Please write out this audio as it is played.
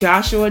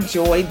Joshua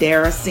Joy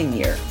Dara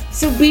Sr.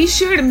 So be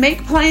sure to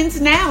make plans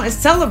now and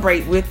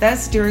celebrate with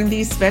us during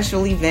these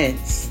special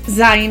events.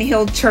 Zion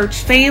Hill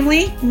Church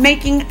family,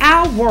 making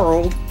our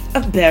world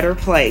a better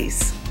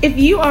place. If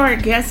you are a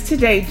guest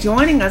today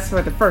joining us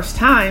for the first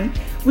time,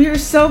 we are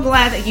so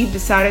glad that you've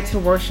decided to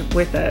worship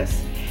with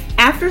us.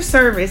 After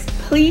service,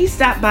 please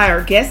stop by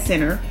our guest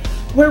center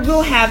where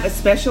we'll have a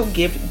special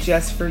gift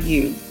just for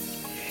you.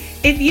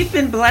 If you've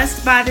been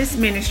blessed by this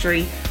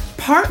ministry,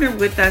 partner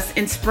with us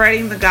in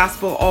spreading the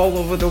gospel all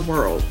over the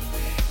world.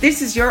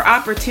 This is your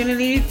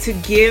opportunity to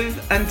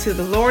give unto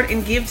the Lord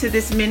and give to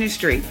this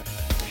ministry.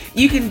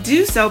 You can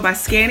do so by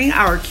scanning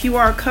our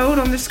QR code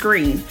on the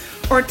screen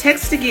or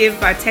text to give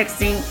by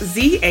texting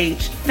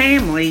ZH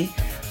Family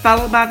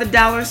followed by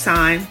the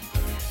 $sign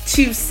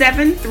to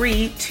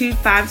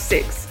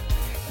 73256.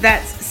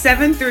 That's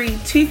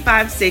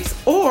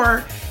 73256,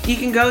 or you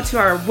can go to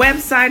our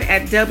website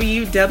at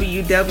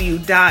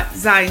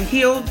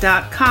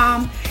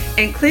www.zionhill.com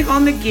and click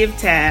on the Give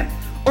tab,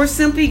 or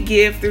simply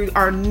give through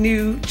our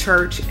new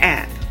church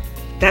app.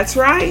 That's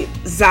right,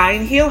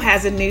 Zion Hill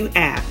has a new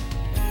app.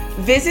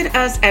 Visit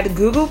us at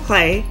Google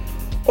Play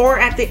or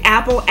at the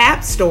Apple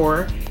App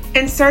Store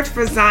and search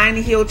for Zion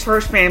Hill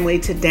Church Family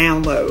to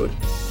download.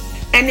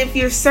 And if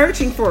you're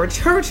searching for a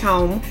church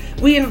home,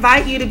 we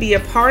invite you to be a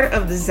part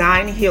of the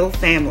Zion Hill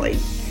family.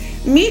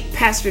 Meet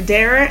Pastor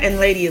Dara and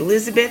Lady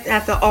Elizabeth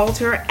at the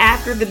altar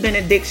after the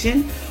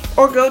benediction,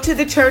 or go to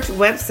the church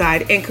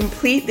website and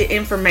complete the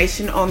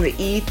information on the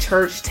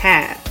eChurch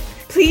tab.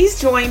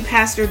 Please join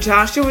Pastor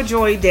Joshua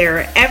Joy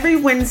Dara every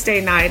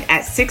Wednesday night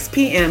at 6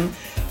 p.m.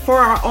 for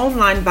our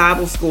online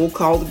Bible school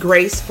called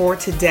Grace for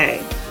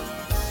Today,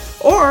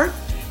 or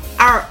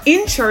our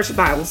in-church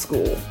Bible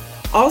school.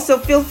 Also,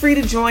 feel free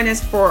to join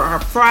us for our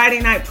Friday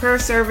night prayer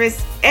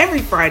service every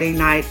Friday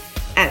night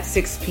at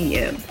 6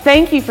 p.m.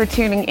 Thank you for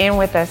tuning in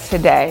with us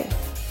today.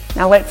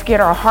 Now let's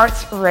get our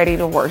hearts ready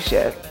to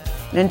worship.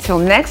 And until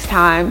next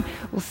time,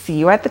 we'll see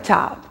you at the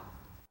top.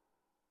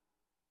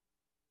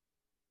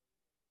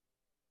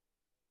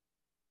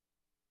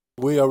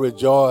 We are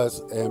rejoice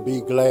and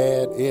be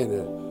glad in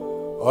it.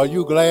 Are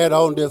you glad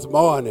on this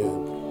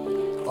morning?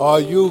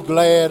 Are you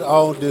glad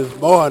on this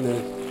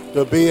morning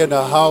to be in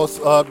the house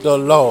of the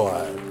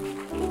Lord?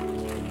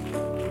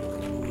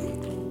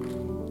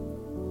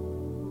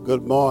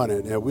 Good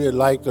morning, and we'd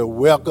like to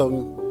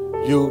welcome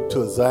you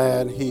to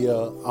Zion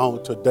Hill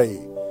on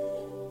today.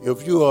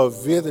 If you are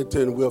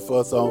visiting with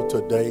us on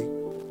today,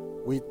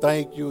 we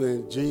thank you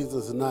in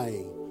Jesus'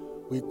 name.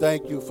 We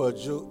thank you for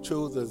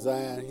choosing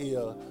Zion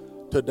Hill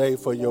today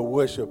for your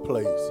worship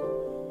place.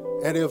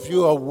 And if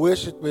you are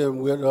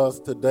worshiping with us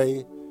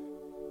today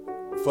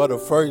for the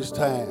first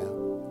time,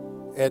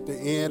 at the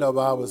end of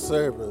our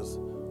service,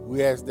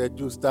 we ask that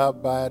you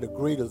stop by the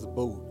greeters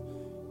booth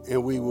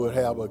and we will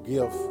have a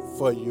gift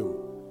for you.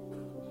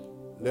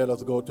 Let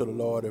us go to the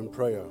Lord in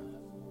prayer.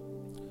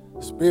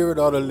 Spirit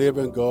of the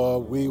living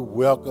God, we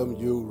welcome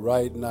you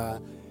right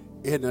now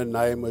in the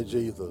name of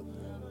Jesus.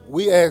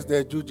 We ask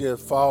that you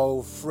just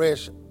fall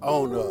fresh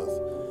on us.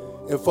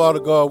 And Father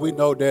God, we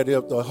know that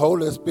if the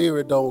Holy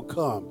Spirit don't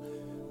come,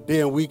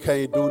 then we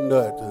can't do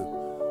nothing.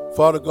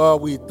 Father God,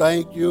 we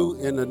thank you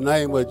in the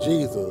name of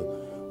Jesus.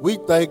 We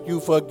thank you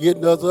for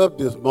getting us up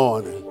this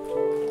morning.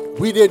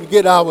 We didn't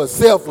get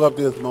ourselves up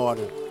this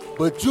morning,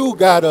 but you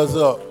got us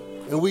up,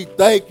 and we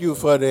thank you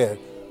for that.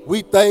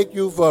 We thank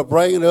you for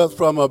bringing us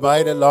from a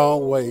mighty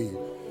long way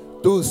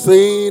through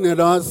seen and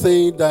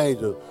unseen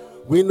danger.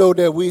 We know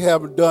that we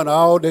haven't done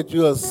all that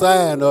you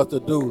assigned us to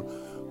do,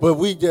 but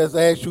we just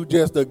ask you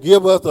just to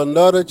give us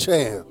another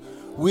chance.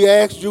 We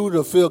ask you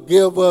to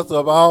forgive us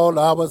of all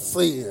our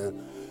sins.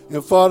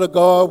 And Father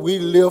God, we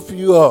lift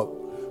you up,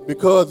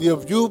 because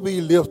if you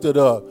be lifted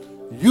up,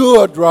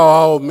 you'll draw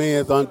all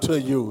men unto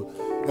you.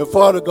 And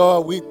Father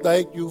God, we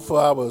thank you for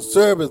our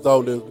service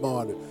on this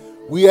morning.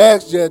 We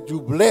ask that you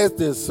bless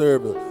this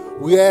service.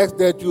 We ask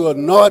that you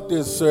anoint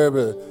this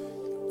service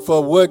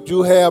for what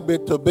you have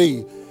it to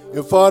be.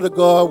 And Father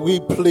God, we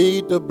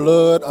plead the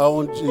blood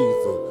on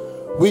Jesus.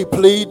 We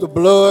plead the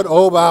blood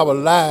over our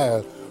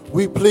lives.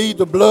 We plead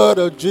the blood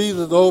of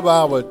Jesus over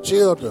our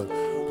children.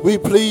 We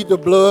plead the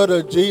blood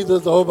of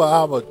Jesus over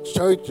our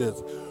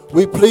churches.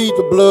 We plead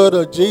the blood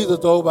of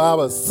Jesus over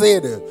our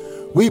city.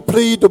 We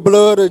plead the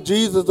blood of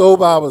Jesus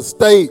over our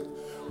state.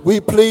 We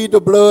plead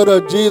the blood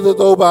of Jesus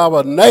over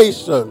our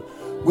nation.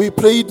 We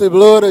plead the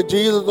blood of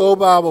Jesus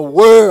over our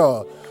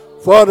world.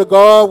 Father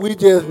God, we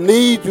just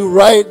need you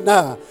right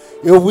now.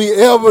 If we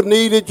ever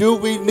needed you,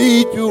 we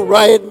need you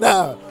right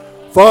now.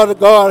 Father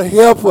God,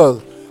 help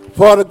us.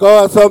 Father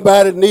God,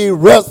 somebody needs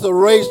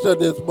restoration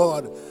this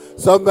morning.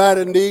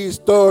 Somebody needs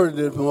storage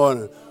this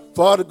morning.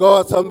 Father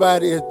God,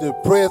 somebody is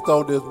depressed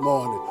on this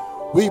morning.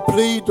 We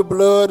plead the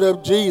blood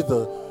of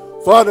Jesus.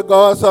 Father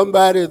God,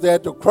 somebody is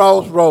at the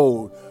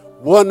crossroad,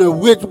 wondering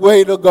which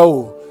way to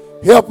go.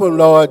 Help them,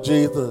 Lord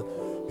Jesus.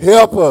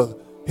 Help us.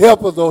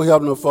 Help us, oh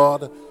Heavenly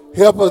Father.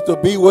 Help us to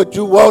be what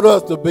you want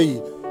us to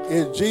be.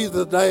 In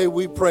Jesus' name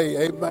we pray.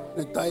 Amen.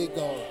 And thank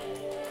God.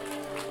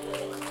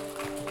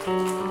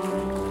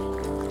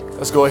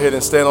 Let's go ahead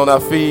and stand on our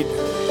feet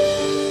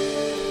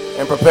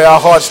and prepare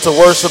our hearts to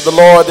worship the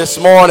Lord this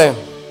morning.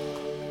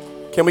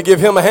 Can we give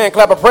him a hand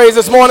clap of praise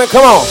this morning?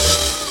 Come on.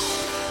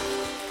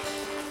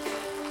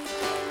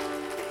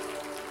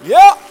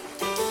 Yeah.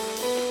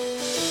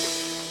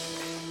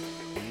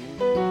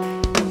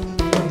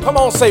 Come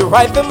on, say,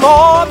 write them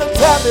on the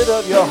tablet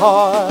of your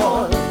heart.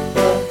 On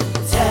the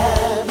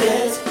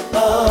tablet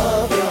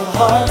of your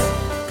heart.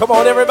 Come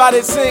on,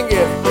 everybody sing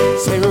it.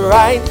 Say,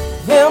 write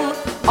them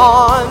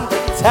on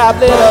the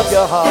tablet of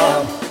your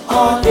heart.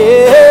 On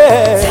the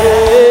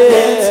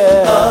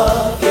tablet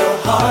of your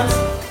heart.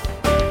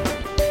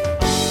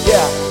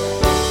 Yeah.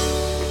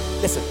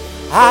 Listen.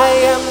 I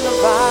am the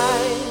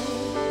vine,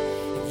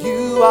 and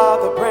you are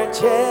the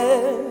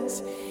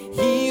branches.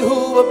 He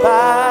who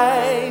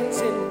abides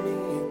in me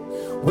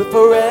will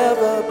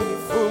forever be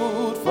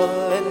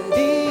fruitful indeed.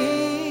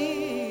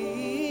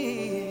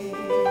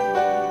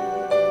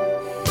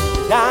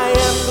 And I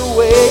am the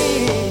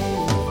way,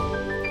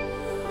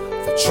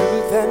 the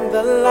truth and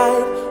the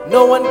light.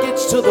 No one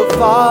gets to the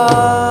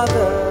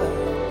Father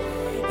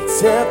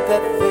except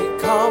that they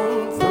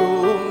come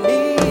through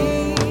me.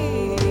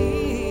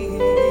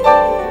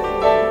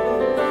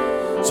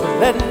 So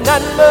let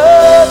not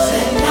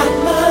mercy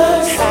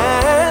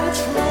and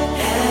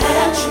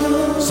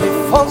truth say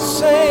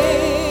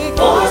forsake,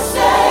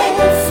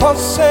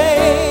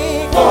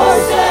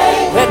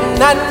 let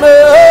not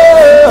mercy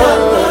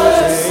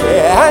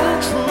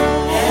and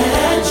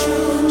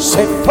truth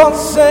say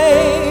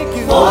forsake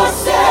you.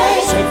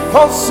 Say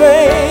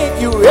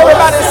forsake you.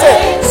 Everybody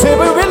say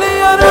we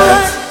really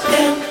understand.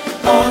 Them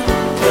on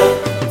the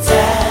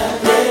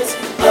tablet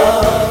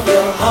of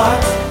your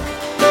heart.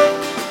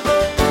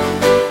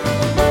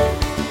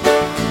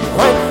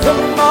 Write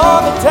them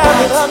on the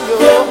tablet of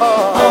your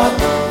heart. On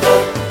the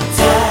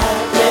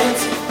tablet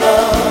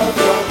of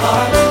your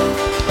heart.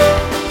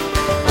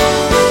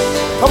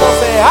 Come on,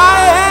 say I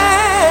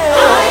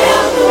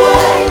am the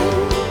way,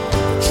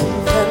 the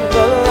truth and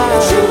the light. the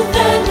truth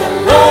and the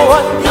No light.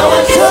 one No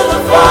one gets to the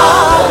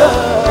Father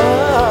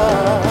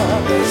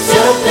except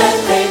except that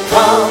they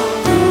come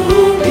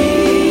through me.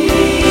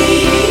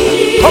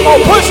 come on,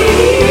 push it.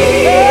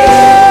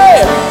 Hey,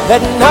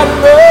 let not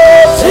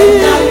mercy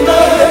and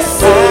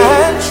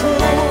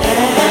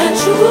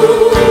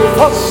truth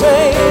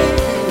forsake you.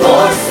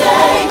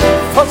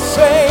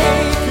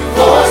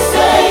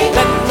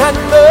 Let not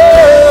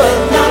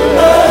mercy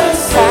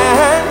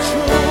and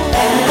truth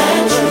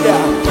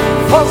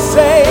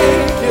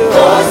forsake you.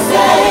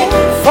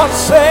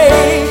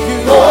 Forsake you.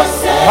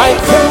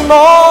 Write them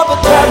on the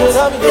tablet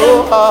of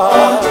your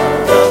heart.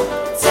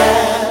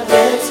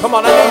 Come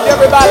on, I need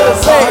everybody to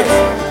sing it.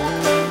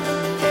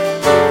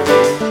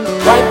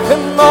 Write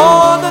them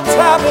on the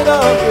tablet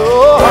of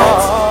your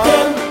heart.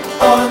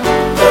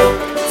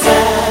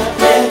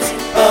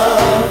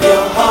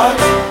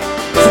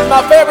 This is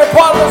my favorite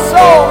part of the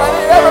song. I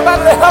need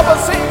everybody to help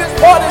us sing this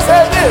part. It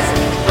says this: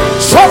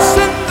 trust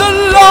in the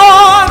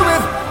Lord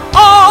with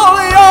all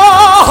your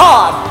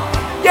heart.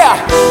 Yeah,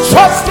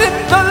 trust in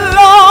the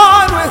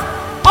Lord with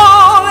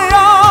all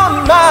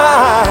your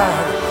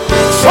mind.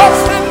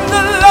 Trust in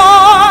the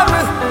Lord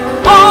with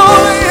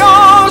all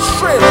your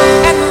strength,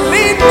 and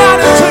lean not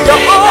into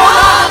your own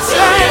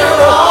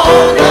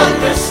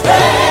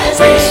understanding.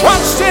 Say,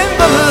 trust in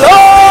the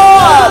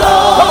Lord.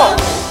 Come on.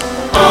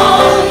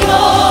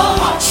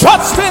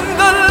 Trust in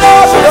the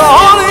Lord with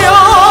all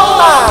your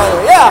mind.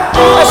 Yeah,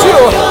 that's you.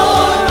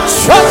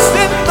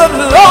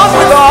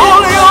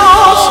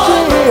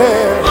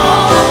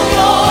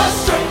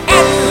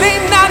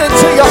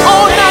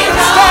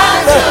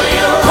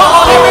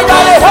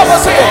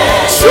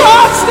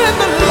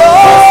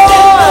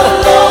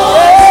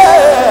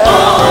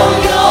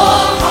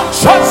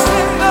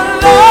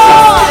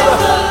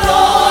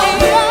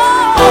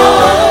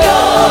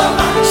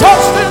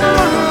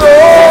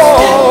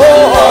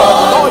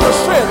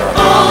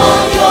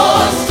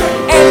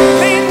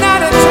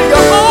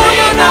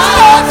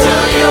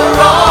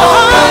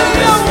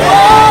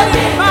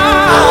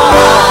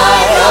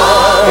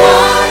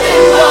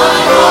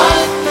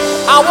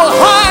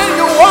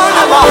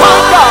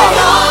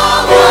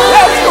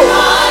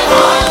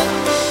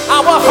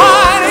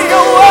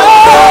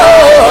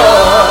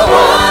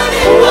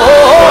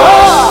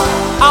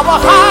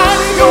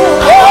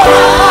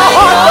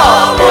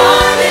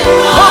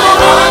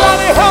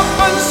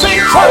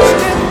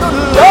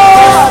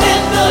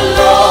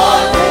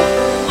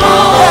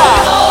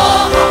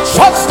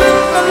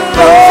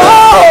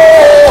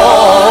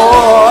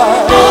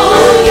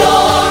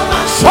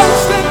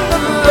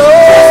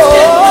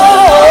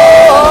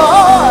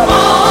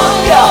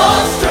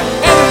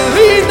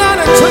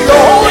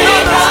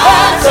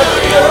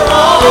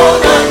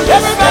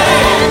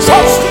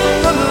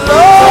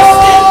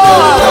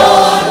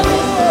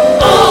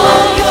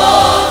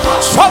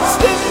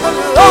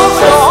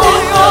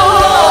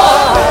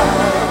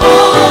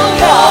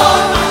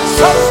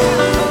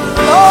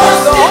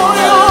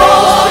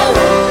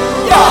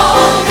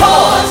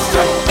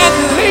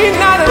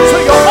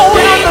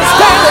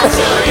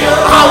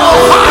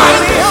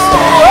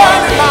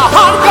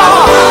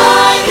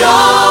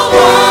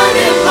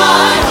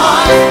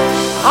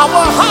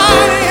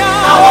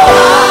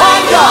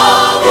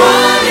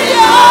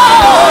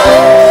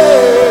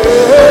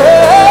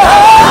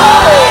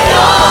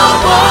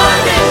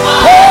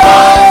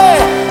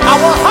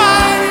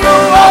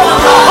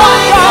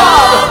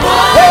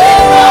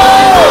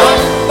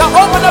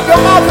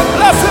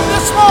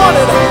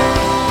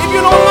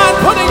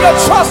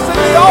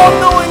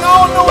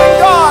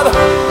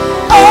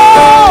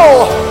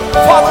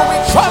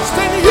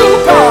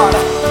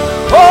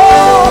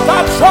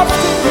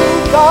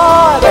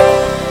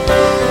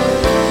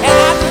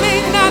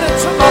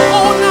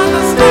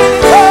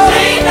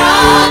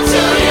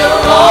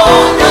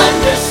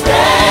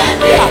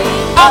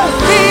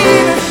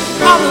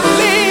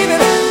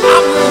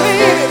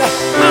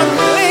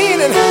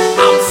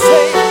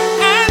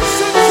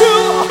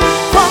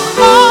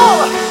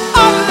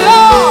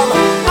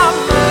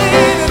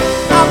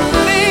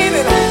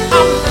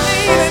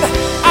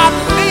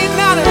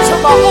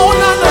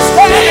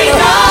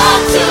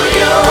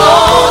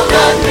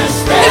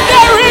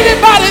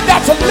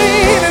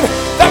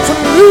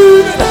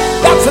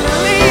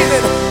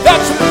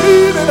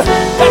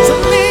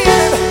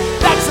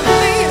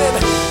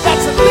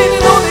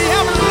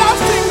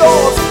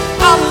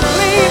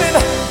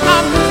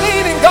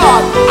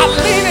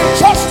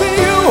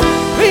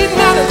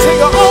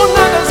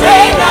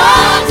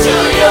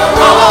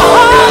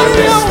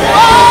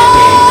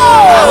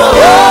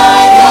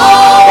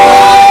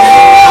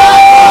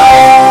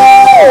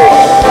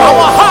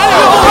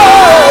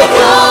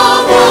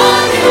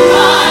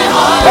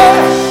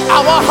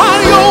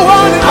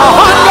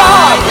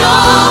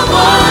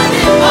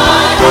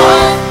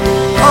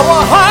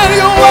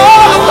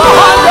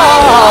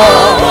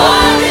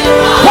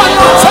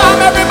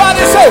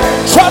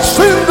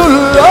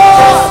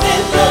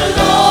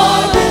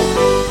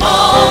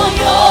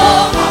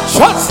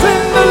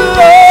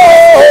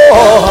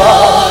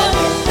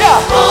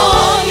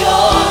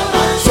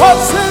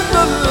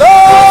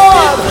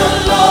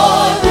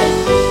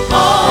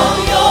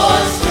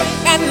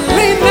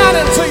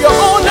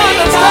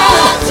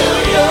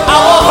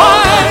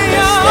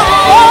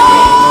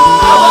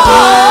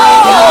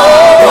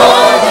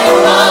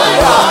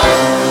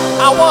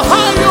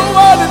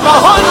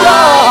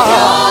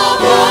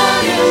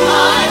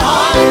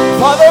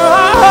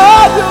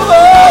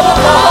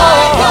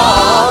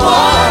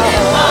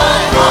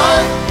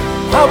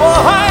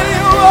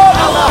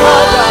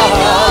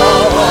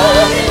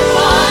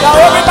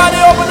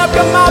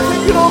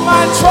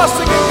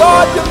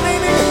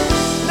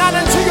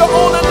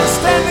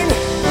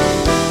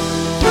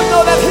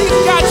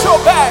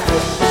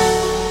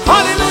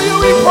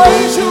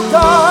 praise you,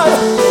 God.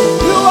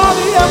 You are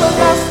the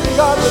everlasting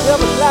God with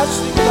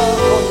everlasting love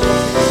for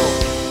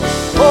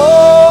your people.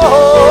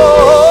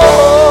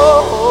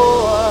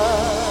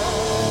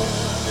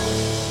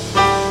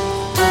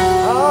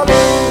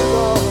 Hallelujah,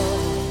 Lord.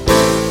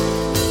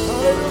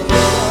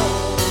 Hallelujah,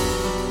 Lord.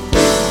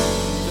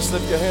 Just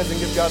lift your hands and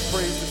give God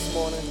praise this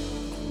morning.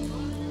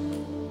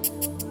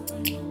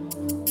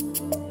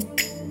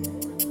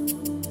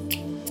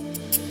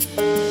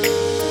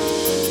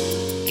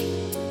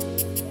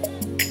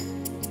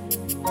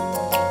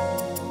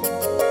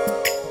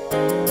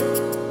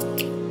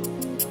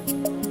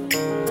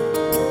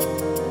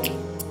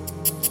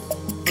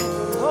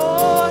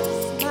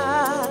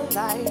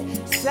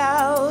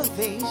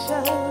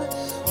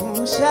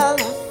 Whom shall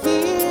I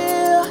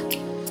fear?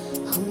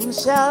 Whom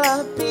shall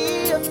I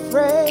be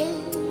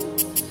afraid?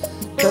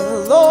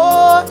 The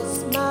Lord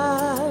is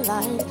my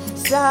light,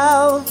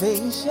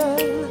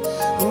 salvation.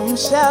 Whom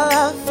shall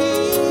I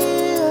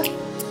fear?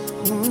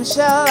 Whom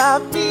shall I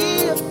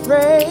be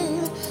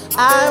afraid?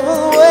 I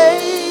will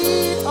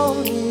wait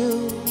on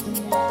you.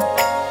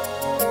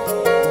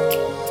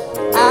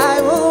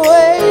 I will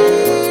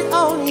wait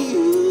on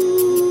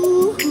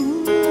you.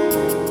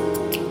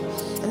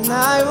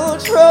 I will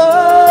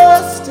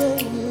trust in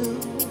you,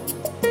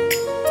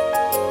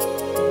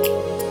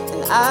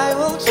 and I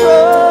will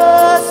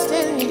trust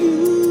in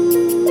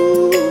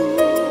you.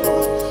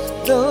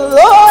 The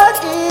Lord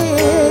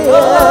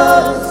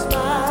is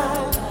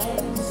my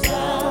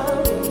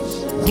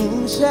salvation.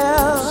 Whom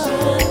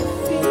shall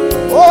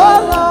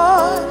oh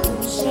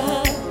Lord,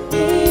 shall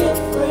be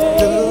afraid?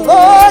 The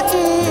Lord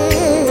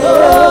is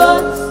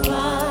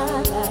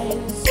my light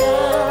and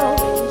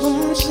salvation.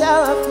 Whom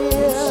shall I fear?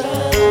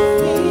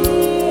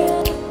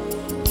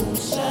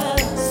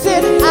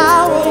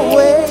 I will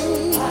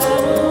wait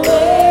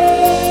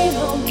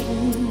on you.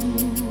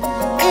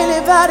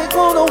 Anybody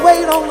gonna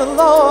wait on the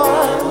Lord?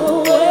 I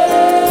will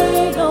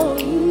wait on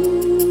you.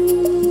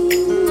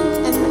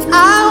 And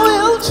I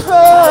will trust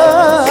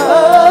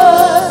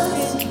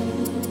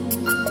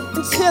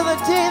until the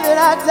day that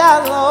I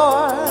die,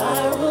 Lord. I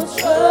will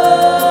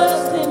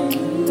trust in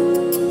you.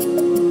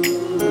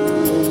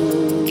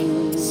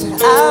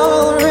 Said I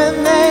will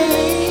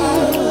remain.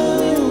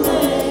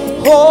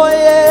 Oh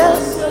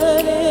yes.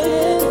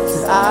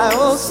 I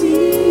will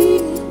see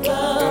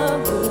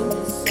the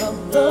goodness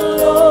of the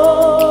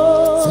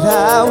Lord. Said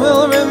I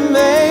will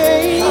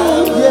remain,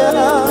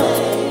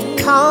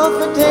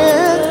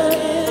 confident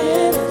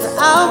that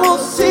I will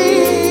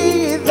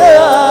see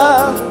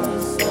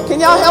the. Can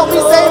y'all help me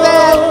say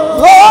that?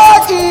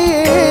 Lord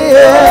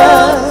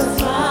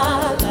is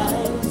my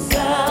light and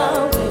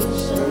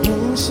salvation.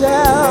 Whom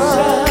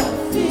shall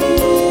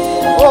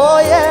fear? Oh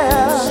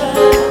yeah.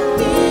 Shall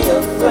be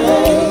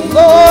afraid.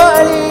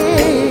 Lord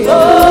is.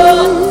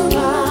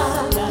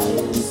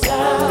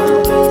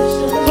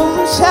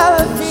 Shall I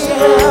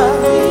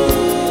fear?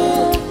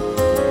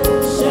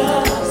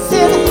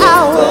 Said I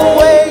will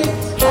wait.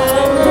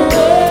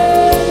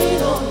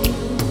 On you.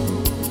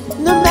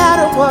 No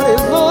matter what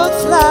it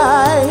looks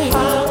like,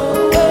 I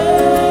will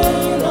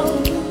wait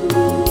on you.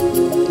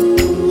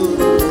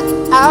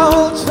 I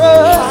will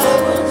trust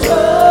in you.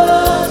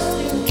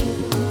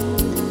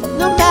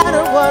 No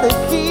matter what it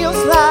feels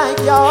like,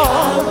 y'all.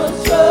 I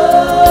will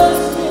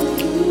trust in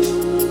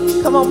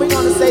you. Come on, we're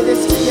gonna say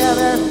this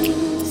together.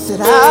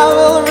 Said I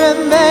will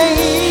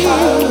remain.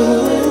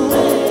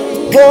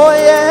 Oh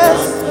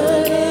yes,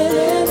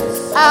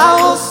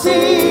 I will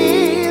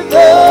see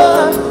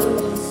the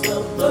goodness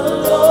of the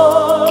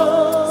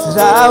Lord. Said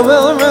I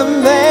will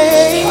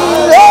remain.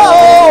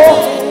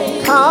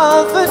 Oh,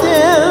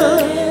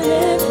 confident.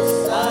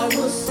 I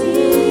will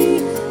see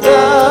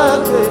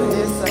the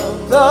goodness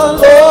of the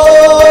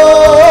Lord.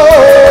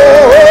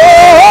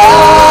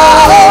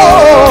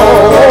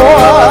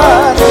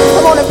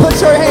 Come on and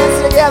put your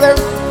hands together.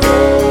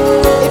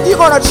 You're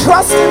going to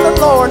trust in the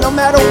Lord no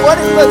matter what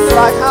it looks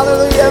like.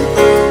 Hallelujah.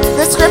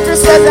 The scripture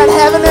says that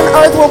heaven and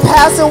earth will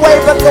pass away,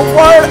 but the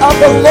word of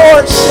the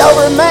Lord shall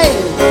remain.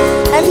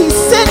 And he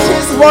sent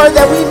his word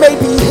that we may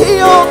be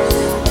healed,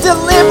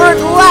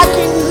 delivered,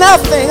 lacking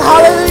nothing.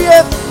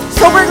 Hallelujah.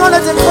 So we're going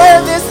to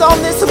declare this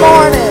on this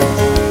morning.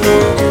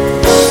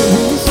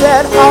 We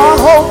set our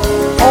hope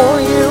on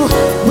you.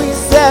 We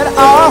set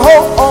our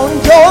hope on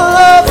your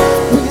love.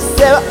 We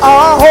set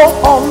our hope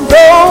on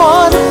the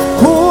one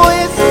who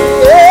is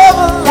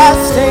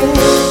everlasting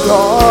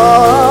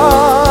God.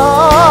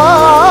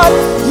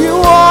 You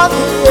are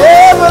the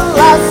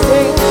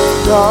everlasting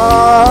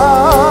God.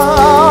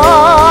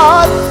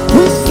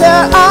 We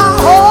set our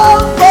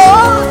hope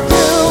on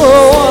you.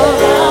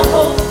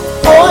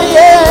 Oh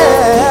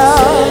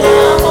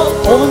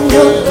yeah, on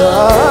your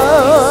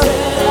love,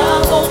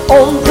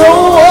 on the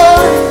one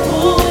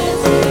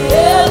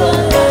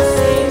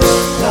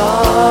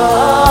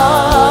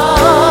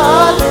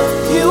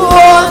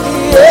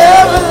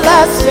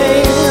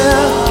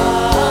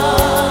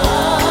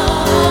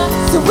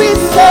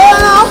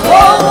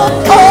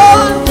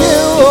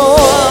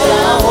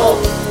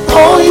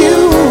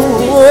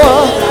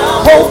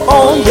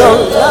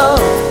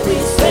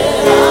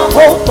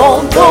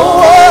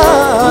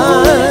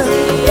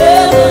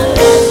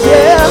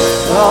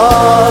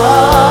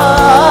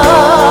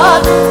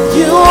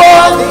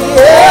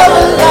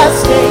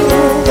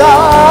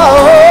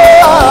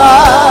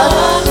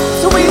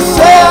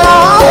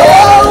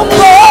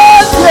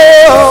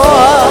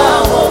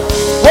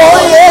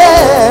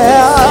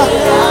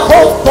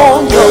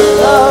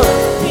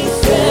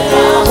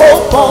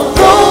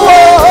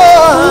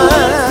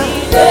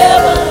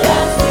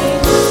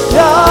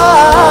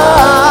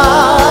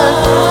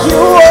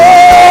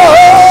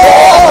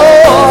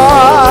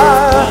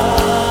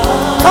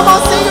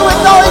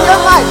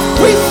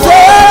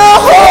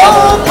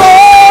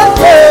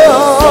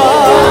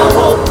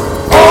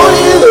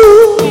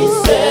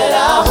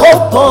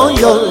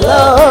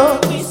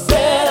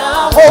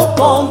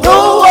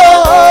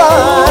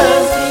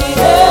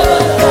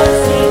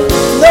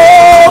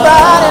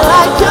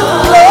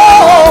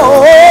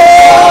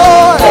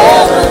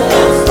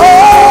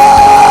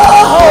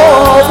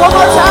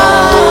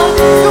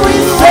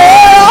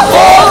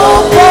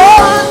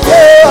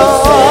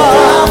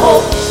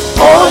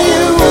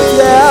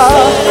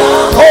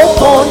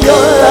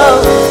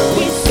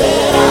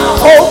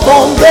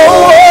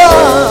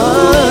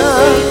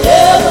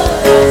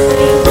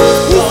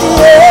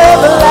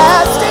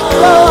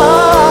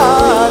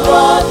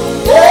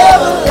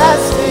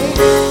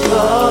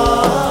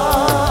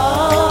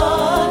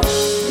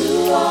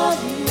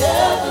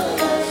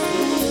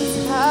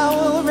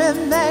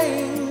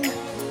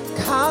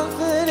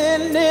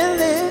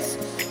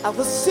I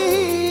will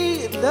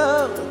see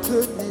the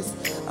goodness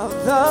of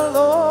the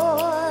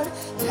Lord.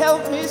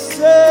 Help me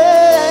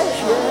say,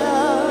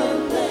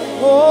 yeah.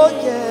 Oh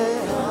yeah.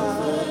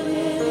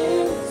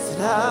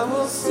 Said I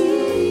will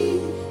see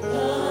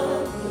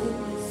the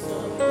goodness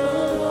of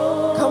the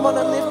Lord. Come on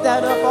and lift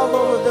that up all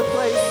over the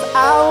place.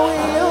 I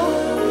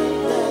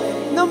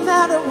will, no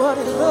matter what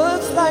it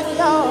looks like,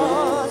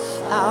 y'all.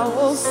 I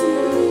will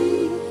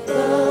see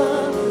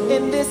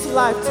in this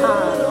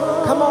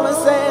lifetime. Come on and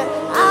say it.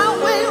 I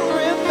will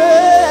remain.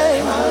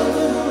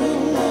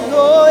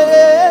 Oh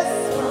yes,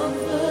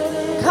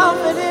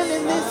 confident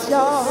in this,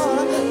 y'all.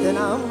 That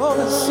I'm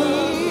gonna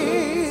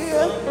see.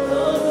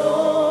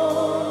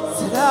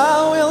 Said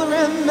I will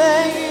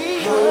remain.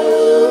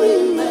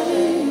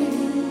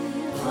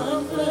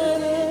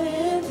 Confident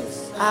in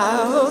this.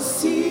 I will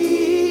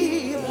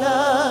see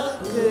the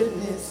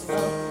goodness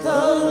of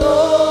the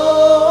Lord.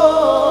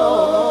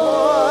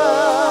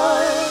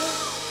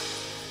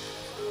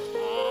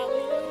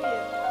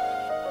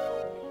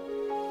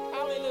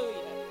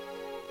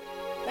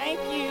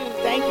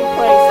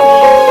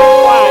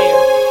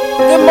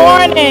 Good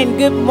morning,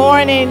 good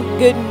morning,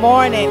 good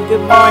morning,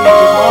 good morning.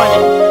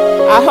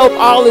 I hope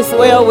all is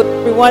well with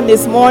everyone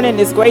this morning.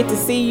 It's great to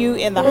see you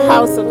in the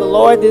house of the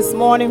Lord this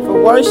morning for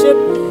worship.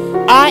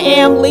 I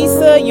am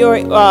Lisa,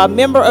 your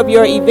member of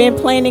your event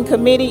planning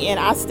committee, and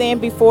I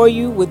stand before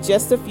you with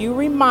just a few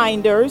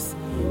reminders.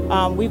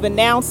 We've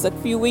announced a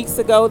few weeks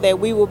ago that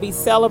we will be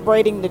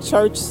celebrating the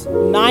church's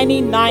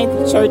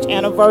 99th church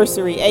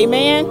anniversary.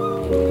 Amen.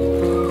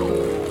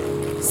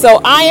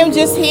 So I am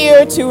just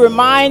here to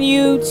remind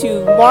you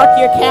to mark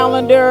your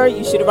calendar.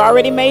 You should have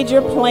already made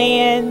your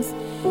plans,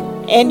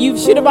 and you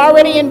should have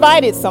already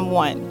invited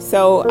someone.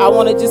 So I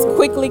want to just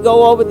quickly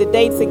go over the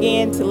dates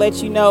again to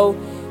let you know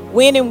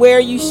when and where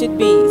you should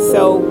be.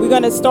 So we're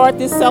going to start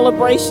this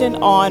celebration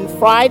on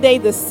Friday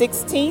the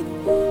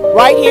 16th,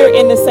 right here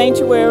in the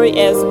sanctuary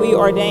as we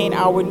ordain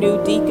our new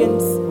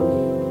deacons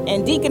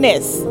and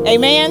deaconess.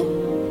 Amen.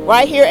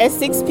 Right here at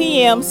 6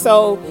 p.m.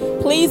 So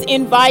please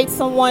invite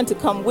someone to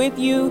come with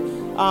you.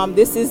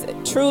 This is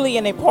truly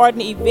an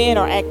important event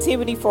or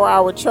activity for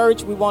our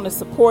church. We want to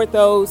support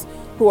those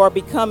who are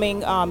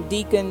becoming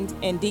deacons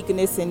and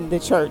deaconess in the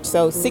church.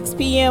 So 6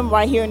 p.m.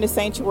 right here in the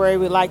sanctuary.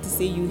 We'd like to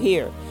see you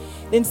here.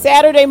 Then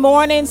Saturday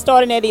morning,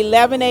 starting at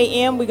 11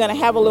 a.m., we're going to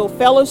have a little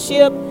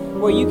fellowship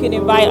where you can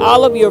invite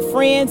all of your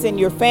friends and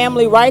your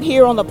family right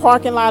here on the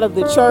parking lot of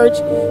the church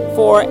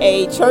for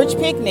a church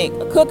picnic,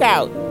 a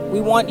cookout. We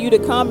want you to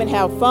come and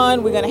have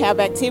fun. We're going to have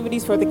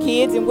activities for the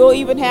kids, and we'll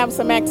even have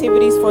some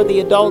activities for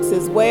the adults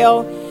as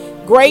well.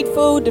 Great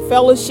food to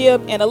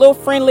fellowship and a little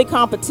friendly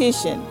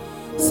competition.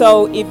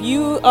 So if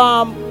you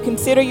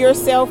consider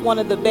yourself one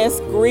of the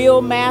best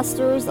grill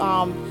masters,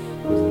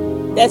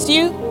 that's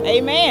you.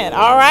 Amen.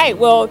 All right.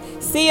 Well,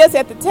 see us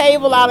at the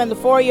table out in the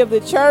foyer of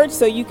the church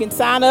so you can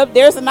sign up.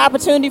 There's an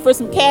opportunity for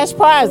some cash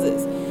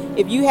prizes.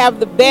 If you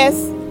have the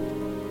best,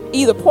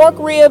 either pork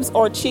ribs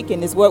or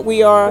chicken is what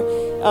we are.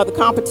 The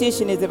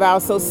competition is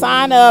about. So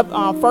sign up.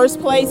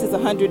 First place is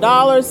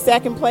 $100.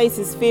 Second place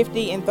is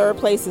 $50, and third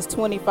place is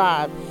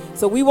 $25.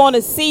 So we want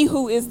to see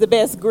who is the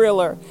best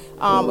griller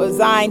of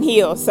Zion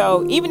Hill.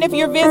 So even if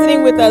you're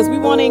visiting with us, we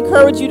want to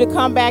encourage you to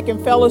come back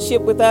and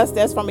fellowship with us.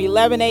 That's from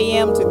 11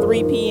 a.m. to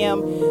 3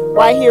 p.m.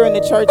 right here in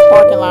the church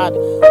parking lot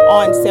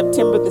on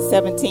September the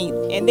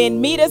 17th. And then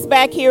meet us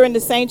back here in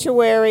the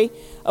sanctuary,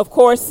 of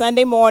course,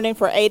 Sunday morning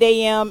for 8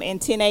 a.m.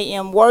 and 10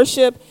 a.m.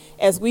 worship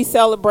as we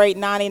celebrate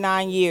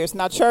 99 years.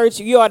 Now, church,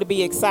 you ought to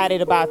be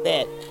excited about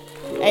that.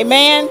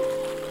 Amen.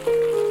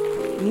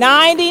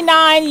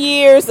 99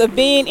 years of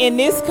being in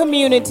this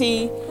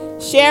community,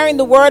 sharing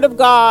the word of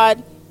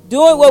God,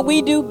 doing what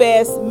we do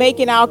best,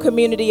 making our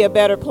community a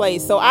better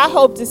place. So I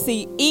hope to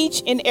see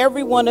each and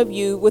every one of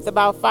you with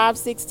about 5,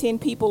 6, 10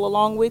 people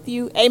along with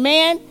you.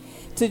 Amen.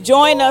 To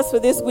join us for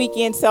this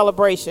weekend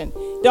celebration.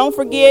 Don't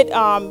forget,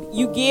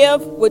 you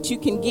give what you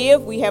can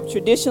give. We have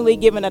traditionally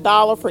given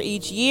 $1 for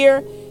each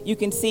year. You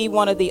can see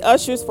one of the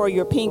ushers for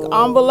your pink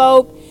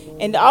envelope.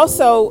 And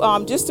also,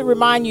 just to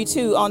remind you,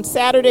 too, on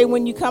Saturday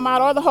when you come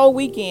out or the whole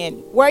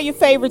weekend, wear your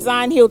favorite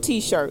Zion Hill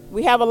t-shirt.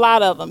 We have a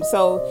lot of them.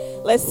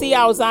 So let's see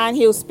our Zion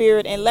Hill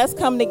spirit, and let's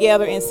come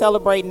together and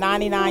celebrate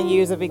 99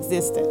 years of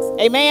existence.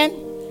 Amen?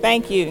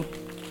 Thank you.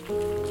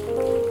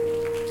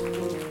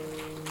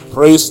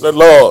 Praise the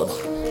Lord.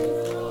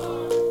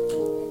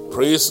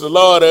 Praise the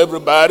Lord,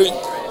 everybody.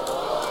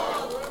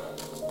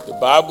 The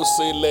Bible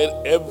says,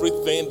 let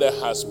everything that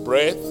has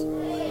breath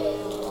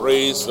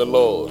praise the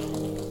Lord.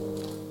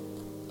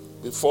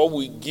 Before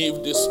we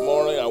give this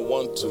morning, I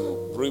want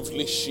to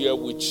briefly share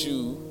with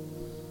you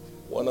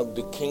one of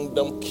the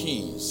kingdom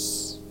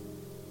keys.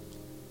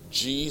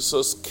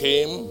 Jesus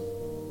came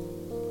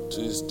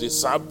to his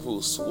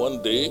disciples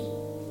one day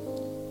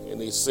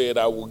and he said,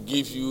 I will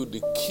give you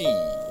the key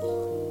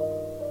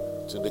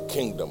to the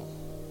kingdom.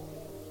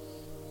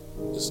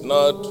 It's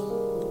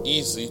not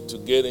easy to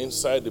get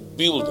inside the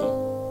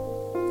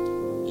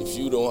building if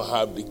you don't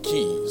have the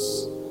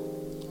keys.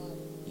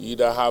 You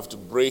either have to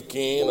break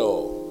in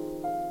or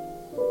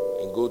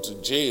go to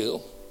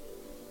jail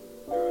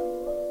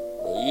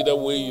either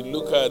way you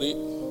look at it,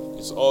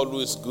 it's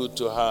always good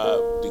to have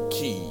the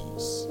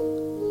keys.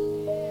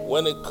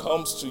 When it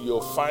comes to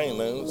your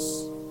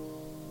finance,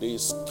 there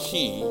is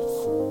key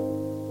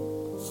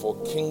for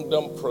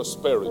kingdom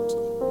prosperity.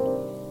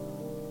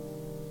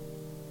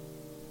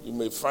 You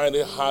may find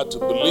it hard to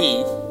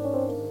believe,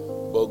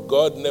 but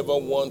God never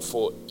wants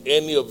for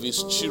any of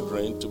his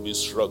children to be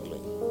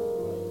struggling.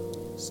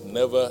 It's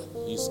never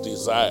his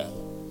desire.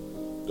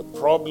 The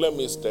problem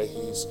is that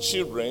his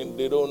children,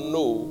 they don't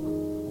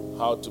know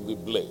how to be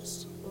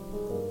blessed.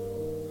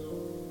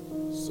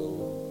 So,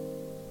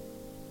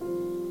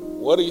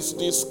 what is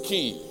this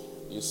key?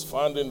 It's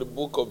found in the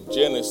book of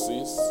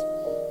Genesis,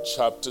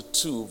 chapter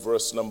 2,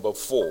 verse number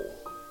 4.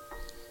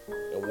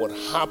 And what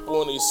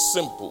happened is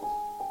simple.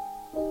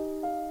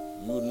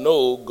 You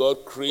know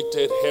God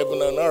created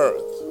heaven and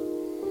earth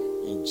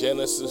in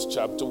Genesis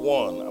chapter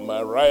 1. Am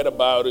I right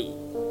about it?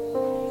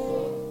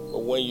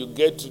 But when you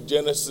get to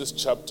Genesis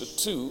chapter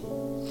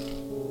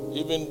 2,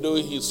 even though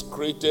he's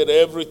created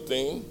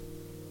everything,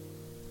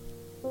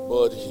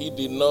 but he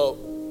did not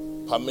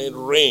permit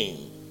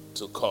rain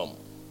to come.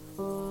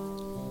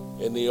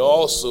 And he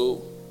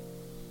also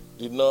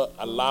did not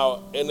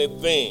allow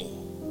anything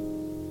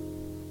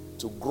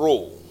to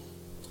grow.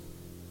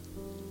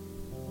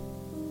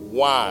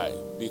 Why?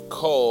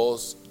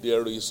 Because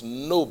there is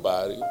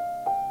nobody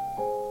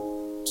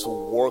to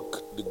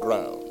work the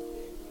ground.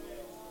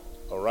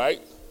 All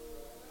right?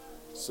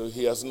 So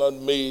he has not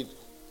made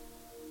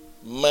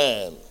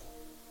man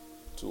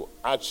to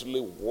actually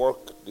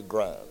work the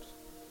ground.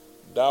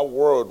 That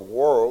word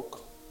work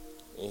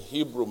in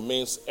Hebrew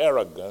means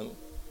arrogant,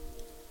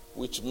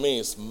 which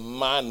means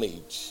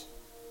manage.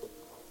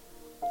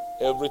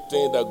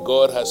 Everything that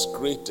God has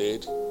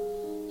created,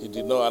 he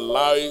did not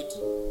allow it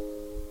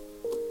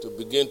to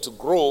begin to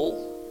grow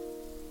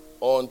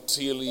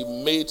until he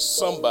made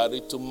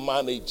somebody to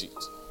manage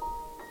it.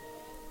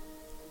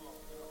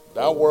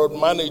 That word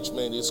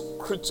management is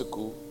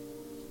critical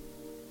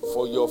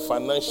for your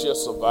financial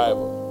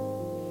survival,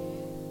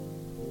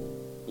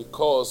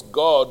 because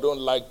God don't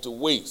like to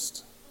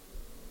waste.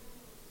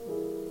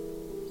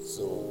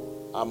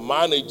 So a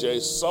manager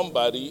is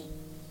somebody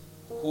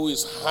who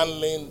is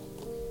handling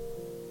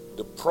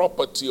the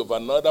property of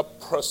another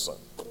person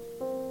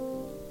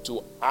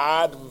to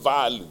add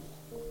value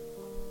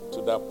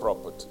to that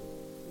property.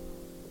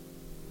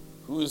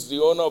 Who is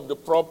the owner of the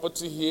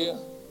property here?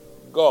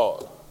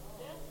 God.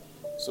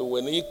 So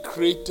when he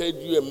created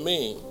you and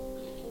me,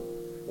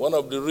 one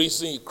of the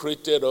reasons he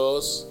created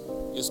us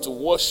is to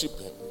worship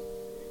him.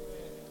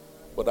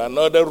 But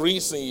another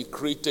reason he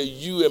created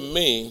you and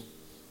me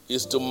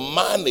is to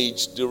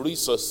manage the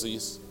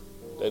resources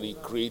that he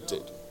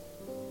created.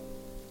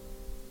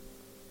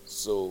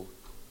 So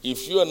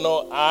if you are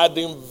not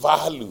adding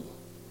value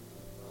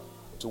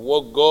to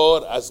what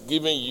God has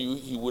given you,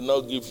 he will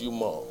not give you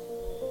more.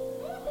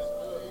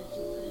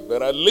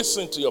 But I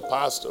listen to your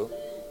pastor.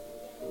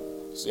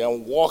 See,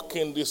 I'm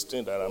walking this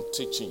thing that I'm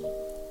teaching you.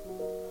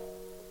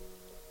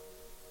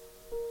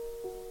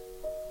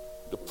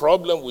 The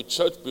problem with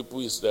church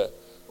people is that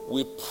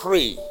we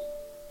pray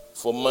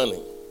for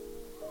money.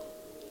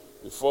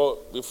 Before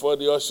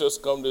the ushers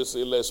come, they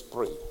say, let's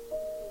pray.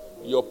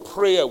 Your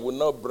prayer will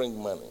not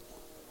bring money.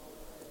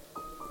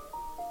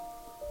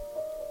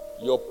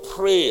 Your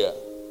prayer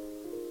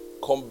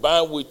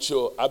combined with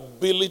your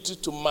ability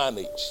to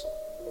manage.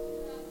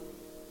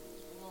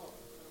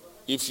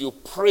 If you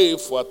pray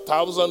for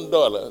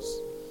 $1,000,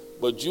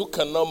 but you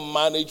cannot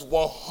manage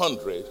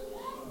 100,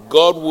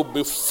 God will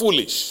be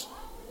foolish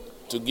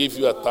to give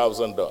you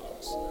 $1,000.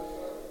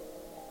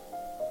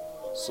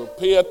 So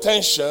pay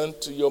attention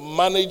to your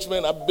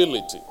management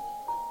ability.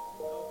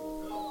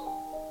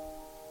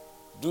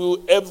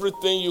 Do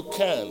everything you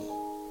can.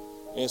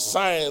 In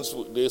science,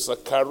 there's a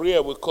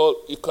career we call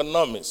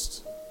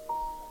economist.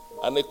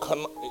 An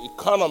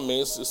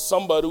economist is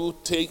somebody who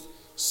takes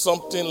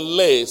something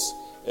less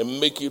and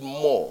make it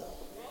more.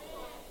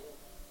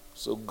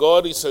 So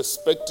God is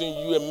expecting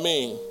you and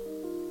me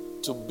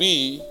to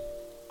be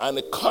an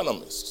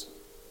economist.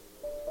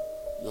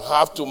 You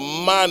have to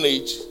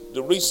manage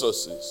the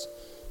resources.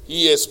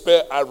 He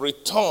expects a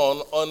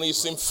return on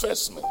his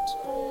investment.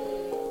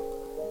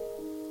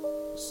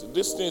 See,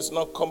 this thing is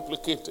not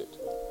complicated.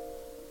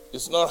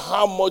 It's not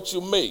how much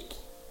you make.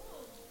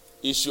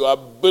 It's your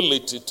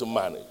ability to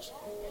manage.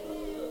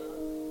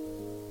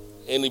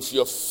 And if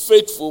you're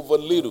faithful for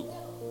little,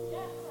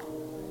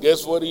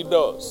 guess what he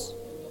does?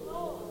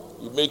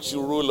 He makes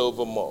you rule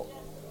over more.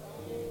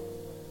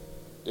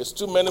 There's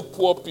too many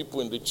poor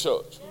people in the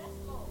church.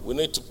 We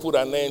need to put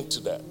an end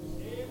to that.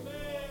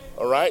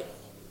 All right?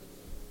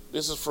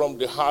 This is from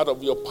the heart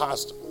of your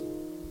pastor.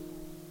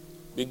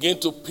 Begin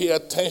to pay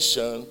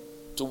attention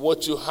to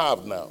what you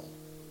have now,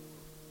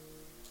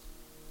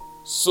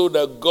 so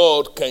that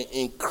God can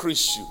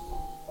increase you.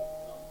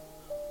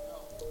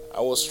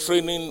 I was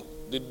training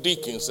the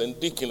deacons and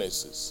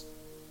deaconesses.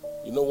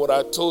 You know what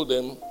I told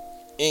them?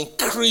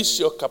 Increase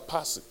your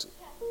capacity.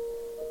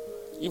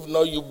 If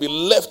not, you'll be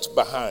left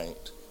behind.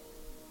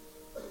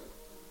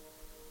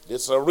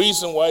 There's a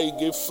reason why he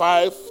gave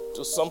 5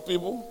 to some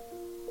people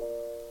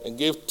and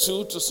gave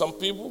 2 to some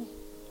people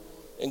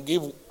and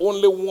gave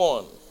only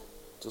 1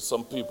 to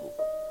some people.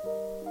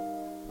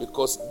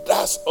 Because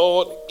that's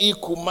all he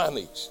could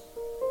manage.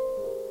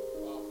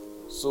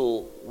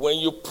 So when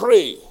you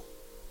pray,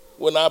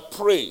 when I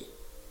pray,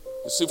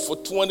 you see, for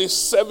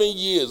 27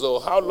 years,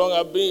 or how long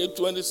I've been here,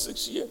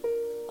 26 years,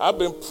 I've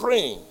been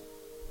praying,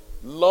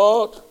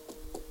 Lord,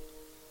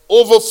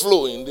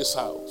 overflow in this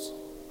house.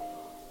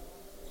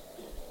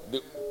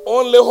 The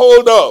only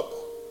hold up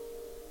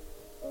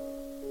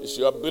is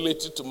your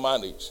ability to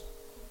manage.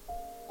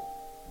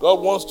 God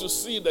wants to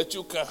see that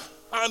you can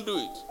handle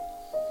it.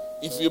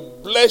 If He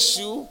bless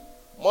you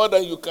more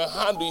than you can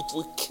handle, it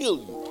will kill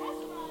you.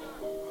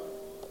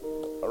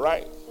 All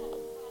right?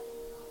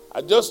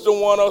 I just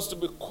don't want us to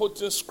be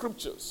quoting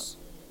scriptures.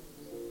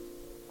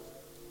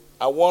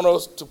 I want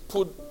us to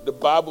put the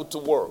Bible to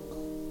work.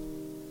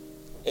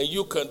 And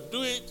you can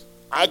do it.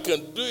 I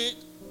can do it.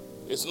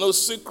 It's no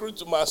secret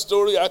to my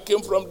story. I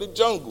came from the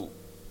jungle.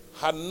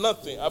 Had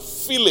nothing. A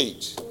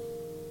village.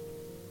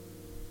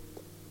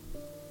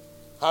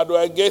 How do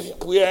I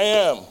get where I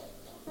am?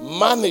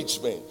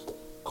 Management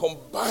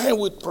combined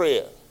with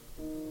prayer.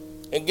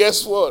 And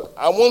guess what?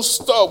 I won't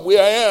stop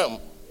where I am.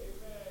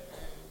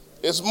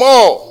 It's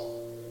more.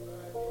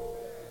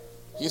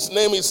 His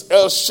name is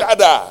El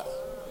Shaddai,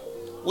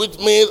 which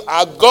means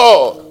our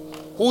God,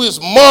 who is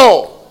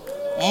more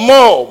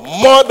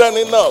than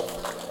enough.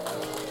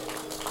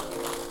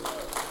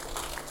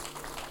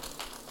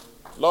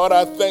 Lord,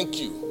 I thank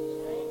you.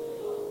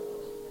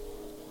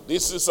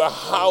 This is a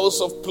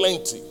house of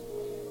plenty.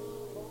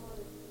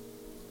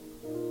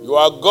 You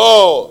are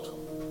God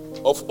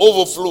of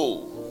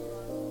overflow.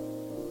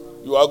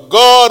 You are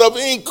God of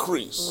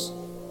increase.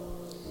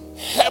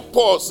 Help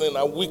us in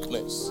our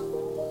weakness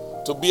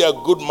to be a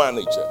good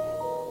manager.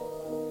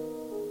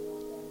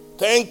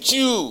 Thank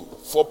you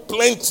for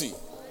plenty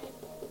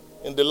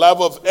in the life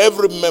of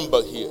every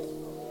member here.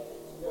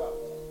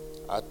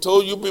 I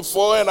told you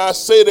before and I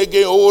say it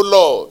again, oh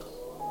Lord,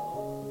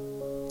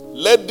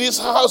 let this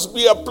house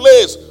be a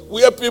place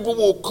where people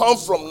will come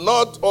from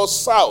north or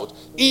south,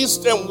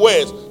 east and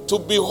west to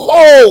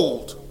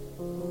behold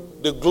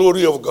the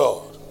glory of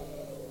God.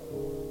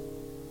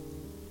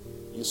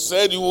 You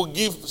said you will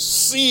give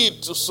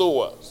seed to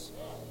sowers.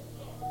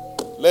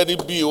 Let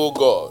it be, oh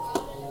God.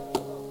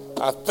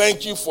 I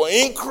thank you for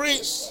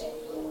increase.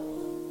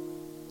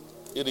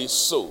 It is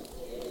so.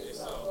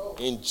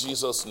 In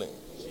Jesus' name.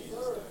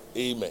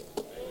 Amen.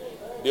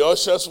 The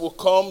ushers will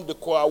come. The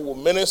choir will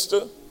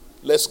minister.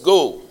 Let's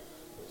go.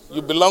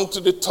 You belong to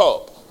the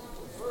top.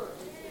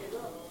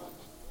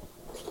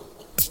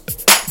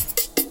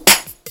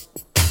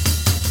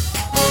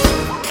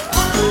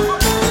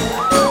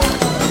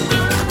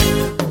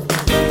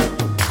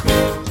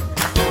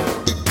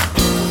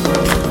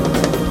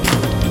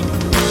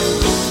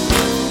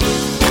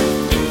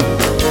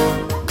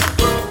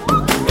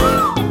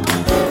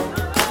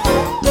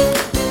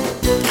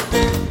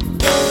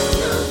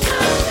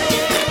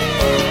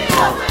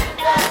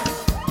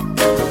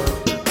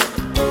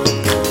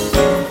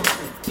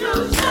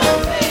 You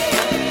shall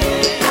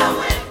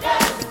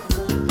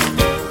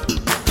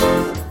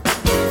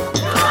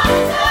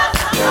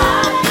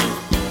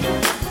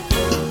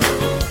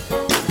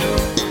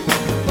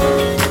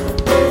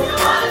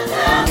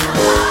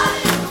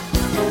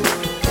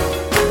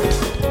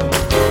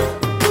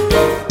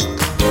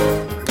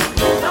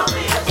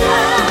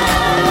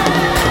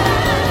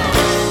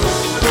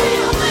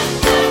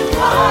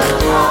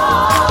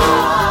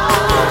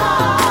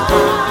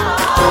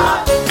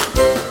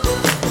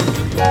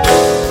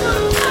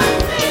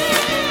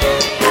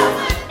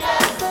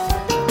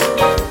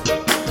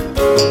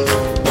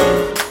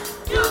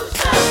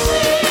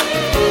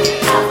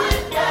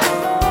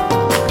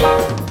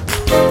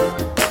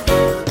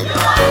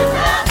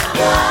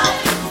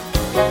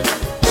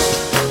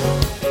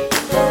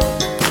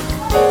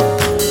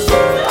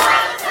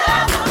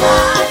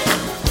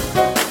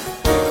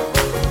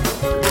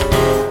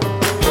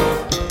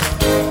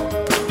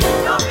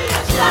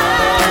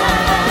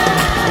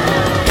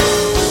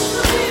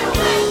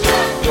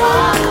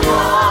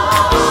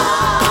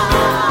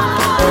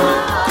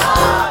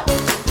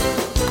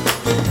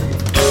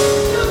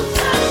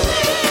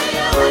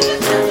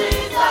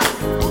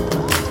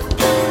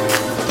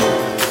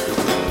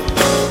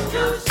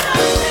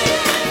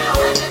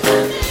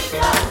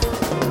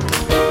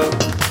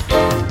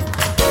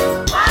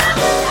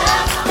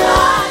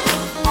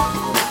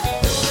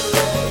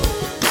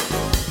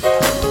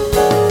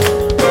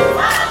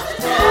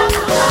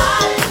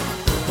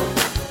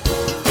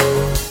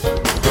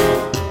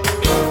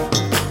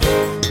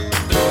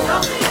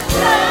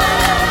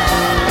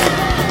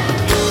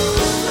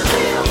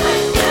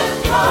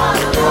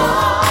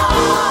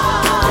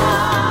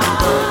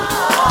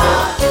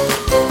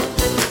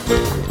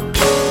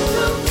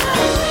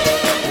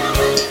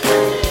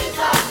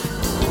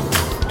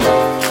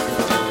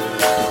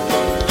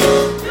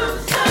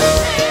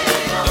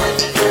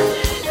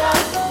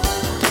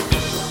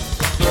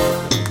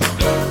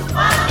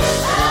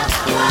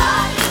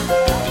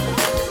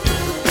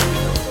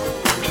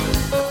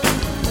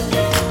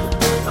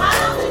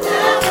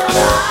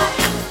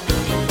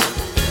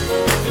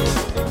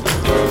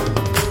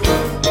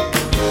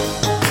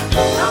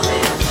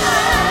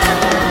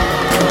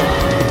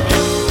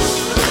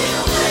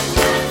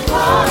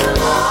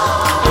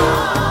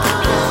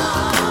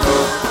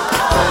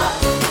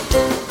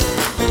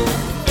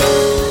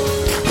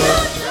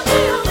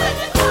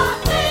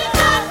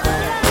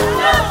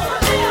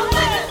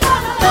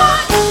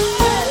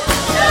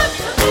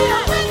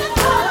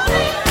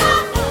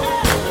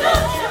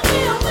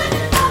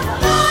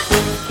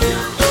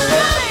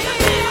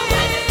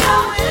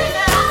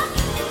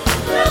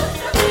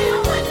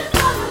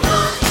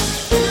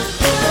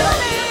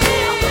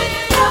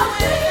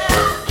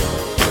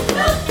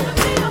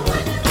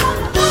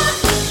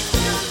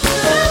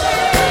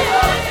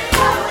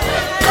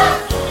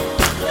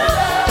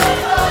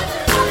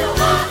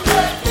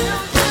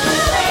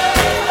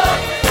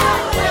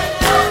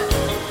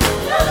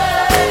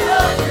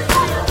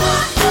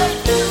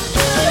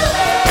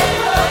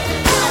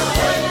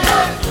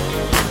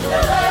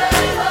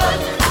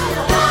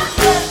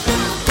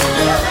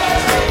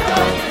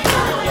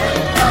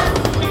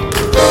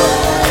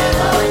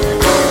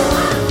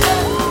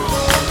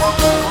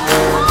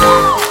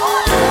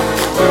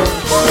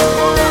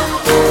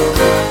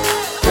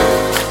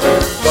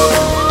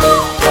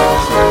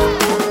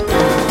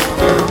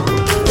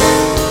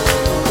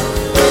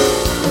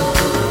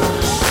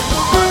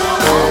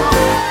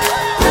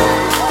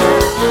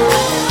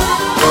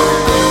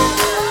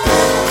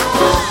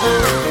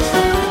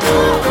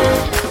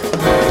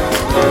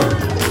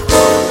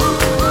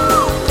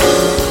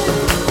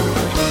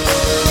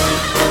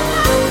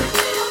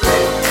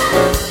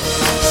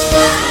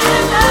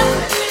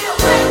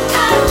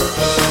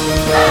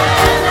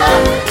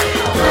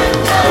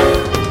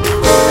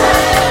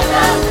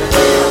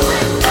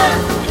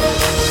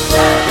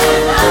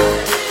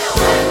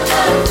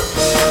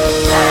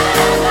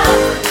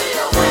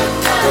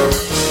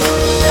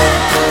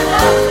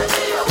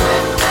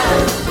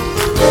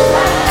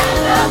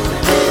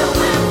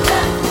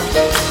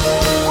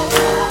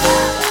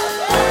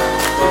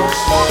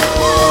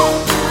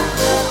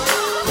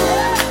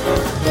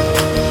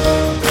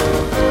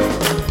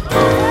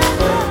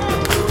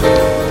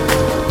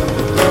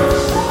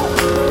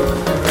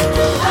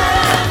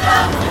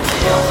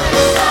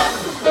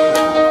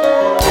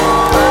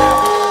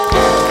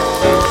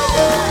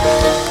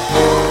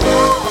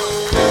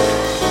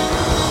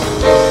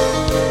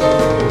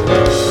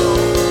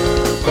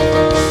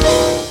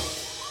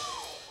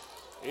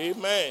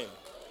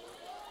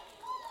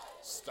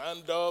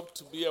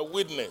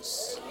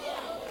witness.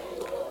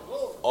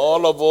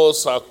 All of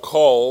us are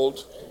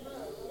called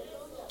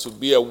to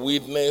be a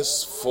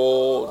witness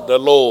for the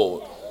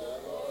Lord.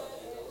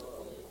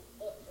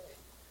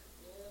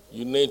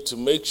 You need to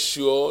make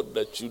sure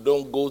that you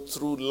don't go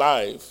through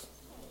life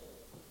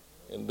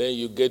and then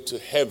you get to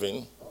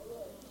heaven.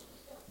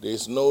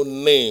 There's no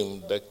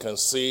name that can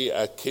say,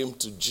 I came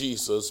to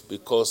Jesus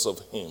because of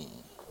him.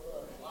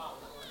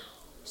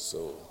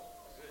 So,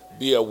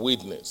 be a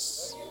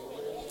witness.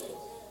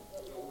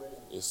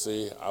 You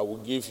say, I will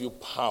give you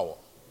power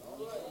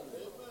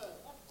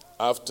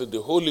after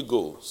the Holy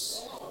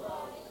Ghost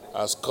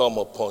has come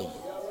upon you.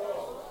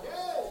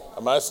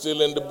 Am I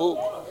still in the book?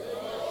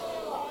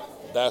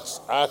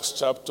 That's Acts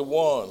chapter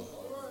 1,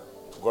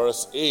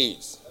 verse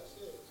 8.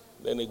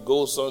 Then it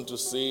goes on to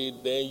say,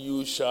 then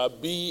you shall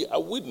be a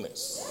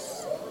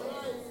witness.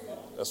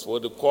 That's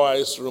what the choir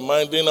is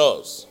reminding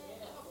us.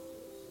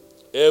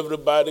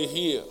 Everybody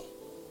here,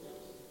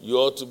 you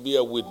ought to be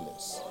a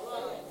witness.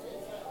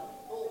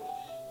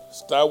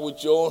 Start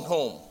with your own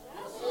home.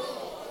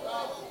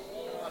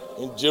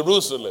 In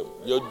Jerusalem,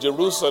 your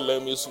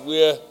Jerusalem is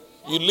where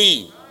you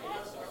live.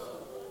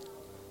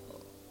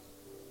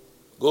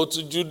 Go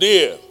to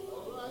Judea,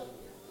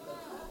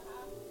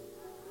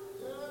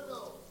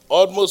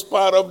 utmost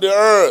part of the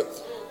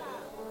earth.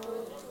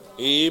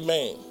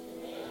 Amen.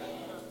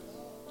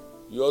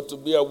 You ought to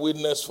be a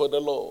witness for the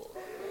Lord.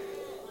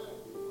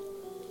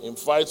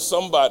 Invite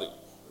somebody.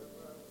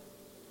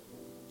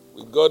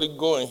 We got it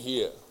going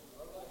here.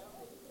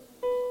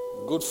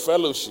 Good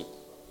fellowship,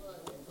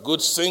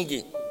 good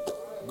singing,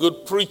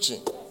 good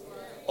preaching,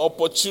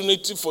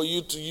 opportunity for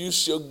you to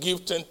use your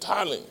gift and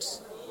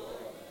talents.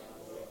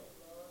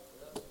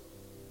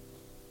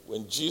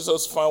 When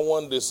Jesus found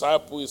one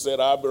disciple, he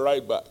said, I'll be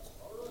right back.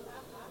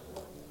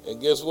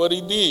 And guess what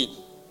he did?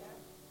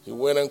 He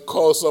went and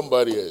called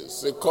somebody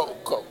else. Said,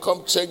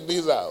 come check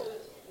this out.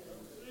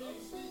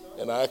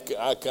 And I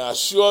can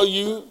assure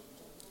you,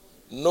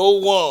 no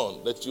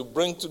one that you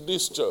bring to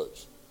this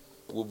church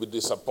will be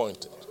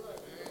disappointed.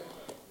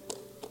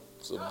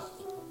 So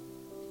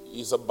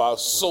it's about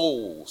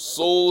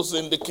souls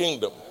in the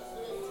kingdom.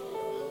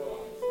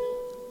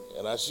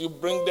 And as you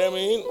bring them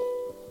in,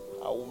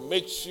 I will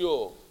make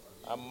sure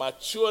I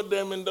mature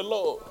them in the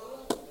Lord.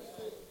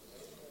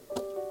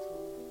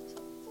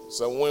 It's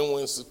a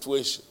win-win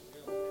situation.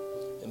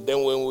 And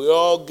then when we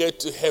all get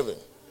to heaven,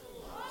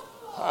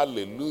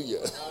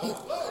 hallelujah.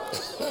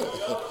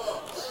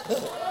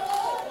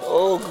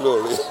 Oh,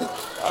 glory.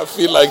 I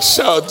feel like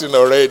shouting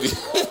already.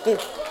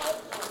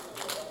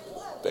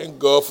 Thank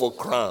God for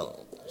crowns.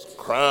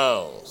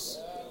 Crowns.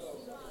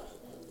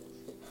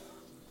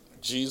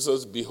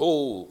 Jesus,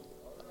 behold,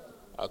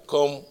 I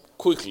come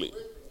quickly.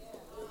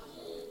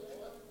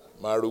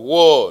 My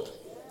reward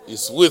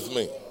is with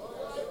me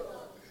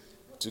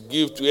to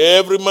give to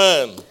every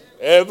man,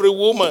 every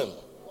woman,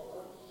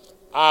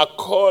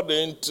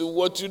 according to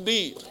what you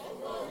did.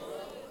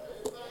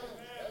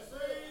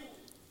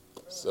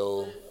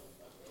 So,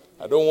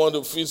 I don't want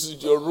to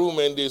visit your room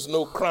and there's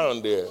no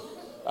crown there.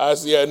 I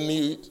say I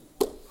knew it.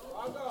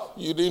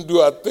 You didn't do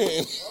a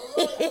thing.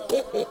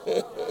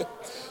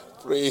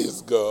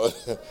 Praise God.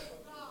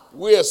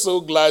 We are so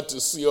glad to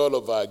see all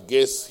of our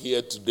guests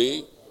here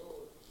today.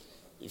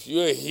 If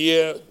you are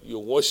here, you're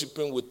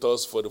worshiping with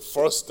us for the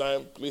first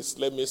time, please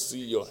let me see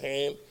your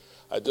hand.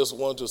 I just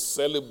want to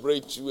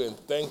celebrate you and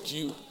thank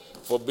you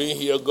for being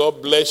here.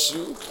 God bless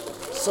you.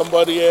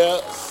 Somebody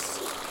else?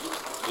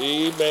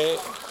 Amen.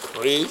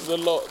 Praise the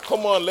Lord.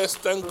 Come on, let's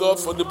thank God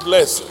for the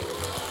blessing.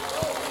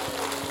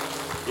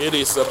 It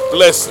is a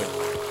blessing.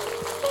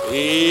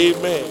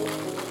 Amen.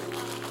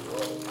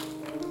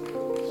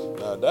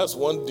 Now, that's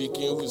one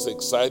deacon who's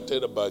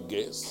excited about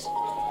guests.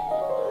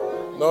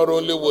 Not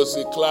only was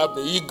he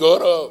clapping, he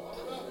got up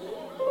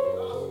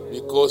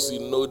because he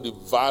knows the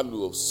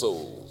value of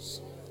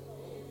souls.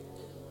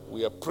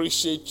 We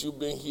appreciate you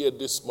being here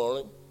this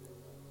morning.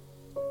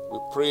 We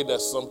pray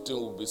that something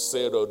will be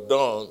said or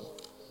done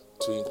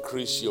to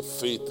increase your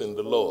faith in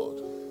the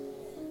Lord.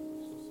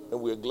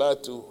 And we're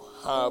glad to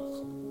have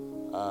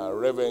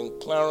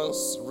Reverend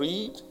Clarence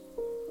Reed.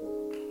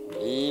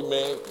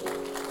 Amen.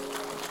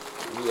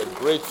 We are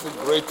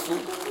grateful.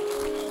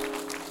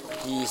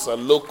 He's a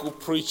local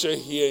preacher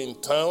here in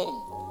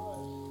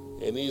town,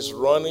 and he's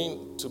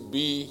running to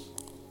be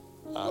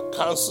a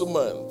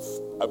councilman,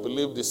 I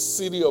believe, the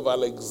city of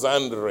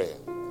Alexandria.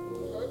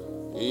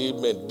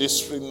 Amen.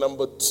 District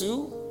number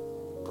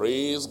 2.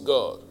 Praise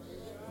God.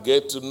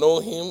 Get to know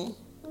him,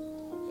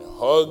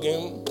 hug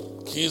him,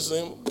 kiss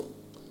him,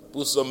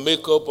 put some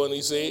makeup on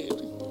his head,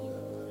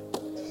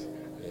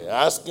 and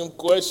ask him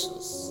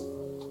questions.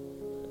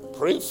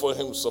 Pray for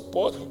him,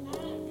 support him.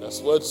 That's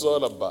what it's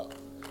all about.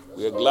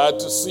 We are glad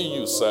to see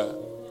you, sir.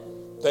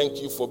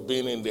 Thank you for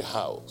being in the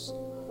house.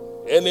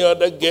 Any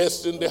other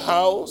guests in the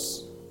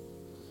house?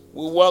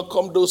 We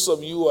welcome those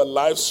of you who are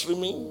live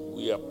streaming.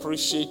 We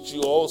appreciate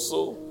you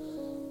also.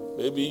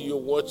 Maybe you're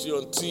watching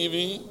on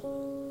TV.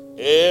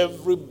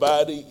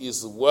 Everybody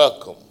is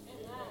welcome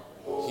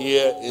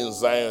here in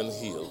Zion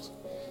Hills.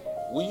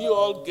 Will you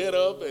all get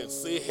up and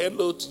say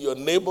hello to your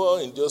neighbor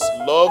and just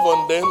love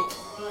on them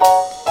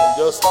and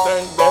just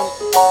thank them?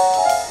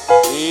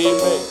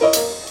 Amen.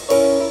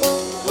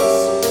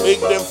 Just make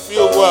them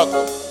feel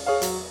welcome.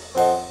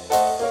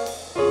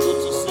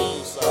 Good to see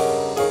you, sir.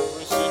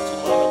 Appreciate you,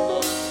 man of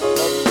God.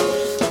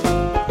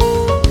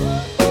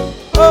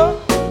 Love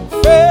you,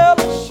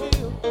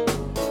 Fellowship,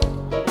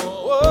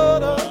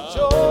 what a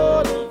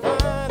joy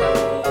divine,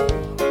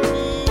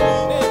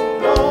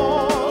 leaning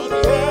on the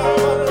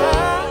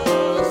everlasting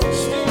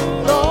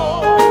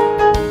Lord.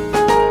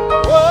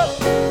 What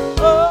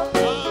a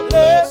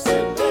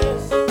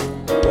blessedness,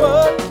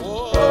 what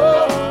a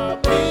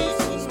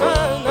peace is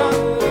mine, I'm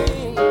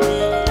leaning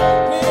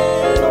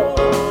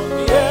on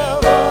the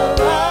everlasting.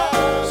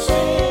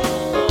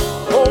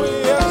 Oh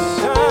yes,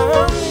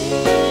 I'm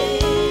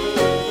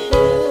leaning.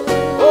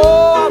 Oh,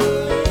 I'm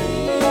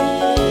leaning.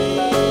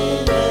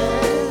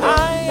 I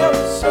am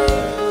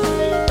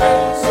safe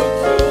and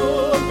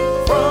secure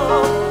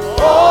from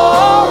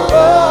all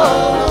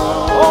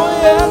love. Oh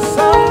yes,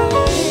 I'm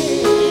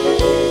leaning.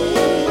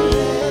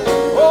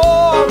 Oh,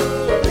 I'm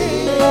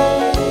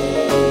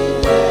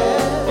leaning.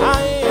 I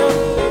am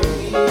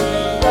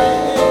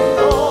leaning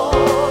on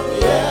the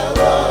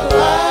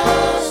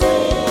everlasting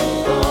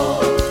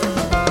Lord.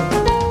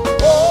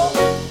 Oh,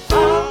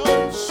 how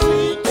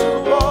sweet to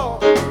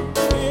walk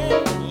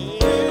in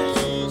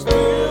His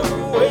new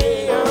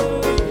way. I'm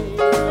leaning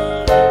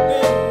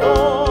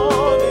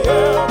on the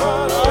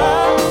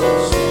everlasting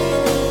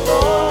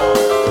Lord.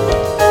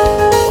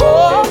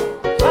 Oh,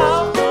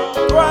 how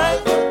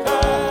bright the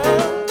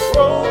path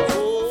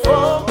grows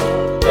from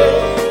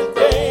day to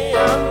day.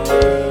 I'm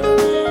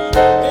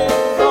leaning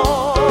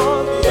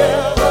on the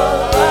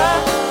everlasting.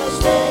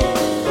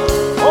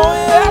 Oh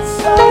yes,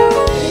 I'm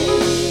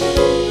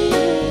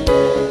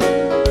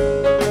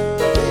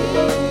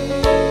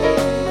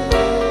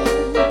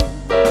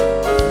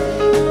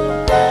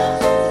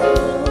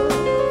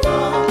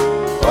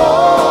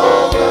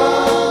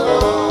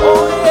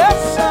oh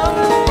yes, I'm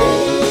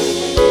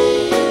leaning.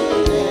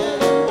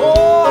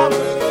 Oh, I'm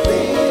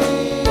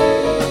leaning.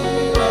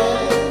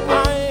 I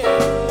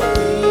am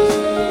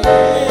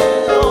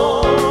leaning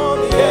on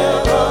the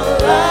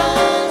everlasting.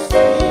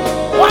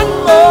 One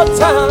more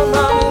time,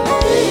 I'm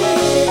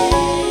leaning.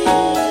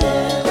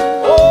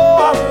 Oh,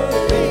 I'm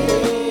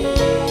leaning.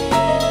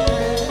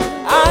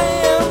 I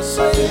am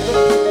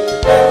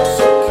safe and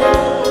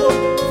secure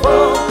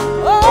from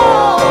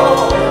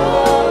all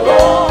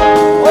Lord.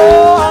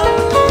 Oh, I'm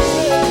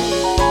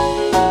leaning.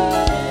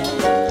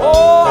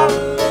 Oh, I'm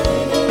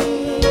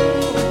leaning.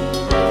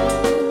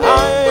 I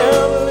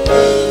am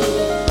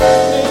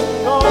leaning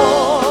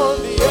on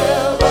the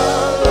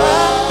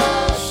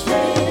everlasting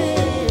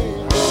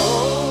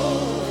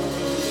Lord.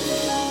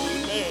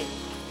 Amen.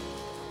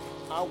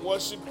 Our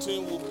worship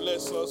team will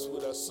bless us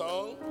with a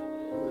song,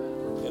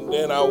 and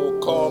then I will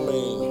come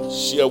and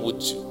share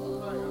with you.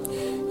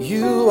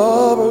 You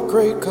are a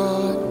great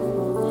God.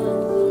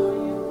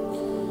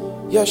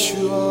 Yes,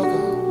 you are God.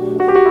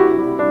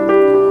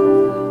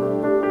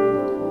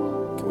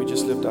 Can we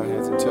just lift our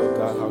hands and tell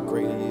God how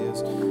great He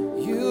is?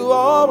 You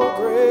are a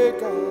great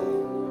God.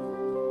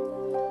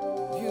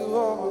 You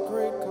are a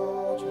great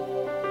God.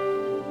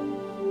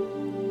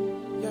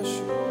 Yes,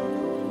 you are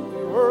God.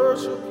 We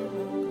worship you,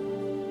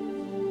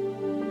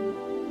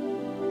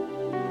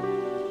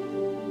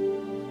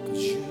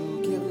 because you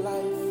give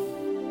life.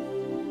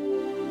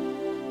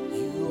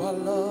 You are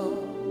love.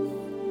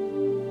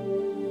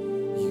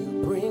 You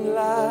bring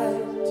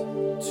light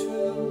to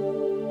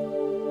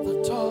the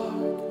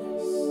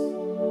darkness.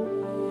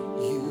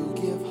 You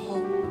give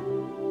hope.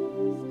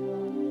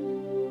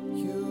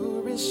 You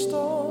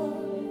restore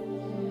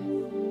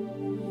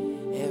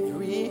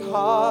every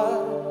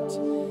heart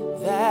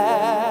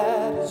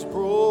that is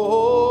broken.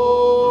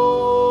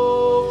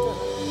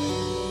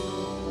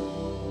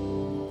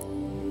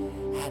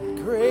 And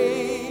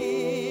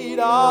great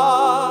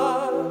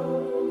are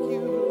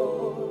you,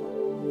 Lord.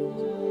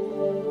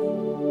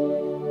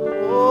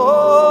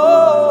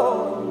 Oh,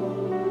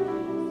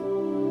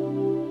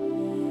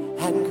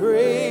 and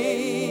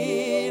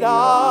great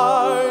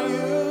are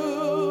you,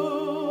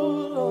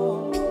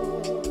 Lord.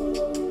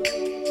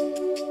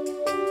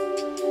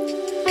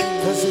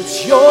 'Cause it's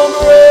your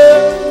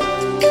breath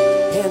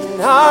in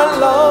our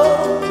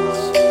lungs,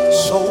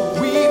 so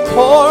we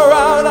pour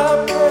out our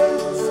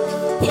praise,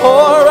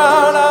 pour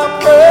out our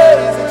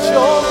praise. It's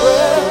your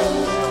breath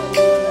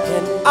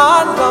in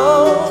our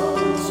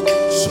lungs,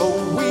 so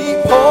we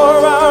pour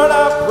out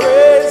our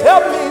praise.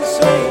 Help me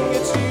sing.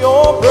 It's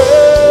your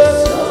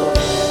breath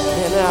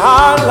in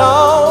our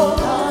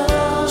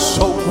lungs,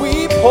 so we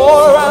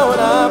pour out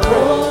our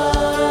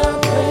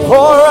praise,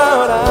 pour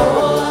out our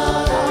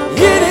praise.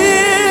 It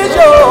is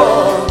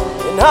yours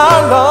in our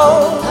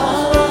lungs,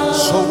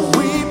 so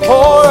we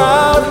pour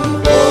out.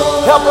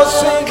 Help us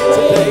sing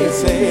today.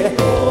 Say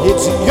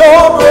it's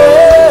your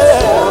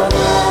breath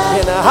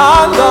in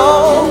our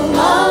lungs,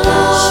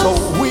 so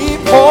we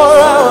pour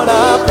out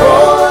our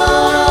praise.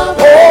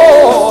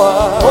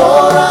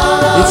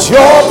 It's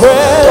your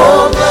breath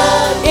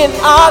in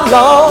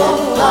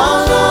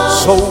long.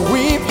 So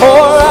we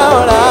pour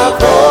out our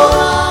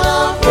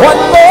praise.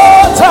 One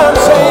more time,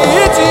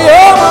 say it's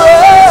your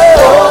breath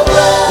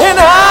in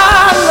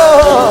our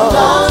lungs.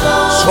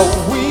 So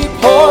we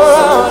pour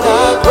out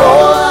our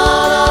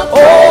praise.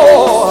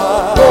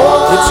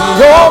 Oh, it's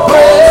your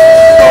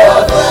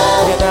breath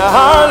in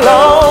our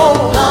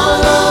lungs.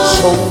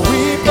 So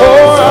we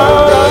pour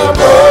out our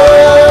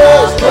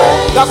praise.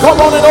 Now come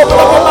on and open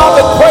up your mouth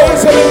and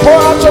praise him and pour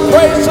out your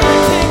praise to the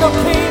King of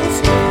Kings,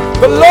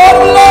 the Lord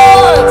of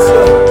Lords,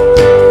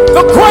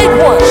 the great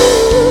one,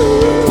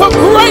 the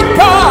great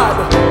God.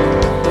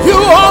 You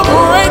are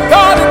great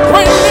God and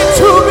greatly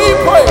to be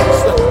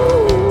praised.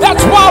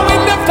 That's why we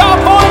lift our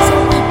voice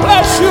and we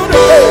bless you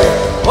today.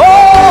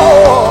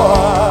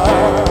 Oh,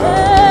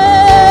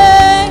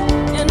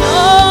 and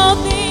all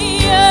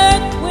the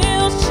earth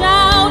will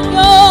shout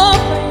your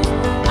praise.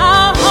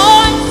 Our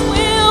hearts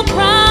will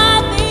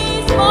cry,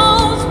 these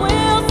bones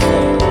will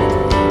sing.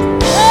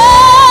 Great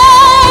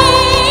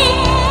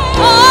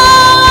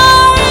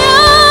are you,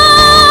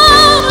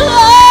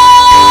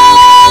 Lord.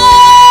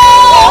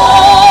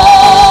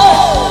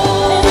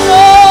 And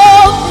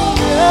all the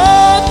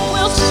earth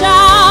will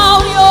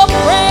shout your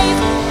praise.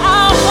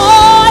 Our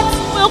hearts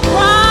will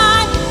cry,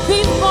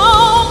 these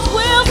bones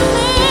will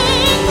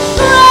sing.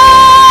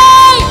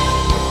 Great,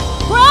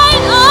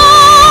 great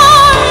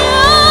are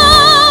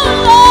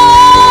you, Lord.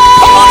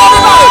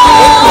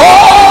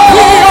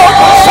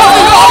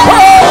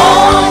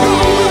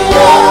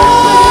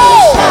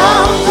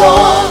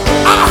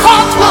 our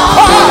hearts will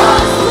cry.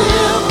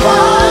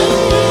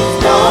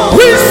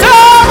 We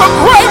serve a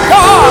great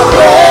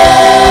God.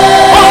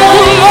 Oh,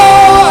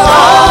 Lord.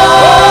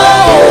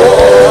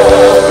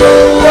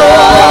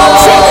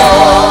 Sing it.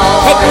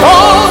 And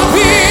all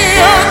the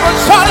earth will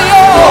shout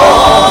your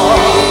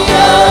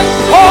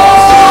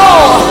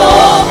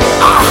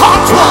our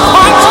hearts will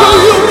cry to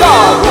you,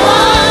 God.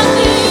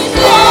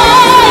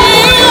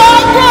 You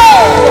are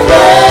great.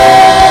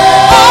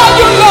 Oh,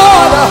 you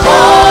Lord.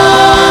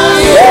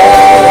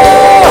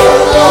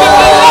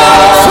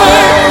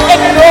 Sing,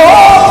 and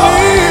all the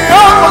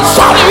earth will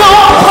shout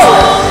your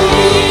praise.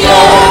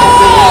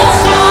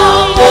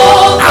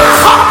 Our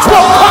hearts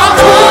will cry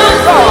to you,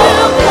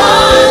 God.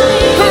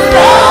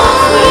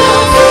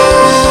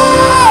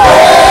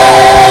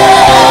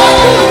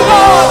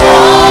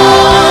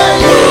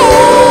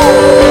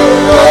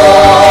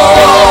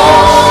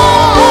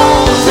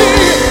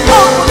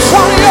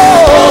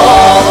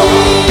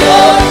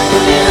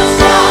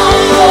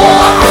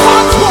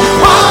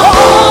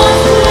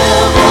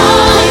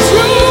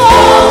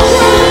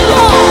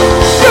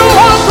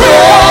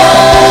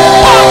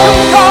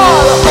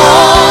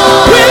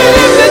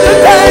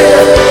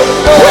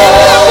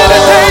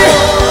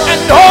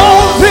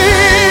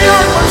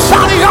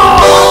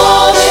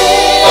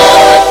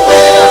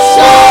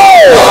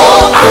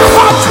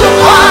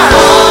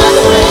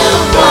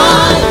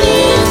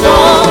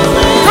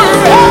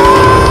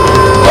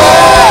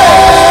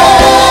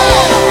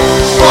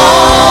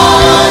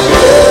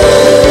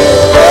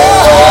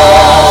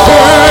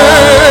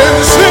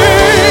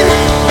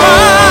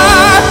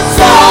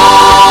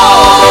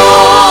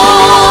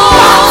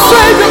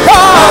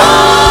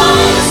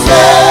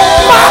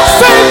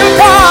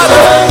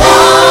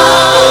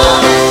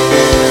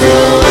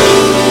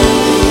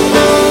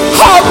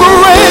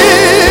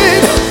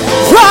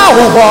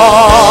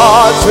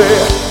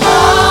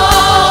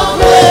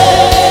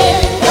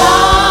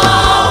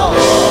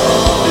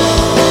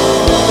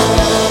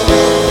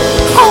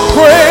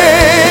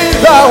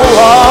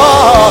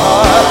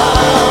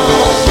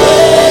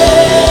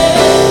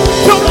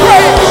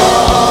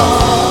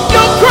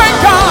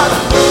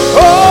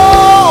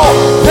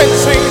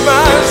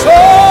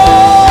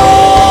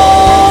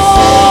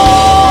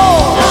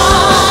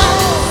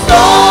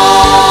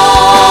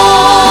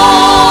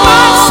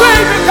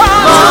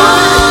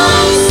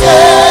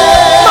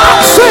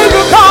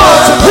 Savior God.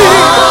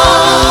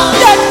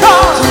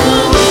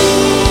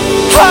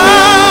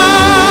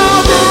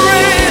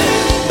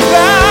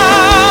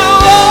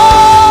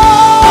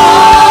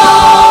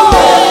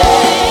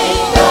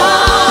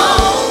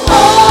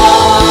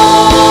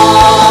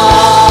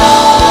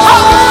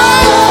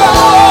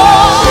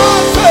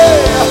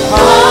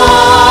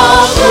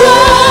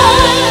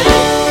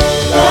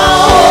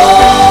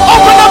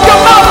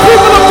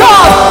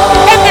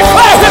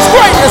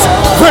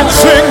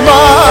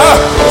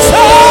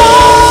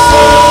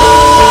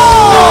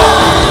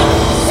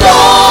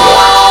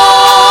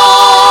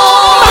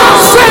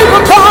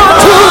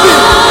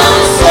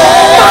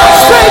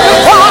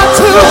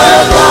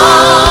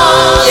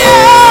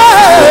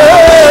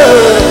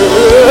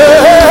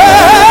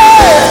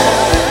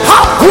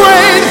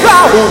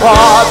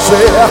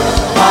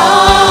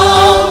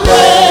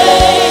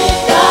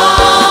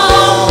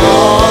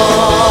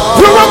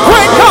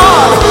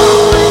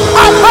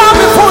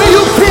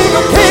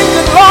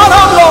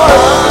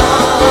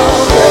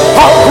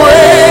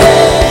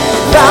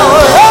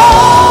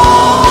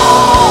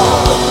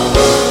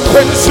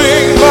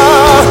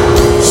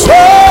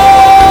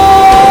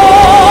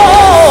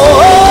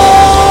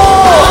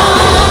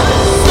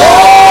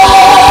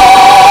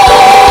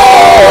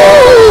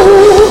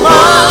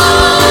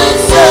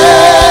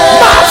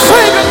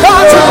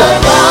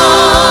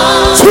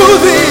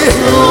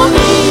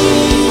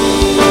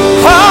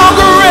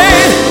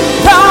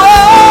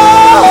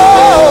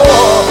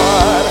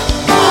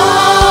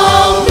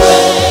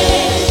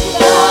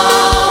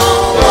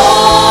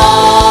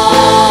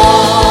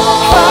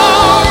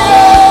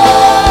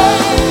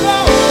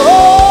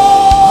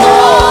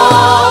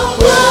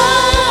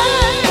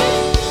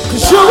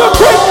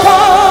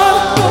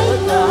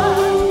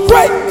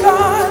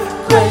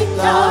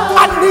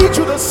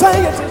 together,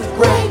 sing it.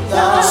 Great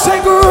God.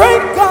 Say,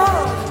 great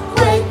God.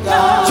 Great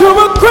God. You're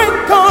a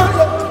great God.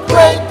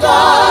 Great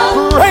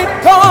God. Great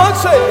God,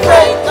 say.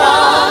 Great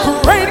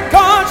God. Great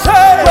God,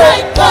 say.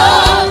 Great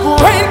God.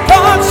 Great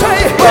God, say.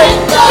 Great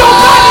God.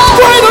 Nobody's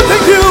greater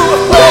than you.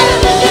 Greater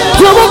than you.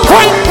 You're a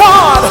great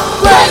God.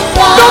 Great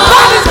God.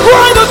 Nobody's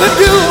greater than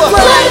you.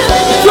 Greater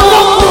than you. You're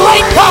a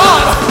great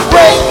God.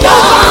 Great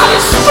God.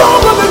 Nobody's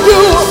stronger than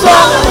you.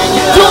 Stronger than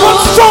you. You're a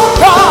strong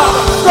God.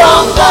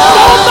 Strong God.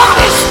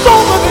 Nobody's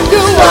stronger than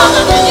you.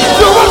 Stronger than you.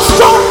 You're a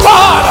strong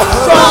God.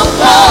 Strong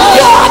God.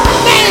 Your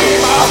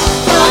name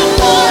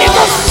is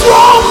a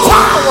strong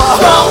tower.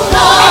 Strong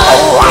God. And the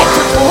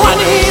righteous run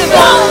in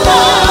Strong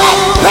God. and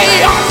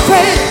they are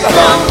saved.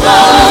 Strong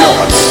God.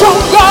 You're a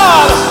strong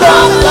God.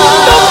 Strong God.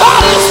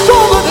 Nobody's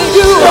stronger than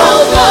you.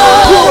 Strong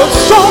God. You're a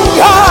strong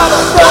God.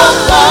 Strong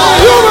God.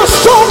 You're a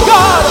strong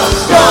God.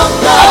 Strong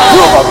God.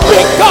 You're a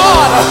big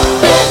God.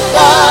 Big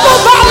God.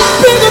 Nobody's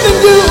bigger than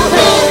you.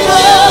 Big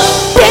God.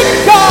 Big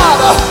God.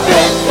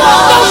 Big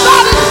God.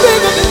 Nobody's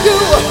bigger than you.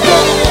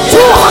 Big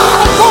Too high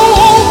to go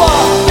over.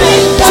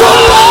 Big Too God.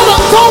 low to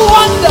go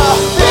under.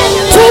 Big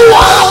Too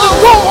wide to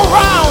go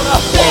around.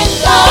 Big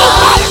God.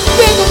 Nobody's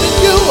bigger than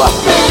you.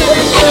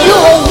 And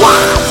you're a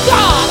wise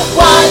God.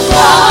 Wise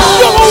God.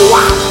 You're a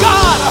wise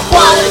God.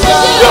 Wise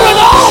God. You're an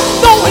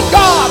all-knowing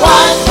God.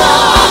 Wise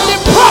God.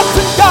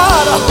 Omnipresent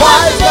God.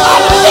 Wise God.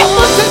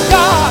 Omnipotent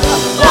God.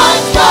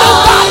 Wise God.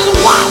 Nobody's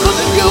wiser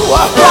than you.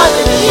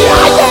 Wiser than you. Yeah.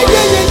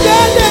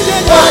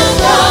 Wise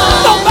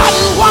God.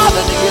 Nobody's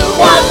wiser than you.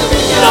 Wiser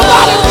than you.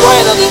 Nobody's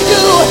greater than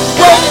you.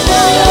 Greater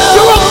than you.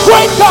 You're a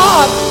great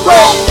God.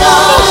 Great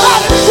God.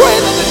 Nobody's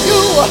greater than you.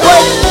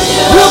 Greater than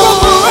you. You're a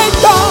great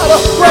God.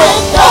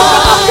 Great God.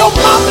 Open up your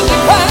mouth and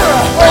declare.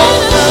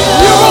 Greater than you.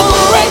 You're a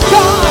great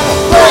God.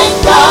 Great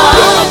God.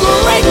 You're a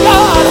great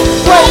God.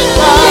 Great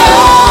God. Yeah.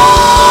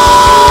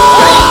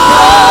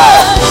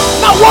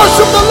 Now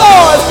worship the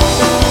Lord.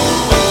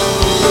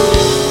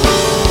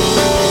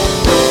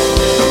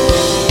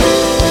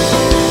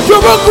 You're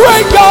a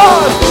great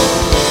God.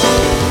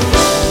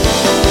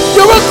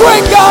 You're a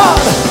great God.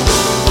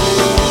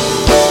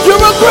 You're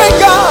a great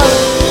God.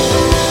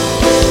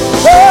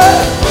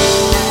 Hey.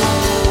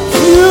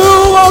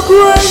 You are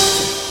great.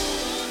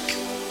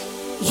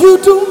 You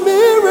do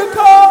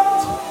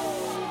miracles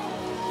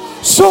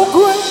so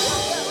great.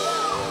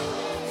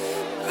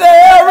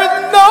 There is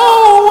no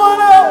one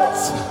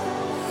else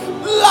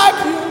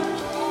like you.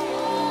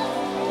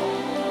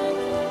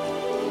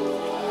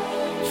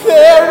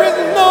 There is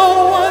no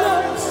one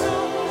else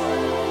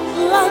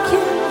like you.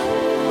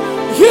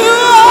 You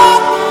are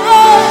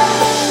great.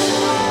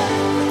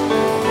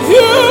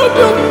 You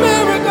do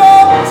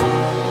miracles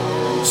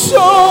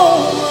so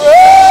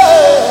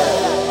great.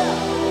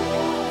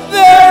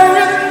 There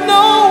is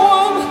no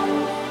one,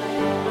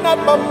 not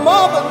my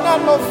mother, not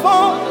my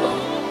father,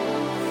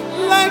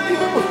 like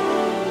you.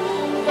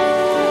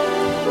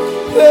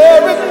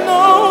 There is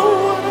no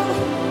one.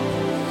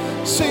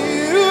 See,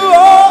 you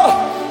are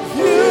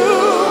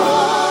great.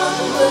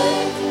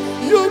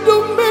 You do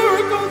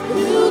miracles.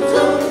 You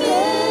do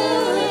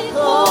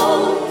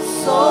miracles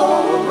so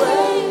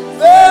great.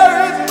 There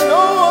is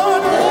no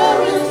one.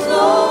 There is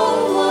no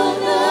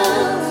one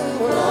else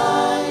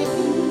like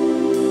you.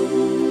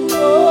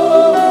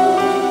 Oh,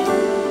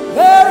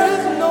 there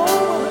is no one.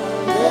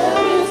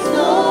 There is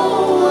no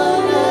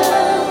one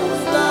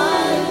else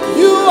like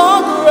you. You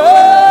are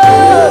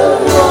great.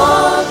 You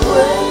are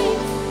great.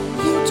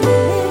 You do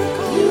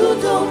miracles. You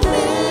do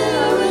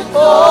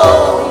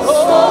miracles so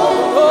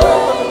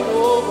great.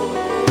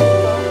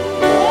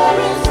 There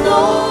is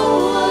no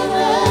one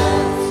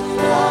else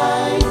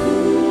like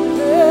you.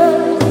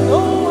 There is no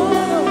one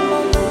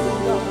like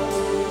you.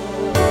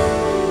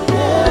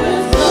 There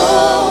is no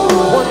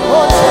One one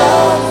more time.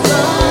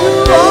 else You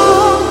like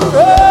are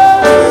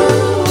great. you.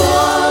 You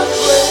are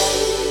great.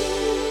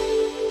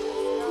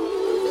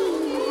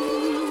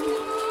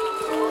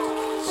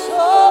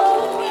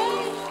 So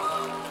great.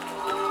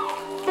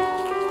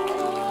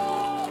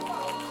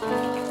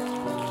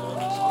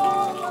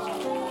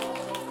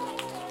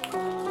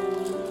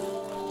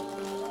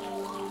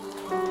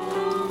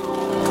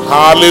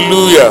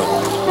 Hallelujah.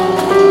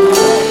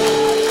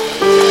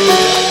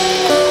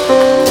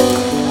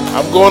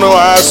 I'm going to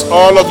ask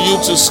all of you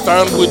to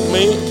stand with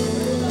me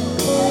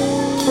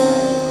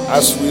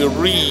as we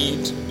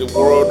read the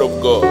Word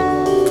of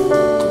God.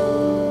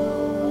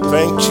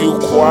 Thank you,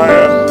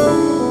 choir.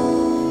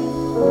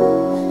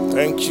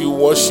 Thank you,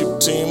 worship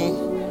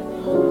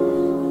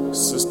team,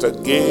 Sister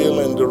Gail,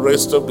 and the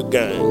rest of the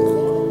gang.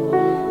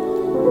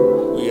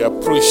 We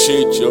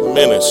appreciate your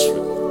ministry.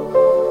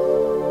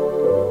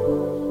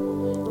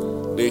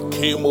 They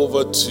came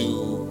over to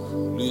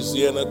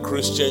Louisiana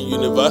Christian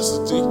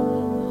University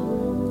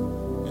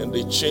and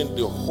they changed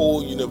the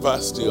whole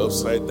university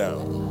upside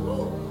down.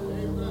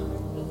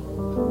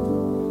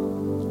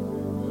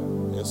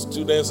 And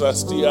students are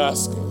still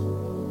asking,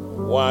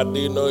 why are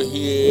they not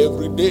here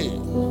every day?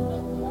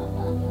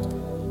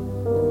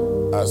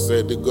 I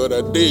said they got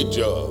a day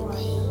job.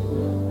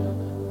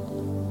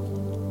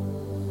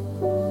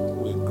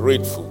 We're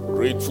grateful,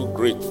 grateful,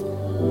 grateful.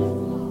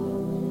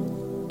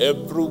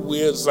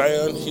 Everywhere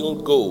Zion Hill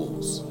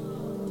goes,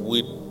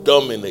 we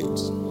dominate.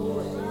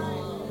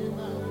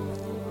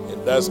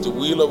 And that's the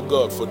will of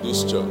God for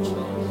this church.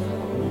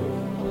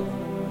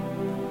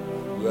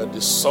 We are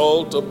the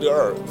salt of the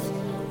earth.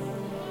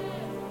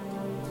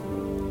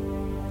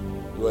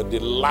 You are the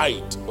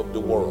light of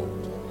the world.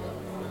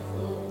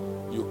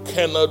 You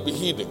cannot be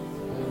hidden.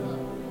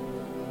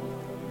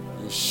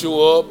 You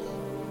show up,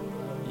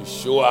 you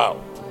show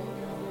out.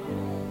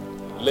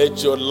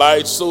 Let your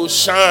light so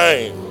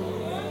shine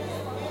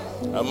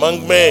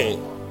among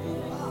men.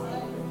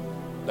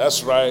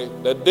 That's right,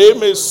 that they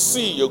may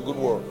see your good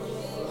work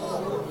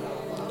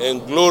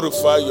and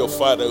glorify your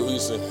Father who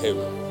is in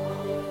heaven.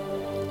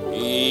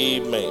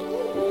 Amen.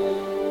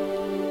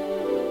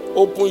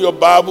 Open your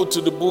Bible to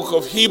the book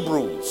of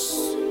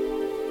Hebrews,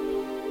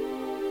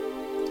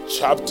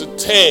 chapter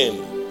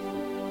 10,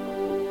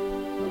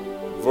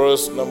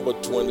 verse number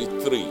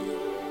 23.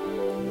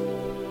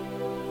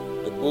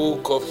 The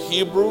book of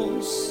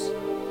Hebrews,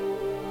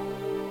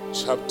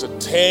 chapter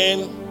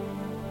 10,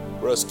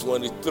 verse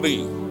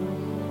 23.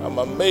 I'm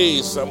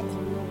amazed.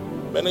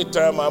 Many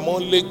times I'm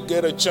only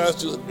get a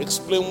chance to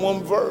explain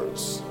one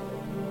verse.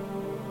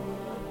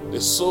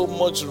 There's so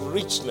much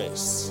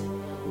richness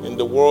in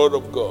the Word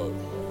of God.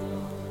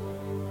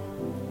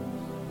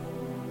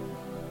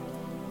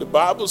 The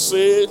Bible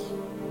said,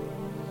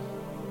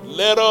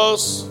 let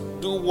us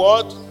do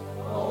what?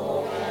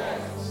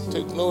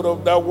 Take note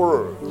of that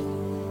word.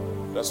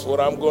 That's what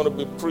I'm going to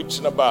be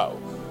preaching about.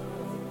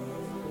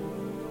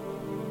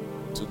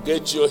 To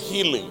get your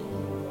healing,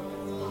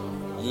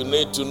 you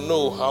need to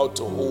know how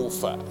to hold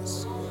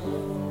fast.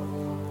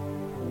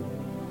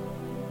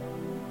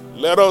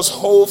 Let us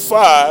hold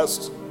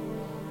fast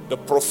the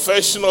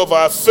profession of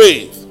our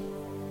faith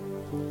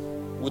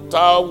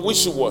without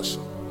wishy-washy,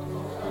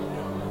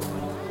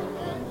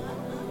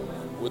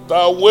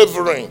 without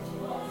wavering.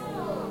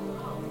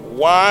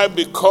 Why?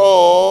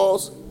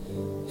 Because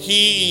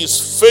He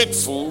is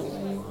faithful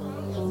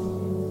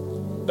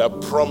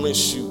that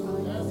promised you.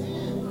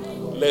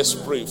 Let's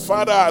pray.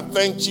 Father, I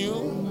thank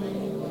you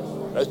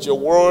that your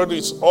word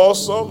is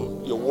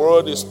awesome, your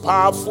word is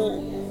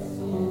powerful,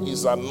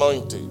 is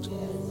anointed.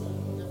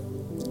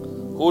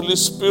 Holy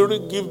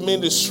Spirit, give me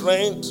the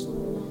strength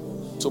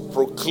to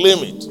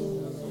proclaim it.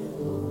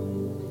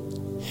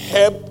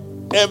 Help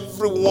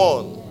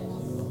everyone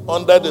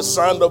under the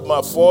sound of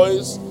my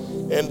voice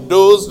and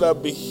those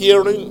that be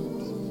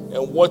hearing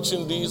and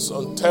watching this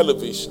on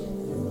television,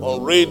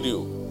 on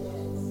radio,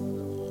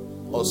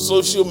 on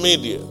social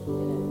media.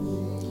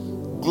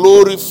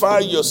 Glorify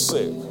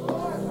yourself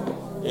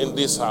in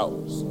this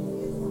house.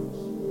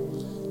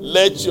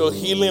 Let your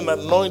healing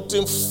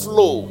anointing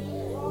flow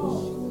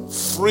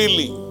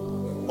freely,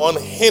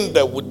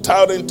 unhindered,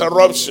 without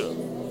interruption.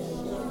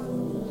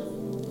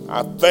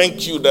 I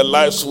thank you that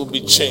lives will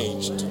be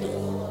changed today.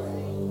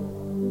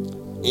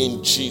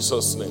 In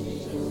Jesus'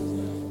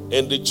 name.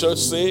 And the church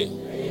say,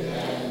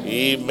 Amen.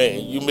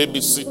 Amen. You may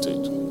be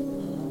seated.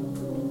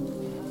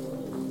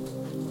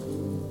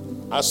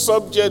 Our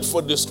subject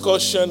for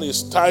discussion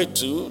is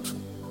titled,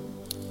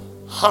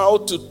 How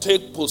to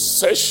Take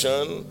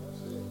Possession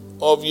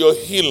of Your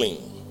Healing,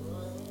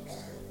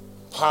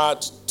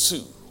 Part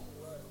 2.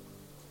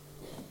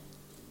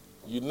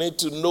 You need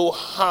to know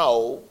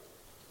how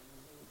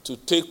to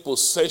take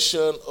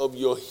possession of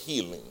your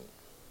healing.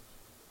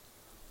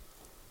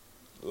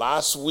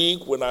 Last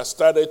week, when I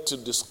started to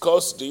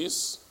discuss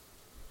this,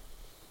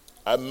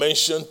 I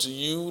mentioned to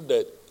you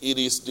that it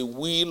is the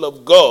will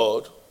of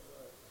God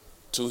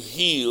to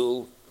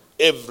heal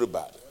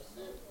everybody.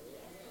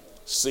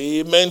 Say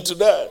amen to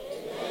that.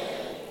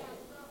 Amen.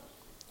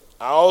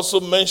 I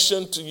also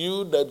mentioned to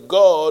you that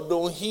God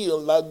don't heal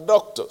like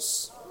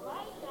doctors.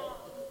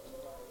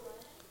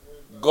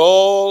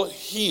 God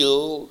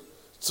heals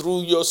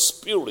through your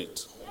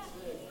spirit.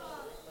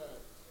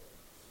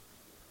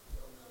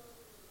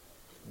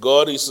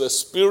 God is a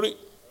spirit,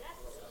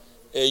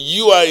 and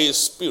you are a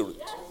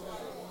spirit.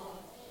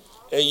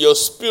 And your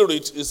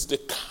spirit is the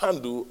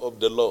candle of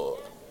the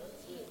Lord.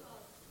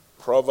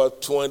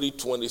 Proverbs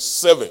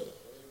 20:27.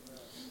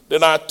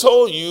 Then I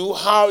told you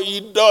how he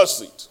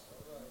does it.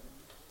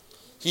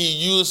 He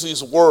uses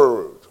his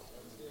word.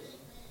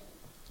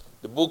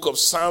 The book of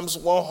Psalms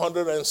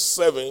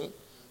 107,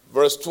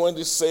 verse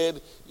 20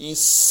 said, he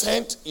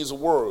sent his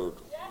word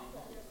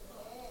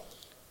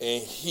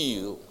and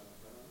healed.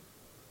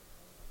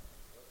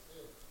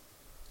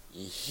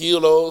 He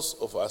healed us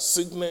of our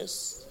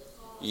sickness.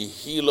 He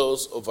healed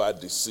us of our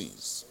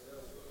disease.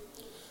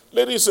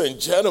 Ladies and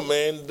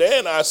gentlemen,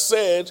 then I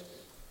said,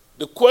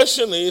 the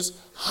question is,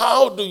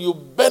 how do you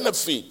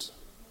benefit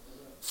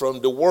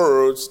from the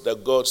words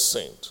that God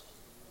sent?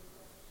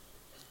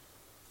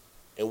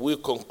 And we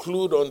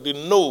conclude on the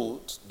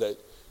note that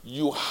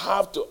you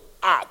have to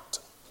act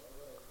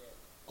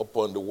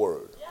upon the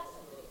word.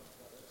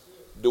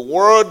 The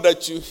word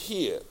that you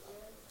hear,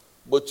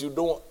 but you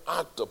don't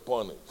act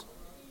upon it,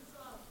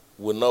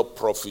 will not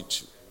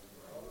profit you.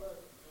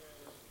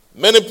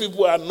 Many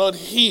people are not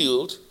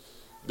healed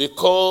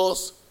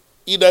Because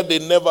either they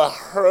never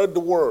heard the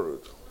word,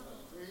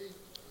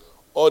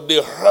 or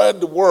they heard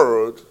the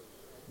word,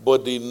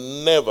 but they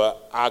never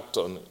act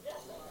on it.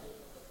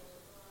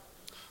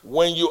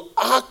 When you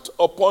act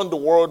upon the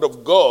word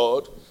of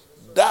God,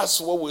 that's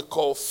what we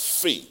call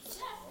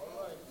faith.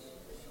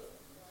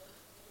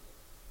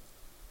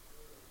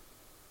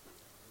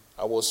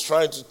 I was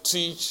trying to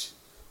teach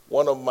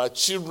one of my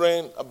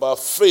children about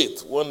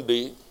faith one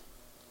day,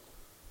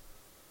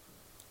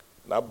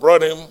 and I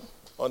brought him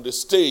on the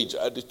stage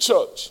at the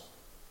church.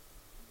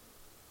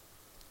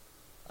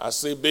 I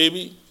say,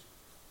 baby,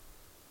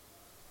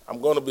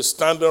 I'm going to be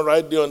standing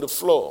right there on the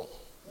floor.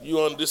 You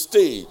on the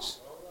stage.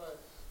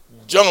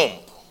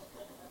 Jump,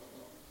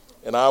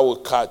 and I will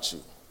catch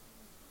you.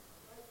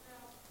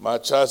 My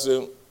child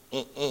said,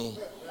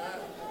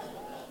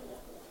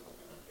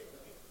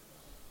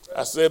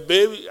 I said,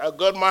 baby, I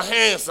got my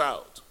hands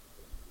out.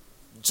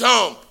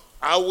 Jump,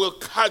 I will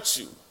catch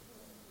you.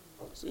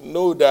 I said,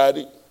 no,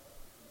 Daddy.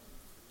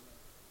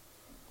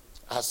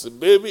 I said,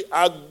 baby,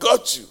 I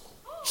got you.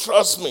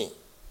 Trust me.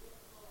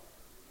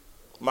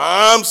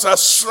 My arms are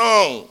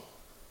strong.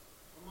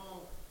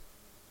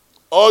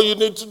 All you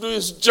need to do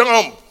is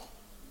jump.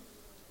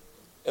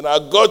 And I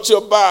got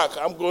your back.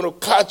 I'm going to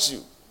catch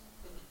you.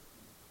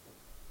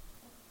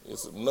 He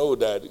said, no,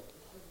 Daddy.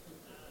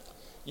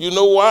 You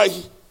know why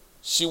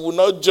she will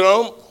not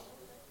jump?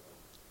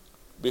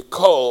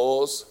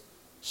 Because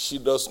she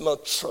does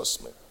not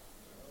trust me.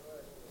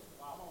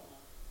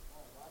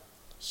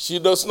 She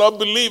does not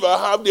believe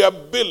I have the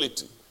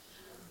ability.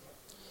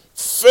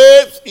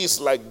 Faith is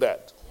like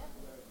that.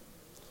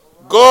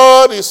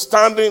 God is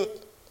standing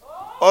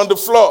on the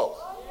floor.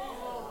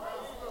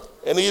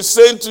 And he's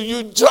saying to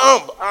you,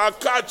 jump, I'll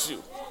catch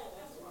you.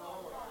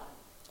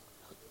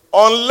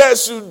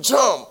 Unless you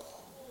jump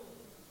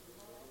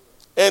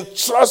and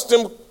trust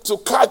him to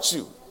catch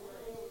you,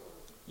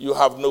 you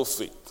have no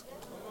faith.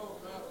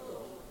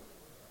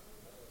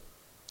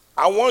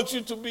 I want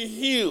you to be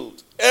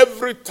healed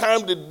every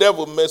time the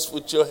devil messes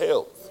with your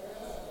health.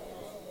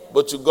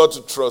 But you got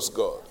to trust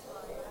God.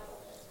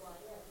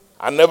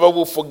 I never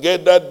will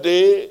forget that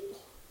day.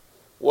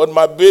 What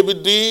my baby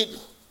did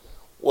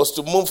was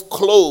to move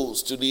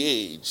close to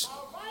the edge.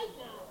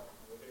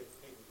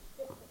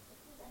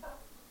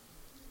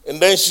 And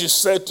then she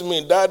said to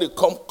me, Daddy,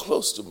 come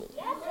close to me.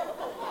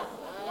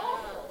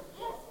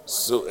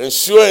 So, and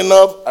sure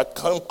enough, I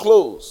come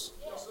close.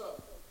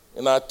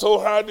 And I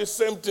told her the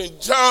same thing,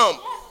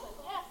 jump.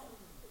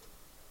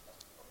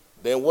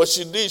 Then what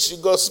she did, she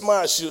got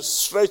smart. She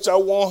stretched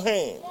out one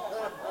hand.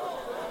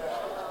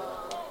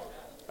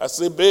 I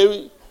said,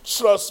 baby,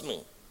 trust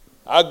me.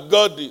 I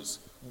got this.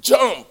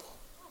 Jump.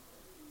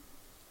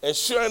 And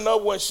sure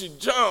enough, when she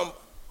jumped,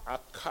 I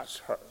catch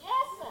her.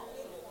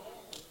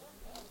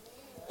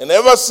 And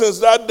ever since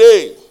that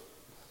day,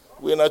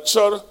 we're in a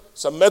church,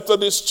 it's a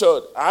Methodist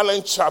church,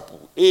 Island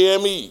Chapel,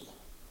 AME.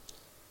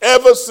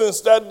 Ever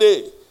since that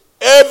day,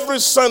 every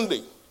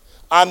Sunday,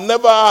 I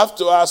never have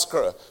to ask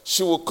her.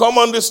 She will come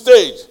on the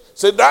stage,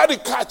 say, Daddy,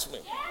 catch me.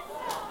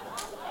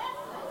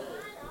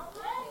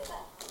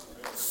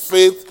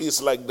 Faith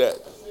is like that.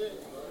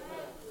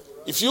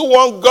 If you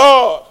want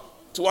God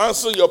to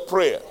answer your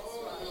prayer,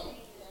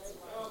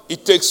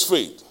 it takes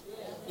faith.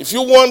 If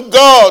you want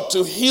God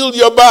to heal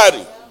your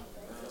body,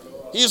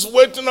 he's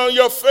waiting on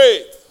your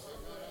faith.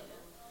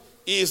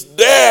 He's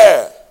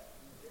there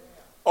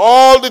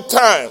all the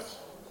time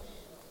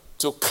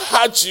to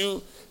catch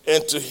you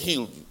and to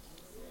heal you.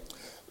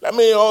 Let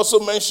me also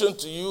mention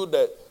to you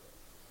that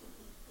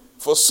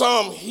for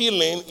some,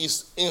 healing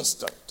is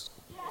instant.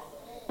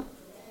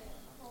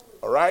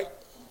 All right?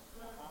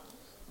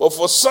 But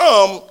for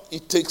some,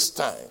 it takes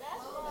time.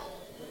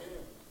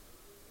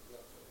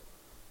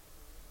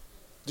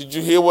 Did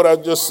you hear what I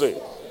just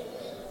said?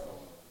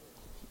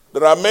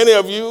 There are many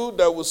of you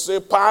that will say,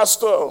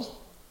 Pastor,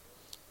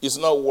 it's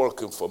not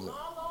working for me.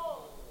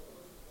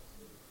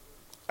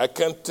 I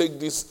can't take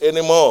this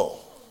anymore.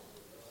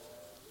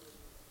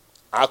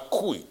 I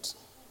quit.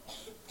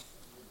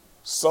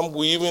 Some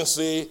will even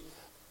say,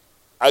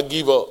 I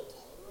give up.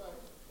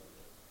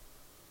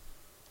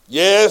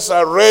 Yes,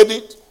 I read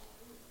it.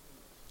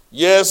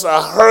 Yes,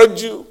 I heard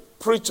you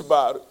preach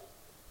about it.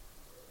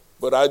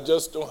 But I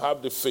just don't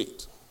have the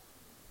faith.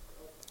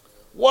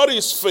 What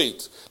is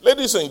faith?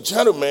 Ladies and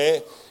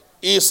gentlemen,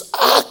 is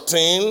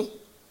acting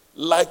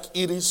like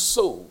it is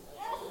so.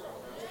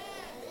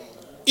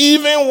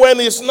 Even when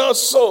it's not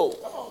so.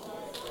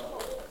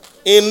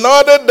 In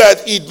order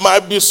that it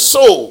might be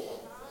so,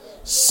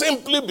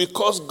 simply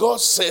because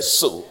God says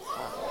so.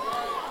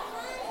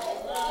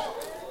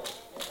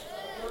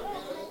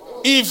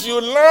 If you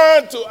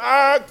learn to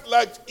act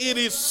like it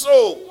is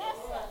so,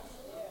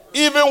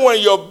 even when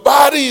your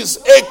body is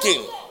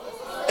aching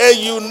and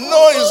you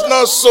know it's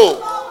not so,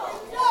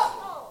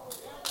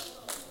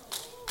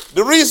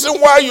 the reason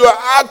why you are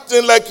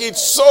acting like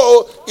it's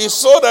so is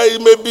so that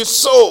it may be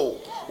so.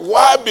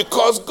 Why?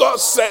 Because God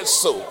said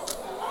so.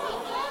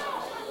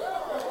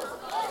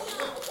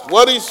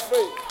 What is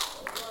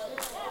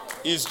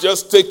faith? It's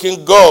just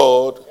taking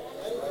God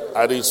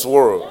at his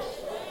word.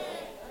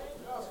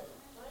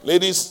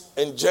 Ladies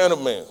and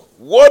gentlemen,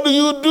 what do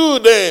you do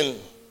then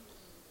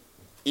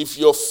if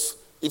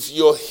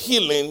your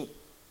healing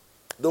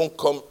don't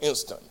come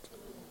instant?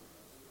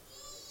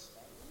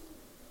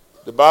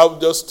 The Bible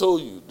just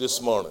told you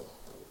this morning.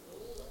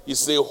 It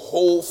says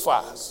hold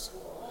fast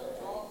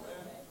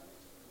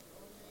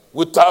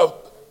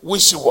without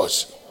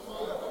wishy-washy.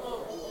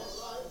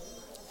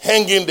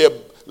 Hang in there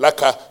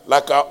like a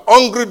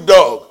hungry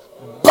dog.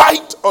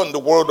 Bite on the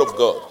word of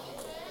God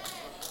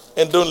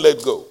and don't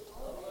let go.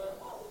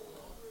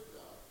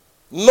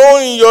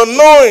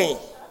 Knowing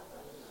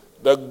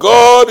that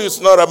God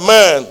is not a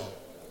man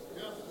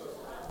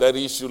that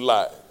he should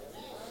lie.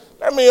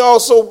 Let me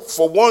also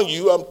forewarn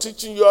you, I'm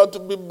teaching you how to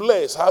be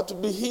blessed, how to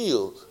be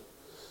healed.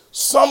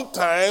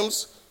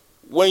 Sometimes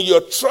when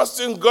you're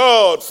trusting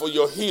God for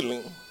your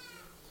healing,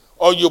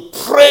 or you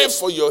pray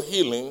for your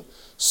healing,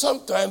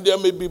 sometimes there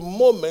may be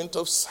moments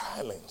of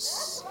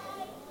silence.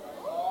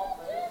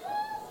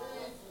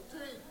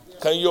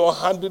 Can you all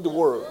handle the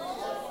word?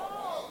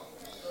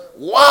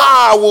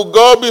 Why will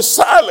God be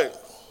silent?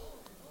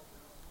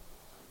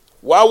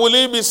 Why will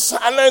he be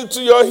silent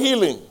to your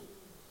healing?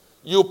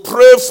 You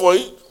pray for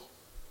it.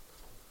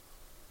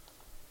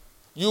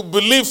 You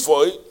believe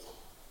for it.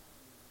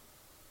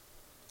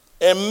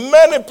 And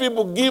many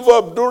people give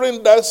up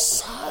during that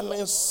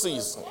silent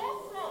season.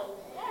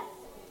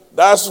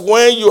 That's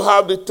when you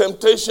have the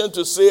temptation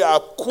to say, I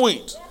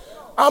quit.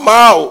 I'm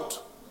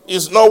out.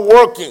 It's not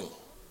working.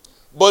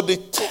 But the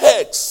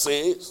text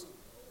says,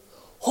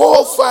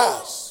 hold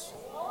fast.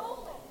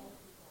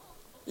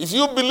 If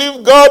you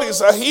believe God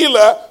is a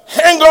healer,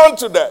 hang on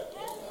to that.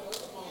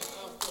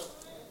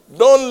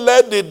 Don't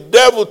let the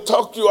devil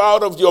talk you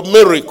out of your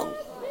miracle.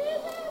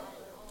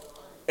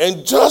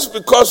 And just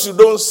because you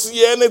don't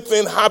see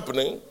anything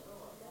happening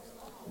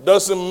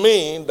doesn't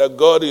mean that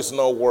God is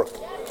not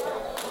working.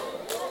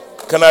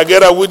 Can I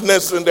get a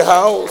witness in the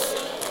house?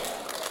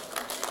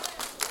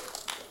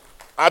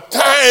 At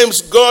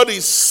times, God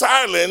is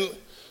silent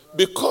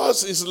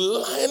because he's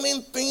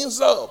lining things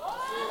up.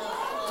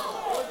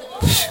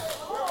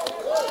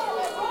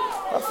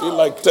 I feel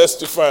like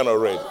testifying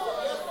already.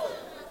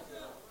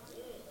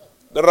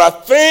 There are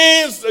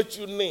things that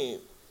you need.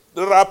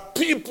 There are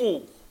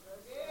people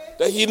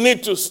that he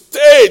needs to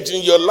stage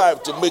in your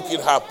life to make it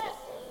happen.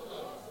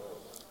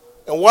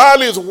 And while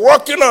he's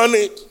working on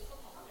it,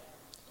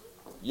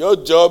 your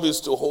job is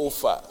to hold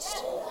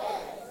fast.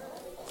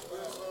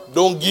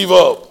 Don't give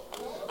up.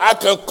 I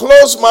can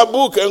close my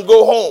book and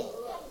go home.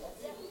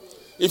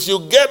 If you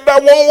get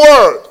that one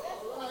word,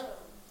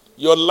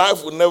 your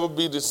life will never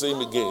be the same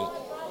again.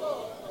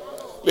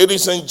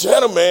 Ladies and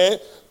gentlemen,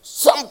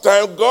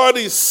 sometimes God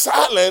is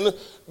silent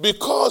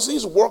because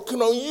he's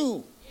working on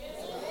you.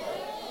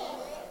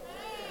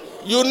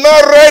 You're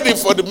not ready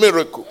for the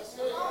miracle.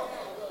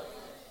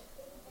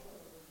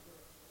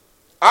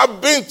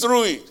 I've been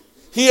through it.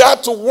 He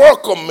had to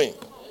work on me.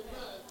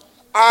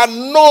 I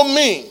know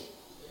me.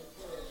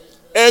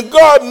 And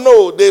God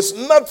knows there's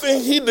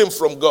nothing hidden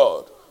from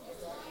God.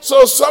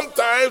 So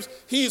sometimes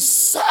he's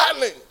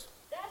silent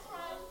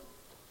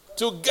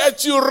to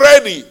get you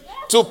ready,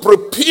 to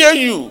prepare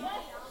you.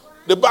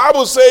 The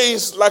Bible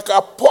says like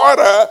a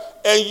potter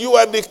and you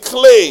are the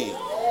clay.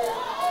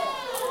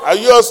 Are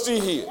you all still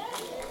here?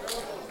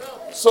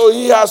 So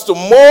he has to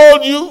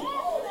mold you.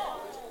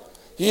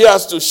 He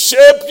has to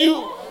shape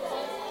you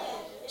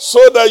so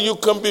that you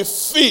can be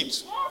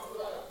fit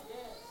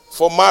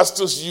for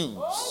master's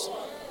use.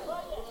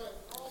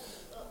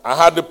 I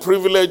had the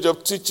privilege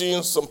of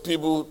teaching some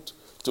people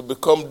to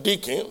become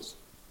deacons.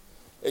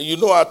 And you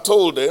know, I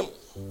told them,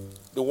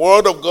 the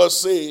word of God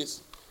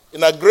says,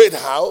 in a great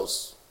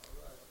house,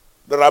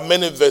 there are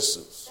many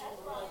vessels.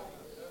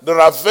 There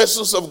are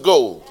vessels of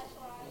gold.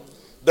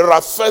 There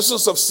are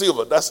vessels of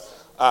silver. That's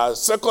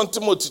 2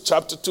 Timothy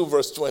chapter 2,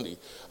 verse 20.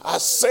 I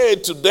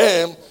said to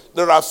them,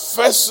 there are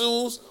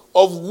vessels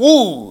of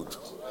wood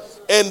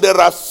and there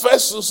are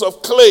vessels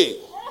of clay.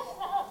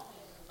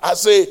 I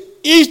say,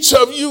 each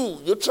of you,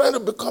 you're trying to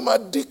become a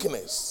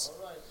deaconess.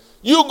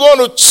 You're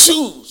going to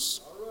choose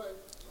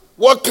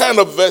what kind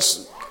of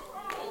vessel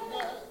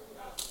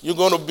you're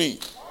going to be.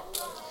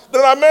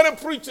 There are many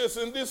preachers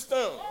in this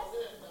town.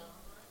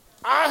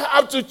 I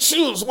have to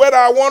choose whether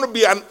I want to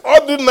be an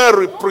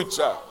ordinary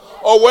preacher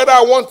or whether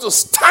I want to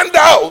stand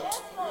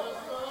out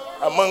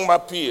among my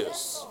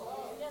peers.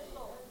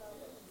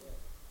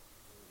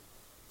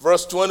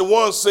 Verse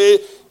 21 says,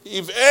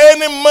 if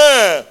any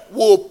man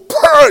will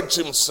purge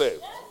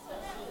himself,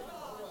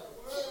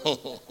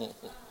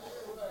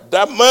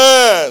 that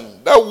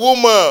man, that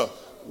woman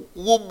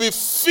will be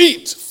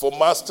fit for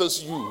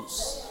master's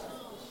use.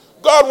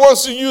 God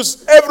wants to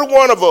use every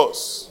one of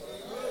us.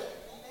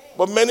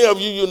 But many of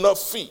you, you're not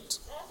fit.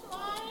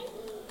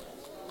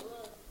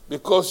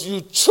 Because you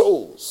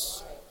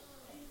chose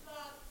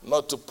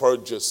not to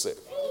purge yourself.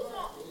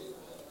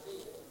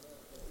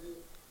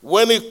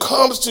 When it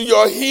comes to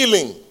your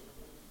healing,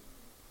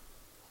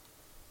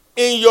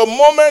 in your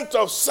moment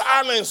of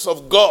silence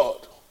of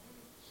God,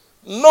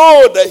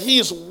 know that He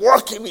is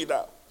working it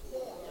out.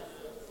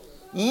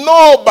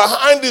 know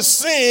behind the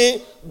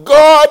scene,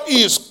 God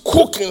is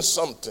cooking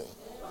something.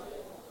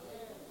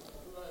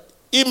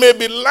 He may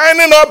be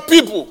lining up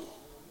people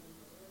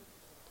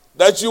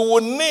that you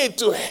will need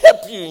to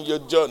help you in your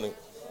journey.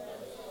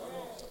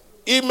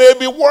 He may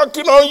be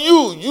working on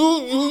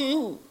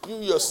you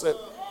yourself.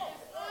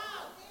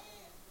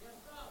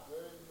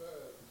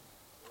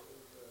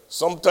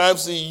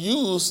 Sometimes he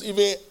uses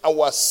even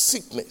our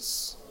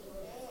sickness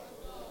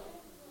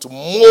to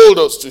mold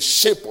us, to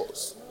shape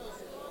us.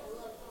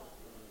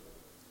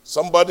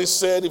 Somebody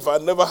said, if I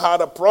never had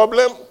a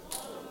problem,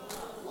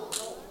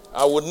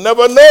 I would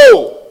never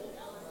know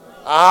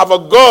I have a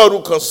God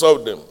who can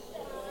solve them.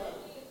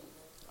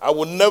 I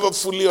would never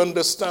fully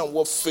understand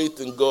what faith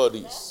in God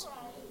is.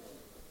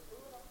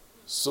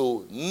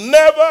 So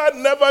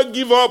never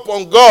give up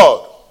on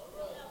God.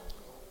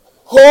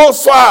 Hold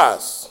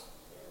fast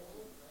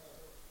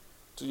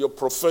to your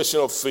profession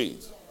of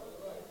faith.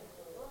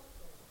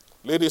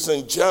 Ladies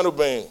and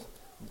gentlemen,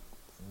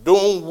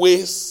 don't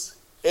waste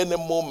any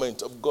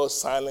moment of God's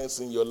silence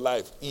in your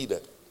life either.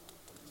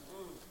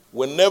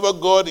 Whenever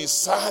God is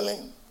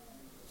silent,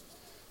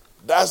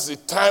 that's the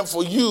time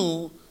for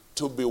you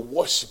to be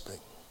worshiping.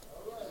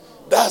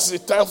 That's the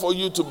time for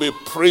you to be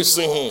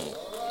praising him.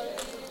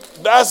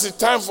 That's the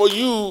time for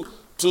you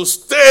to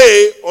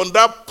stay on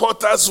that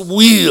potter's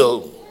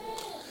wheel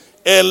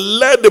and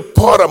let the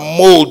potter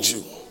mold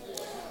you.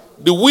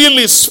 The wheel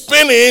is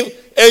spinning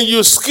and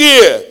you're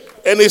scared.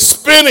 And it's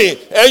spinning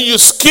and you're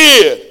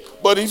scared.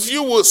 But if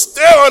you will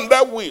stay on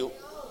that wheel,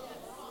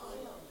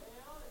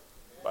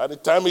 by the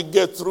time it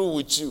gets through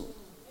with you,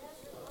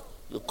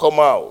 you come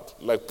out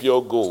like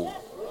pure gold.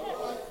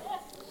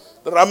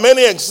 There are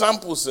many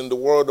examples in the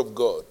Word of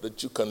God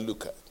that you can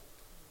look at.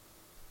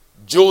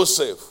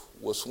 Joseph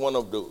was one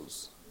of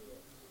those.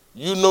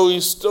 You know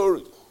his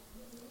story.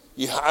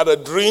 He had a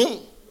dream.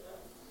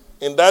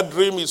 In that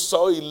dream, he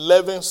saw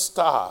 11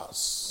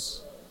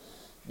 stars.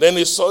 Then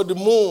he saw the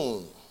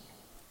moon.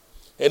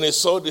 And he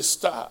saw the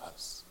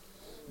stars.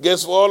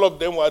 Guess what all of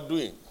them were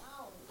doing?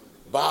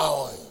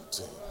 Bowing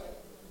to him.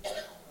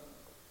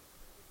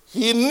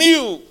 He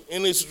knew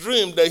in his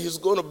dream that he's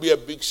going to be a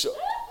big shot.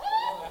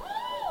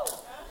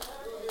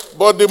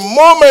 But the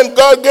moment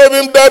God gave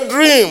him that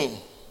dream,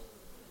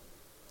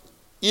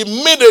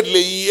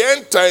 immediately he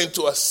entered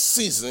into a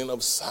season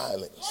of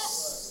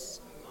silence.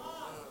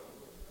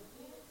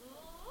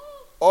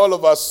 All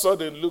of a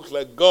sudden, it looks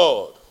like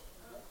God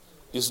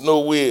is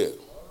nowhere.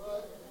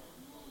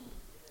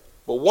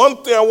 But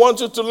one thing I want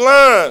you to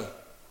learn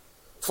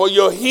for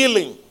your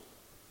healing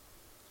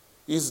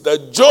is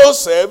that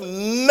Joseph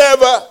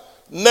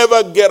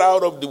never get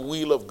out of the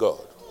will of God.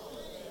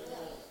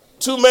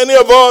 Too many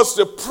of us,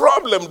 the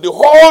problem, the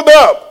hold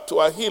up to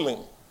our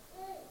healing.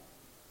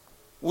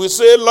 We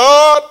say,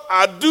 Lord,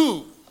 I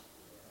do.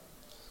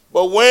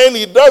 But when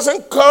it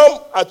doesn't come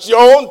at your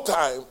own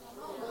time,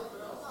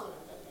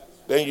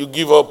 then you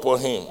give up on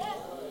him.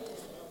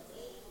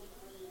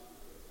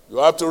 You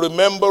have to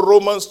remember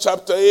Romans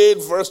chapter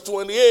 8, verse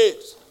 28.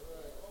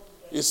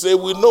 He said,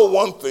 we know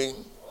one thing.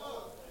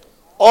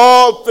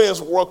 All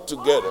things work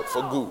together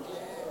for good.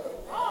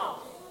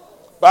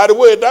 By the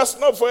way, that's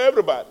not for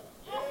everybody.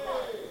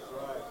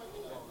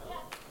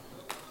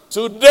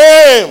 To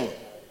them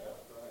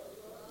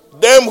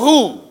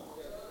who?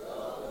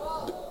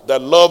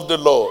 That love the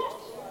Lord.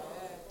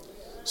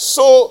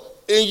 So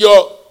in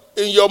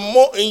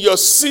your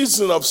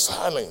season of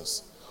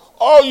silence,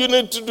 all you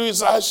need to do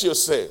is ask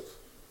yourself,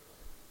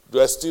 do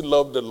I still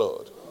love the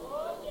Lord?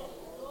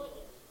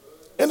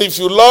 And if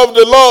you love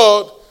the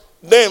Lord,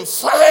 then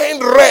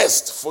find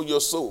rest for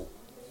your soul.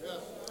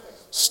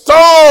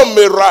 Storm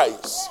may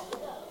rise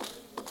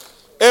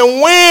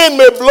and wind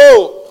may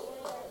blow.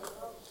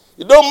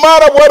 It don't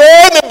matter what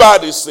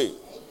anybody say.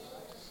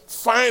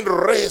 Find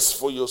rest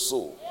for your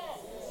soul.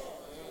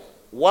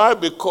 Why?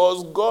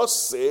 Because God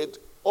said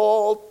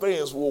all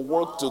things will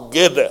work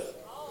together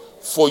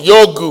for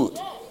your good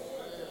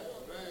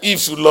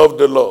if you love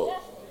the Lord.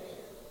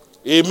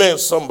 Amen,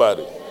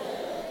 somebody.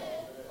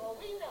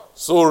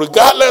 So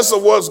regardless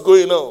of what's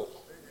going on,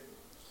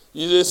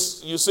 you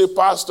say,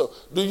 Pastor,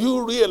 do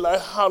you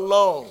realize how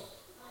long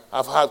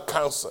I've had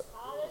cancer?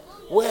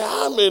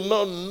 Well, I may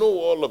not know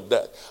all of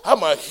that.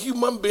 I'm a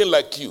human being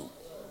like you.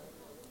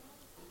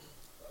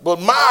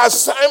 But my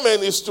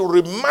assignment is to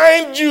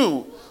remind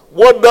you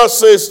what thus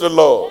says the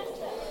Lord.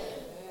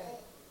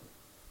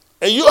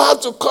 And you have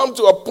to come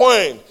to a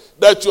point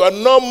that you are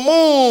not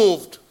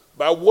moved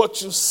by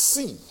what you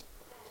see.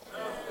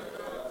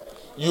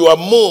 You are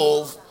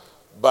moved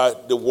by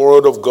the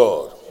word of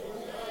God.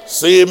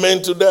 Say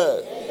amen to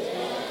that.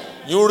 Amen.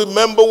 You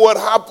remember what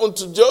happened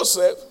to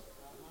Joseph?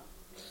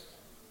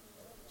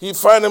 He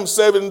found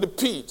himself in the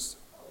pit.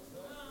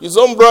 His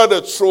own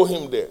brother threw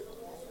him there.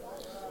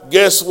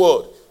 Guess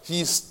what?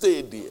 He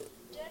stayed there.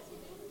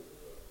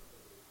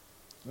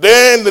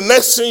 Then the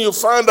next thing you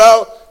find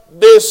out,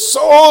 they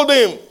sold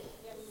him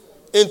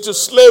into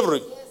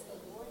slavery.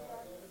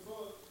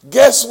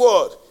 Guess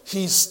what?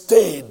 He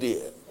stayed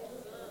there.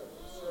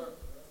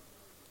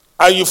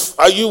 Are you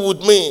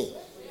with me?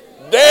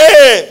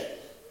 Then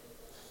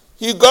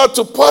he got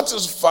to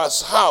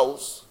Potiphar's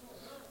house,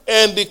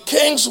 and the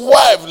king's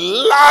wife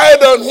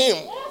lied on him.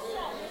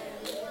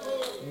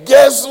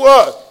 Guess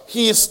what?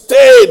 He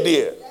stayed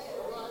there.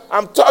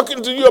 I'm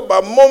talking to you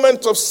about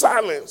moments of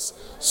silence,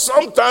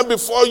 sometime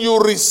before you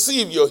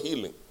receive your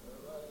healing.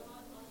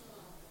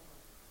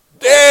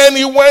 Then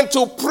he went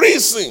to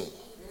prison.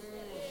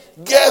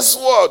 Guess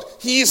what?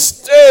 He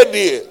stayed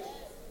there.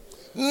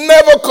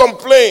 Never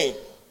complained.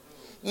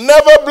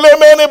 Never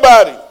blame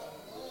anybody.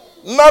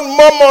 Not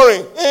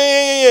murmuring.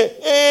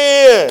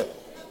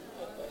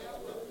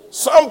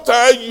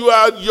 Sometimes you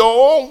are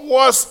your own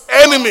worst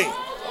enemy.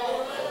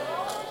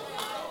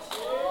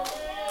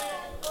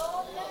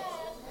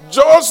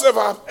 Joseph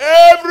had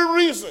every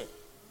reason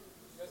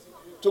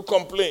to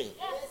complain.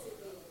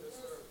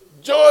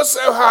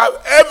 Joseph had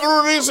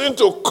every reason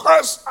to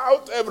curse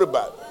out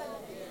everybody.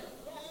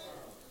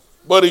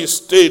 But he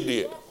stayed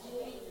there.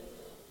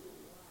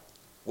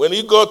 When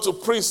he got to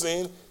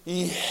prison,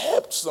 he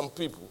helped some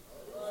people.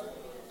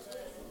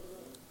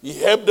 He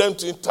helped them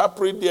to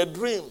interpret their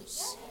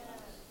dreams.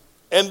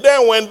 And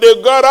then when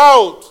they got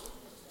out,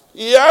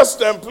 he asked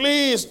them,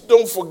 please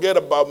don't forget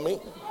about me.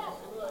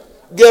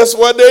 Guess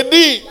what they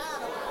did?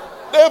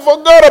 They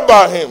forgot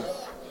about him.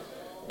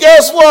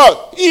 Guess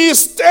what? He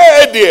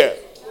stayed there.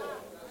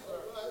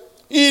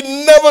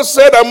 He never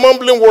said a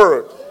mumbling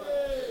word.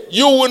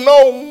 You will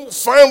not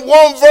find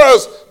one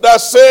verse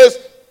that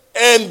says,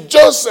 and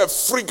Joseph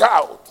freaked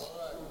out.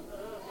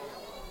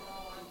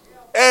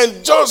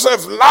 And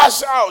Joseph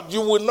lashed out.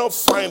 You will not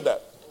find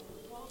that.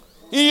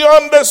 He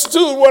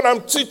understood what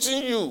I'm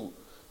teaching you.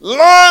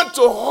 Learn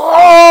to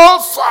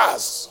hold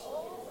fast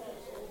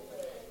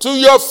to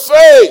your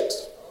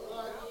faith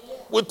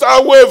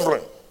without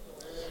wavering.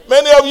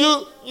 Many of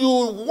you,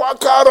 you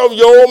walk out of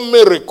your own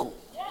miracle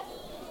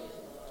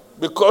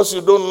because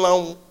you don't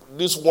learn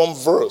this one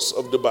verse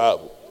of the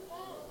Bible.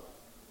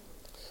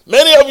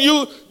 Many of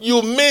you,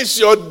 you miss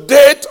your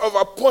date of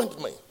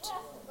appointment.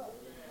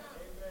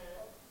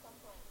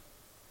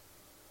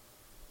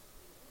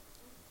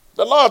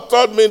 The Lord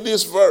taught me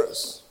this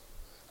verse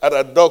at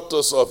a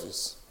doctor's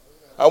office.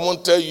 I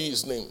won't tell you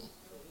his name.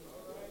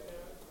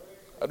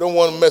 I don't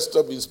want to mess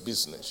up his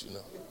business, you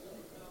know.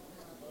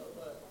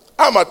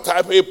 I'm a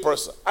type A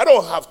person. I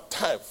don't have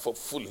time for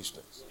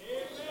foolishness.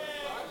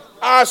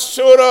 I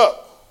showed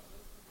up.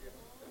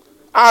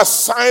 I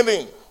signed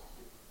in.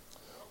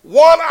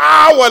 1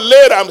 hour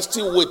later, I'm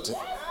still waiting.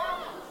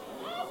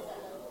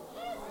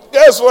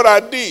 Guess what I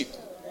did?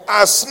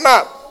 I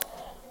snapped.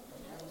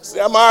 See,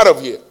 I'm out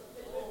of here.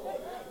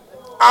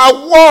 I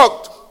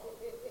walked.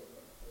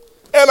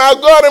 And I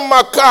got in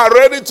my car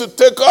ready to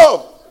take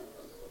off.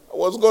 I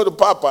was going to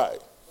Popeye.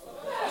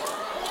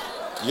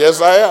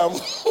 Yes, I am.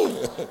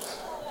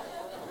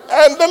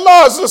 And the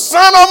Lord said,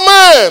 Son of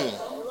man,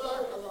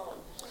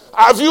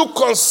 have you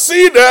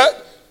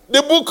considered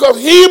the book of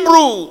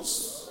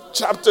Hebrews,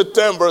 chapter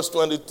 10, verse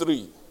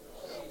 23?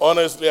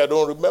 Honestly, I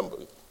don't remember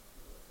it.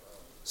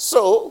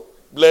 So,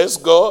 bless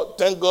God,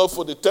 thank God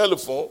for the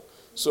telephone.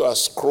 So I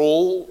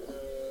scroll,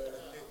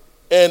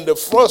 and the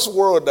first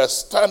word that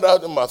stand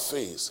out in my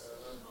face,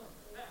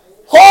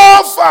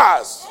 hold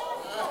fast.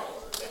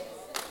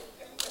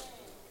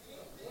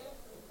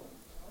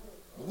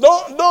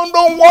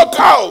 Don't walk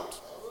out.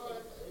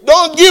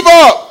 Don't give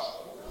up.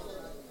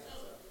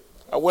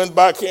 I went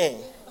back in.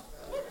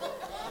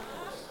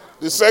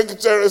 The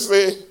secretary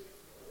said,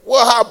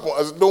 what happened?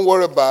 I said, don't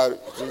worry about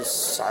it.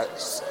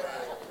 Just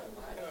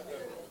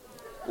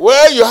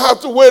well, you have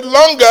to wait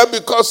longer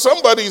because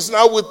somebody is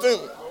now with him.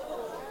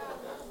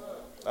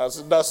 I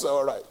said, that's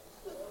all right.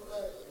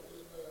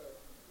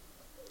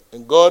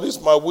 And God is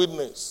my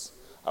witness.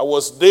 I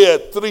was there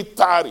at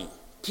 3:30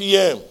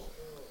 p.m.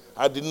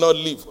 I did not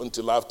leave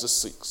until after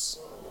 6.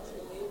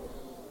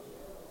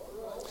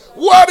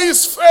 What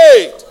is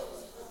faith?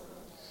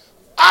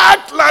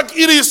 Act like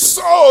it is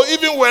so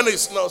even when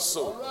it's not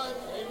so.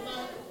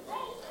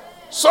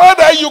 So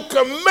that you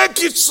can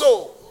make it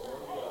so.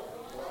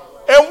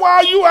 And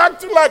why you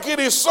acting like it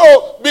is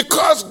so?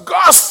 Because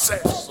God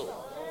said so.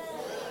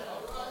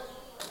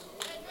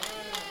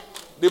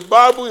 The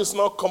Bible is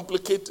not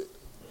complicated.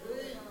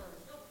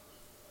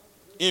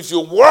 If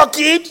you work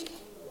it,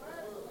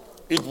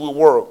 it will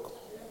work.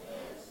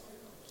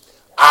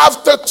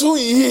 After 2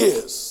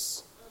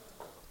 years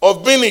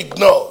of being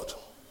ignored,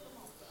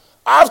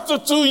 after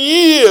 2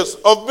 years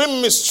of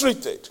being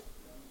mistreated,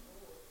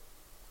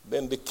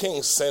 then the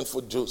king sent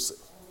for Joseph.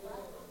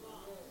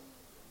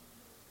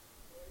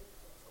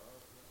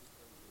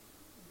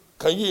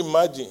 Can you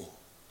imagine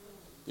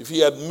if he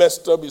had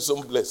messed up his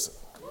own blessing?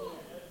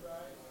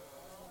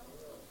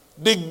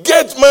 The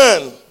gate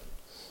man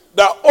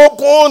that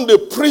opened the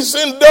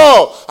prison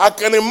door, I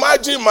can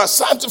imagine my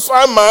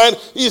sanctified mind,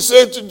 he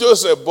said to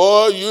Joseph,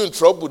 boy, you're in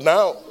trouble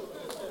now.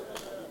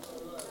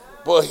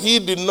 But he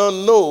did not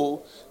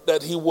know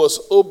that he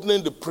was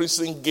opening the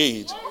prison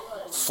gate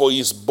for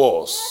his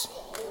boss.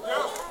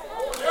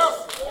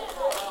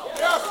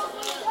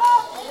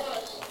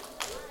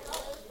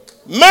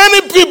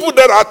 Many people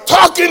that are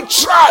talking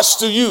trash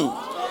to you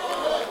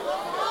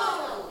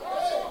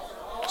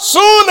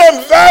Soon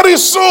and very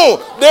soon,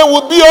 they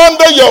will be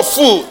under your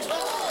foot.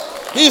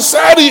 He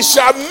said he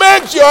shall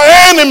make your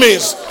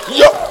enemies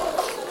your...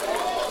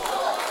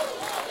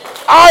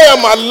 I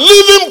am a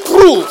living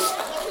proof.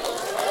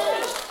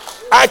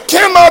 I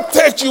cannot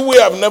take you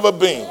where I've never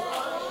been.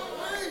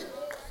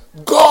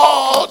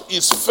 God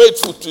is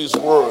faithful to his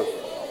word.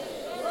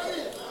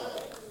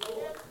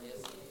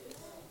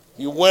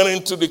 He went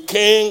into the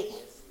king.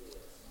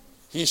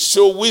 He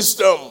showed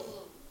wisdom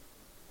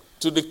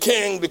to the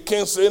king. The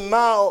king said,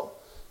 now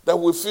that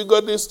we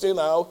figured this thing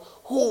out,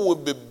 who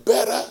would be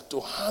better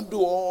to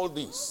handle all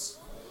this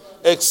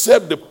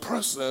except the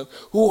person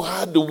who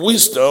had the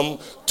wisdom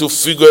to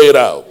figure it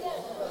out?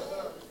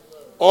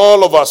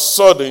 All of a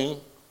sudden,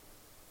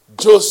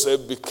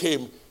 Joseph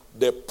became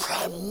the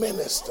prime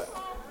minister.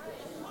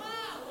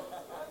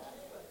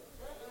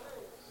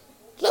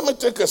 Let me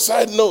take a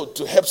side note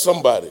to help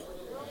somebody.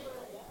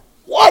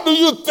 What do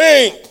you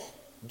think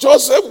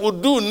Joseph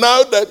would do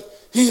now that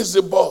he is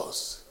the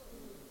boss?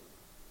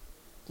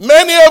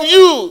 Many of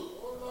you,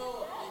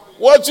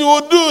 what you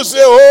would do is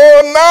say,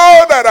 oh,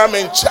 now that I'm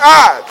in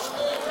charge.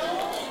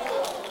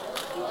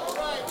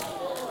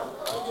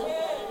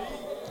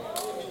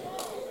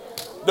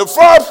 The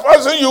first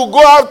person you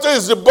go after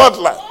is the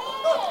butler.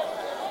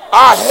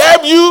 I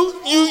help you.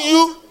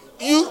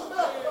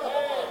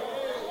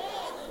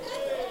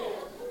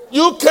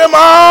 You came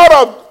out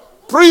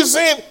of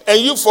prison and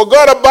you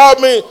forgot about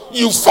me.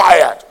 You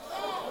fired.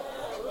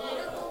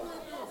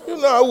 You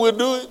know how we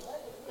do it.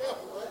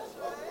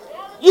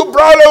 You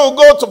probably will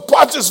go to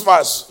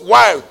Potiphar's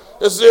wife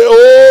and say,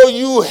 oh,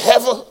 you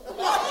heifer.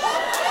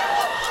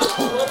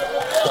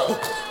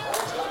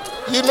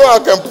 You know I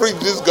can preach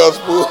this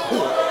gospel.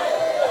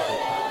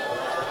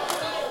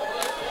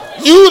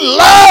 You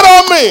lied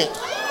on me.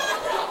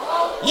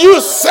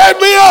 You set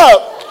me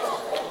up.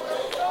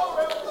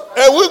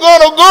 And we're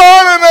going to go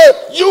on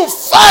and you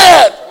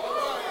fired.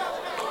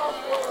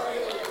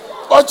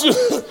 But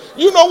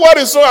you know what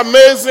is so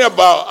amazing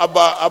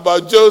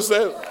about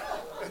Joseph?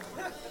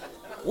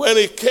 When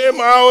he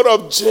came out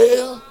of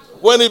jail,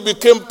 when he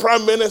became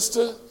prime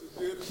minister,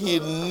 he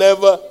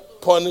never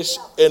punished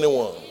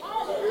anyone.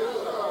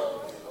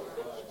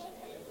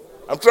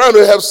 I'm trying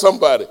to help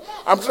somebody.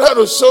 I'm trying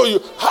to show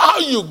you how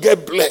you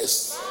get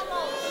blessed.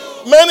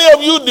 Many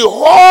of you, the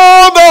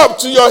hold up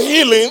to your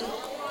healing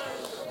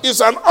is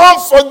an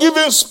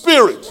unforgiving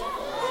spirit.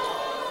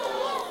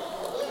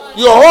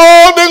 You're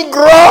holding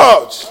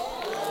grudge.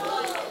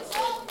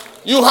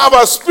 You have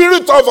a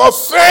spirit of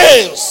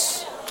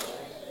offense.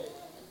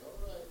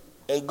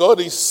 And God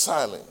is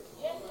silent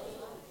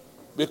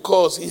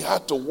because he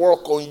had to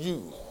work on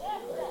you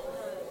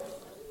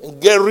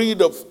and get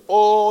rid of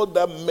all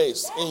that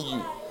mess in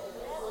you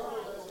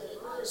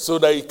so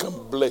that he can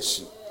bless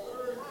you.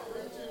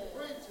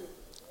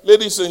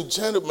 Ladies and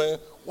gentlemen,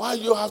 why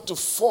you have to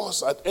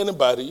force at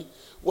anybody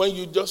when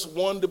you just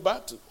won the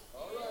battle?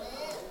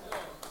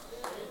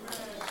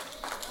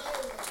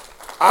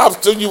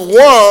 After you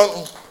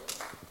won,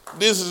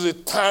 this is the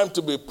time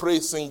to be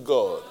praising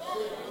God.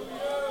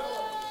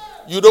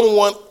 You don't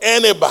want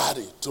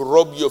anybody to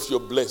rob you of your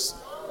blessing.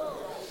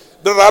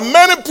 There are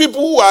many people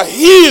who are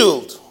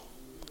healed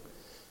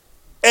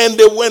and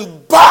they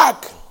went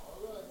back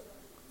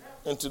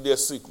into their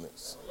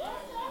sickness.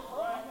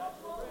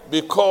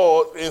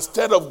 Because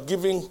instead of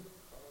giving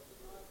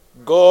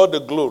God the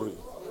glory,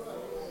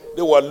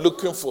 they were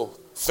looking for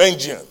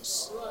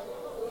vengeance.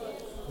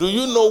 Do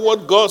you know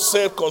what God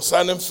said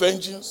concerning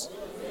vengeance?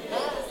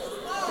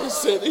 He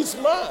said, it's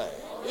mine.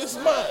 It's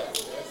mine.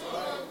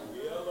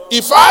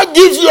 If I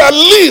give you a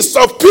list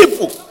of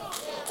people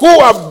who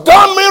have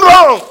done me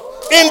wrong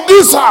in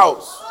this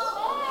house,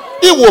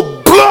 it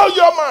will blow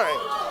your mind.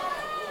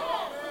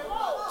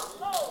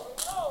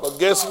 But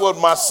guess what?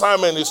 My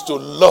assignment is to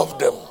love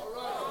them.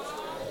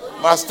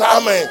 My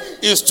assignment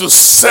is to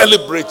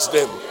celebrate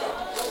them.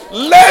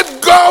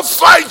 Let God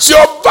fight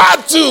your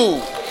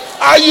battle.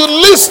 Are you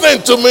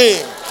listening to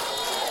me?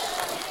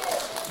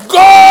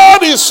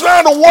 God is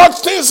trying to work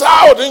things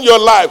out in your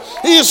life.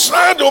 He's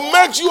trying to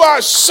make you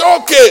a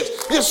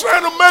showcase. He's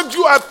trying to make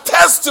you a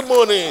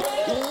testimony.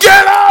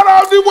 Get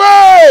out of the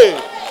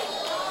way.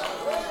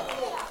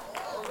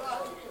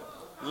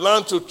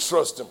 Learn to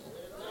trust him.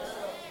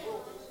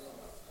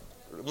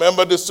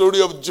 Remember the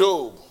story of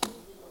Job.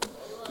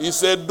 He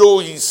said, though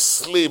he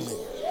slay me,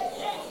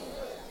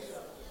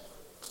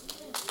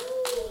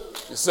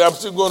 he said, I'm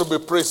still going to be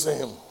praising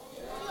him.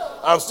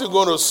 I'm still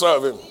going to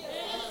serve him.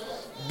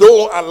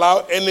 Don't allow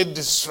any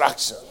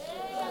distraction.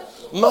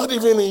 Not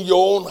even in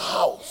your own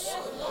house.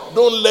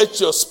 Don't let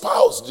your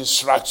spouse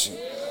distract you.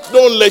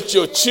 Don't let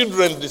your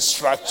children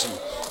distract you.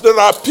 There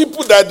are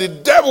people that the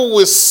devil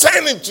will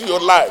send into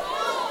your life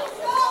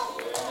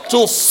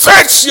to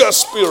fetch your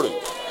spirit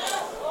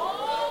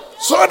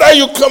so that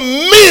you can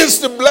miss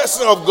the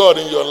blessing of God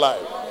in your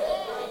life.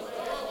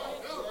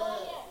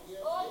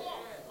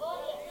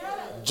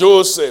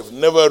 Joseph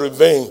never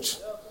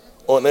revenged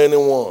on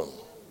anyone.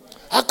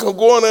 I can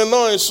go on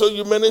and show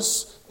you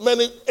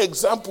many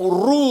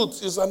examples.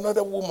 Ruth is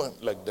another woman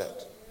like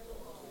that.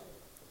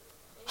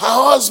 Her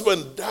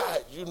husband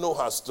died. You know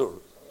her story.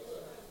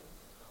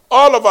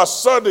 All of a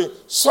sudden,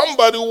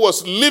 somebody who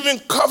was living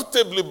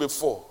comfortably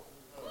before,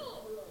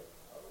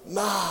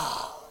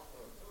 now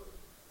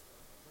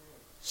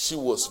she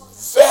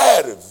was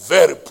very,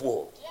 very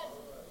poor.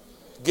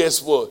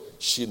 Guess what?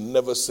 She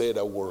never said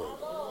a word.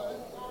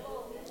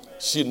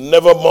 She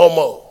never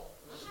murmured.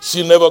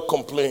 She never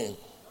complained.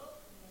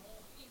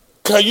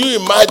 Can you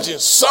imagine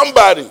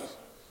somebody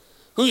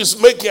who is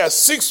making a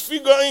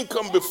 6-figure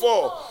income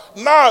before,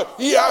 now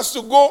he has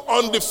to go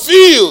on the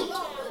field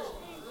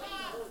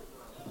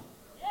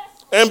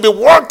and be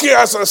working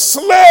as a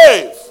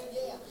slave?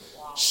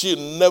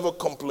 She never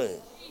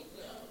complained.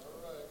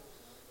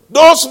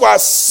 Those were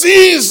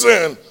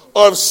seasons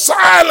of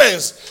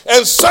silence.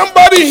 And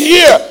somebody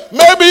here,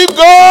 maybe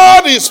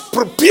God is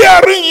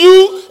preparing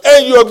you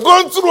and you're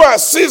going through a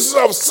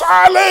season of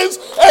silence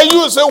and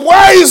you say,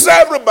 why is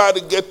everybody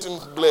getting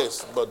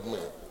blessed but me?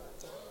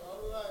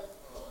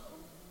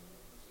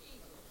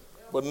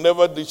 But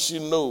never did she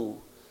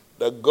know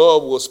that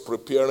God was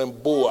preparing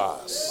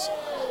Boaz.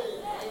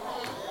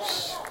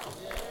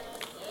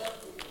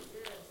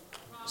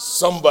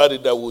 Somebody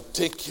that will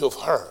take care of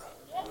her.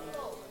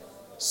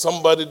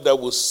 Somebody that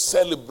will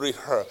celebrate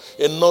her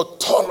and not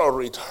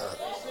tolerate her.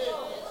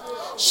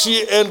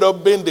 She ended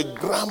up being the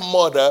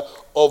grandmother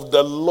of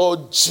the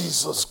Lord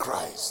Jesus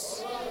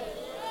Christ.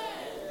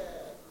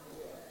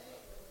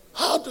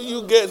 How do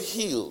you get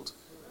healed?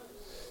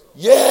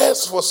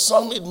 Yes, for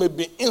some it may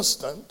be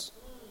instant.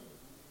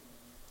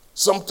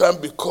 Sometimes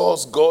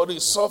because God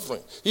is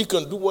suffering, he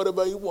can do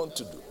whatever he wants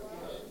to do.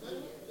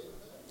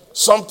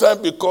 Sometimes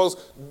because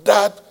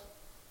that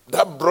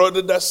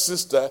brother, that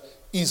sister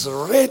is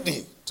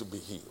ready to be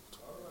healed.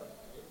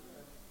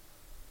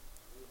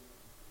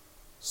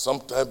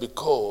 Sometimes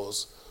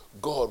because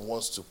God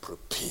wants to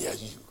prepare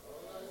you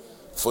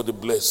for the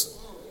blessing.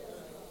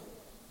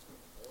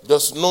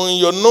 Just knowing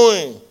you're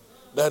knowing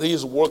that he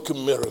is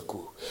working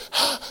miracle.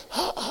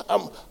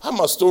 I'm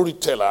a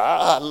storyteller.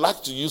 I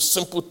like to use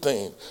simple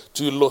things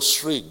to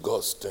illustrate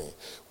God's thing.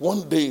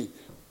 One day,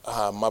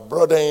 my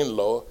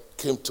brother-in-law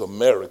came to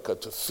America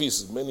to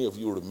visit. Many of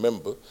you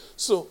remember.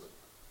 So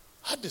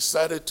I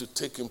decided to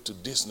take him to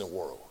Disney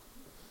World.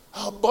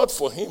 I bought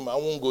for him. I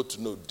won't go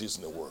to no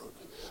Disney World.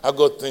 I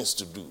got things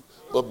to do.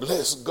 But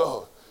bless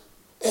God.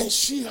 And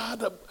he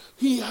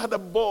had a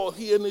ball,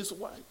 he and his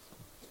wife.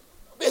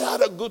 They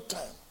had a good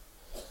time.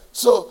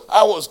 So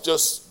I was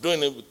just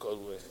doing it because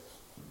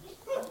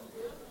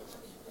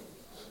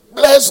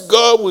bless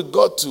God, we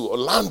got to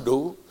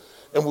Orlando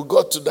and we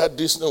got to that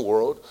Disney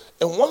World.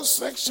 And one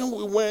section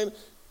we went,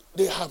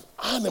 they have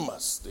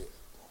animals there.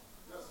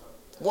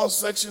 One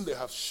section they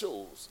have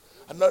shows.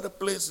 Another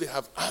place they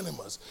have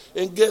animals.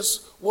 And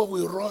guess what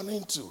we run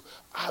into?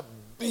 A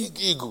big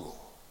eagle.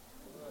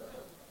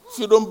 If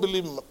you don't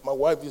believe my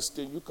wife is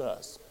still, you can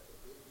ask.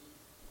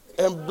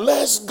 And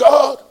bless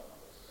God,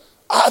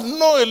 I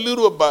know a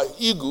little about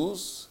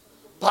eagles,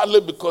 partly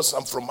because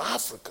I'm from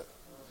Africa,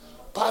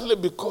 partly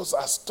because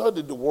I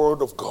studied the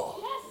Word of God.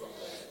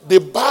 The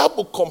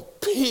Bible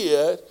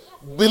compared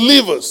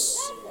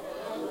believers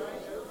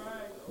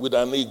with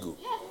an eagle.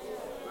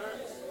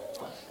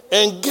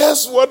 And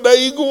guess what the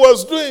eagle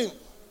was doing?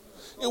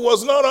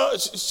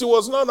 She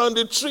was not on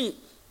the tree.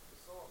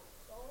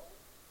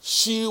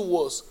 She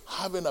was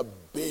having a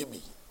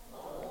baby.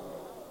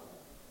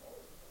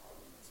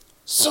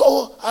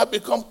 So I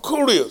become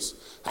curious.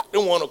 I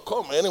didn't want to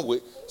come anyway.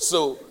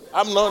 So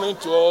I'm not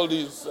into all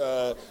these,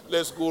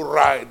 let's go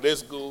ride,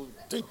 let's go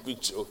take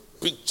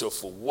picture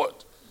for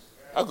what?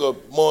 I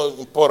got more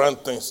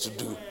important things to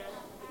do.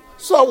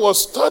 So I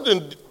was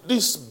studying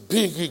this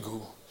big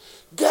eagle.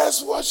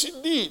 Guess what she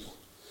did?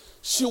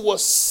 She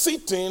was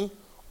sitting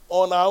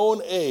on her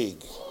own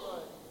egg.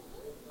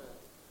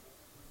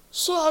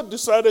 So I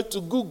decided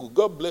to Google.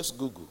 God bless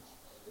Google.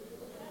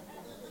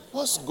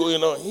 What's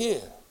going on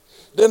here?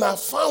 Then I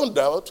found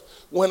out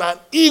when an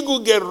eagle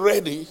get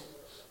ready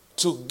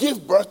to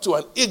give birth to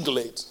an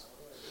eaglet,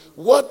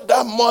 what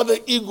that mother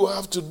eagle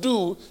have to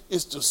do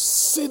is to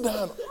sit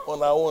down on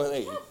her own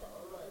egg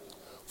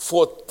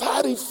for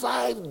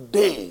 35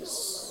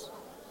 days.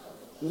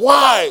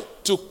 Why?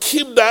 To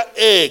keep that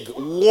egg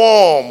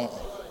warm.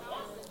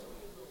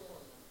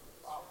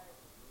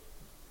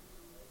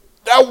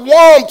 That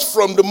warmth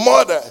from the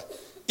mother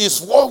is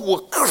what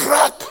will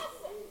crack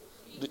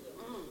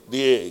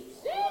the egg.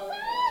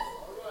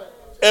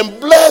 And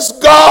bless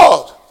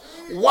God,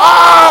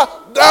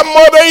 while that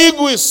mother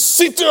eagle is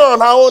sitting on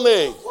her own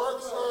egg,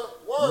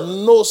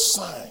 no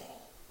sign,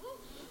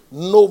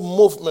 no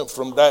movement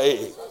from that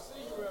egg.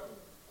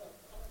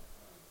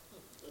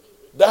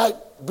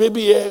 That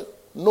baby egg,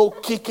 no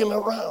kicking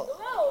around.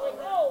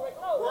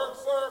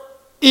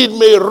 It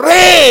may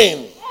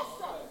rain,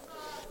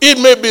 it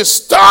may be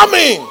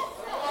storming,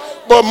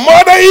 but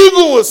mother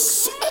eagle will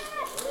sit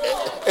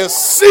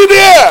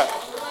there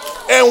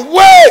and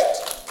wait.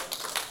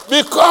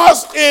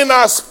 Because in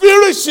her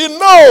spirit she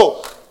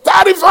knows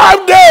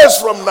 35 days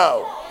from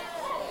now,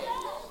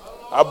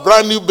 a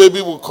brand new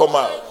baby will come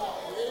out.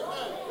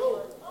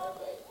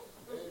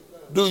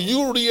 Do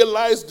you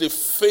realize the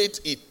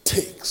faith it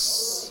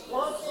takes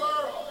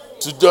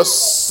to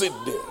just sit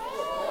there?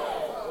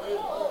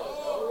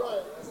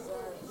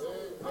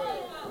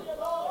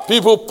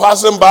 People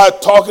passing by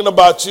talking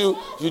about you,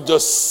 you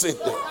just sit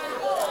there.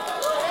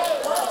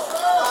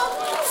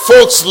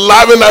 Folks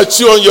laughing at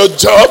you on your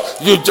job,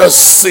 you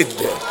just sit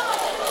there.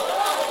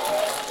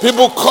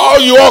 People call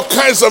you all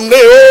kinds of names.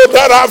 Oh,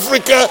 that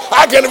African,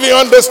 I can't even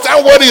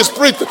understand what he's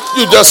preaching.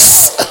 You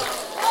just.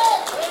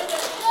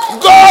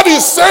 God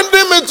is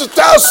sending me to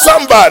tell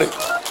somebody,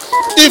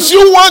 if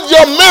you want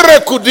your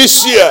miracle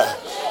this year,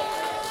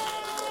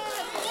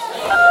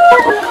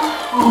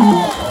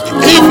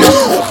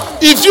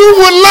 if you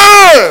will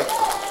learn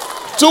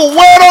to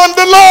wait on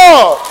the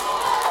Lord,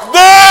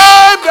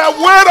 they that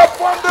wait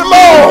upon the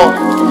Lord,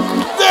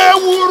 they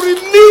will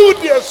renew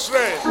their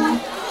strength.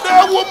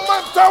 They will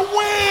mount their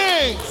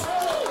wings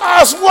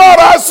as what?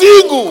 As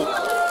eagle.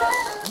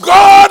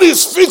 God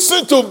is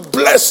fixing to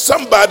bless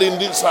somebody in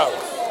this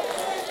house.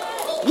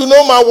 You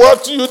know my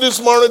word to you this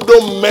morning,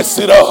 don't mess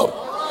it up.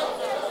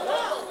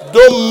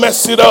 Don't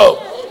mess it up.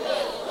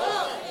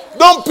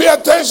 Don't pay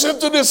attention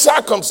to the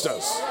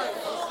circumstance.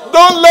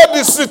 Don't let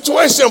the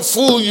situation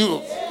fool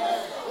you.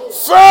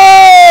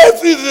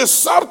 Faith is the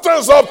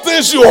substance of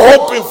things you're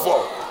hoping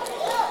for.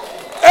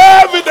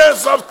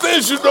 Evidence of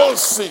things you don't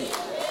see.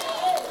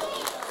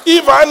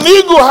 If an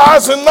eagle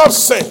has enough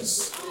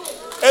sense,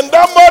 and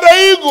that mother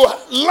eagle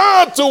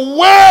learned to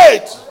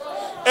wait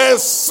and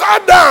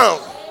sat down,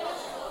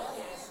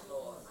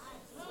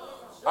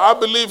 I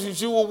believe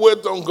if you will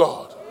wait on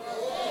God,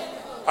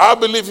 I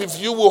believe if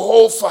you will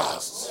hold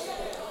fast,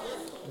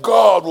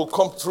 God will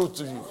come through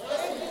to you.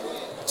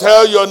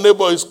 Tell your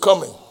neighbor he's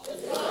coming.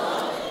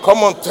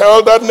 Come on,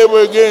 tell that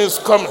neighbor again he's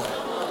coming.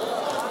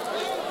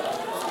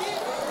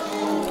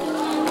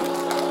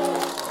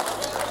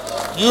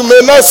 You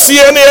may not see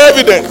any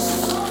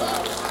evidence.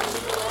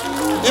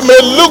 It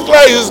may look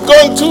like it's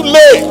gone too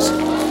late.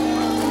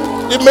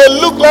 It may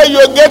look like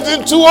you're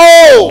getting too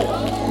old.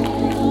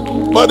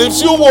 But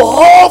if you will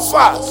hold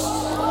fast,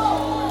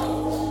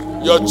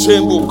 your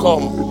change will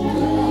come.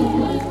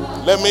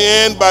 Let me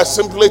end by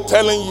simply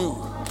telling you,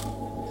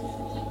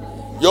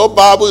 your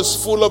Bible is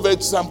full of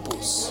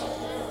examples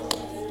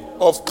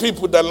of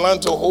people that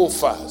learn to hold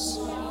fast.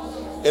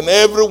 And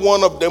every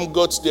one of them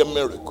got their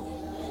miracle.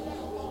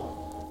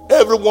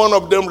 Every one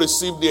of them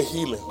received their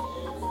healing.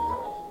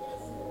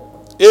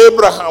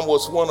 Abraham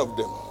was one of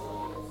them.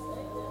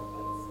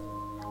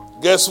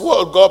 Guess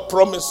what? God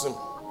promised him,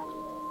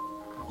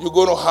 you're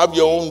going to have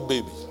your own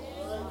baby.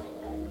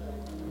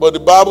 But the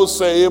Bible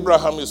says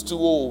Abraham is too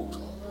old.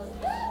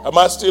 Am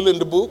I still in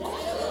the book?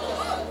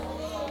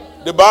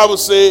 The Bible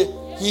says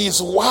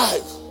his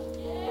wife,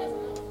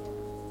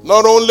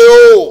 not only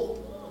old,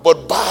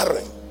 but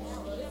barren.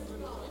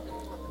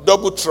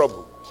 Double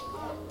trouble.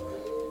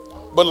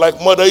 But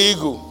like Mother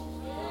Eagle,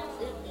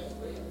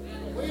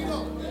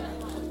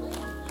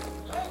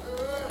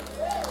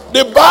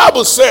 the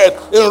Bible said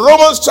in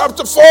Romans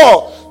chapter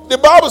 4, the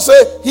Bible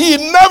said he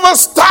never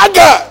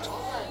staggered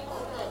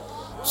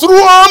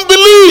through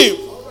unbelief,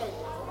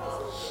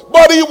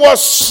 but he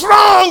was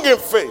strong in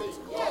faith,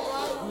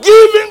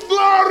 giving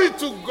glory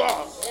to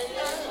God.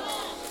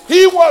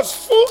 He was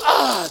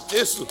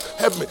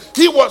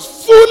he was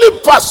fully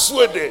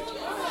persuaded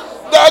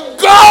that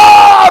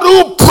God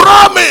who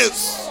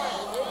promised.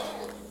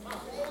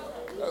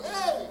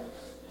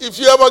 If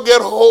you ever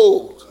get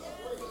hold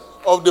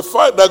of the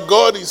fact that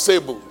God is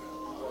able,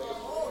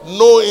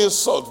 no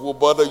insult will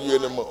bother you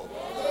anymore.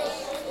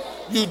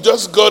 You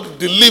just got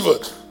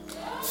delivered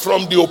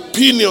from the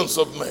opinions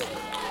of men.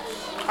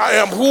 I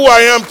am who I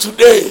am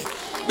today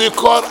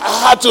because I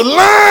had to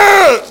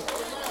learn.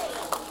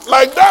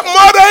 Like that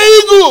mother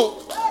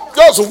eagle,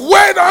 just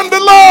wait on the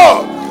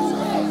Lord.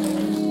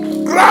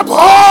 Grab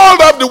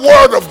hold of the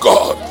word of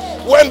God.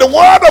 When the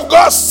word of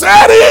God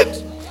said it,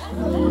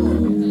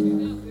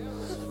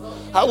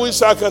 I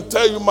wish I can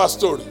tell you my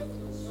story.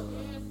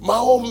 My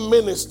own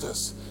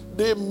ministers,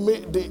 they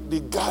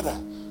gather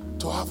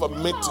to have a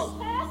meeting.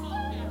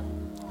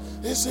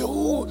 They say,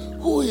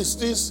 who is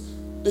this?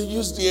 They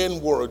use the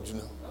N word, you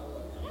know.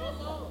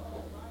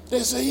 They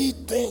say he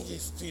thinks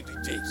he's T.D.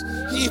 Jakes.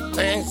 He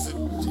thinks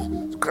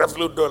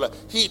Creflo Dollar.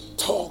 He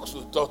talks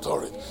with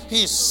authority.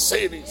 He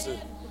said it.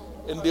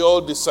 And they all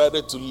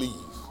decided to leave.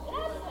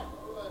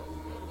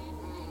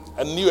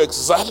 I knew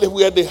exactly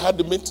where they had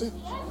the meeting.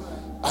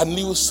 I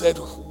knew said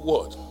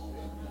what.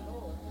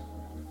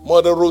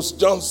 Mother Rose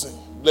Johnson,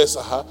 bless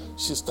her heart,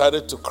 she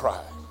started to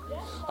cry.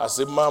 I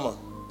said, Mama,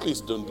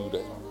 please don't do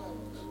that.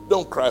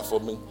 Don't cry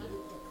for me.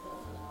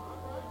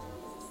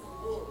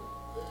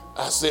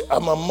 I said,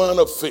 I'm a man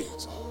of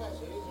faith.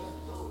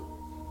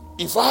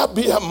 If I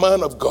be a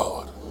man of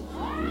God,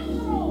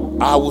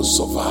 I will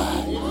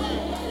survive.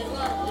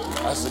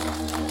 I said,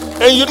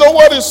 and you know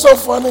what is so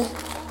funny?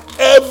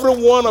 Every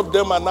one of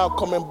them are now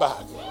coming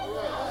back.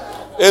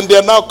 And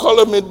they're now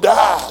calling me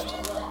dad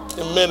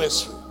in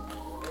ministry.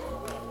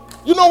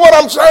 You know what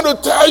I'm trying to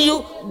tell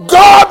you?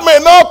 God may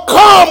not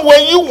come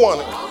when you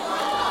want it.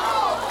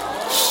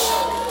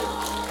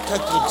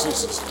 Thank you,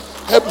 Jesus.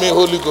 Help me,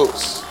 Holy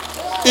Ghost.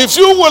 If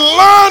you will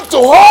learn to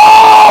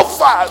hold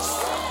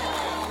fast,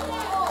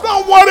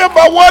 don't worry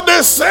about what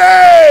they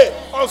say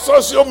on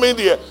social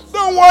media.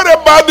 Don't worry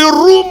about the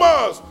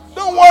rumors.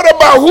 Don't worry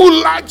about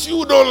who likes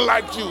you, don't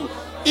like you.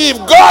 If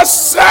God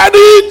said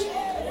it,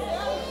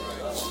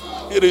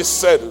 it is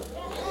settled.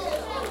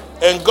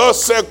 And God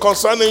said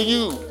concerning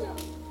you,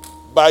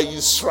 by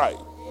his stripe.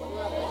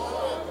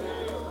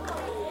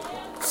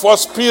 1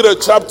 Peter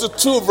chapter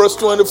 2, verse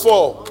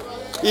 24.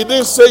 He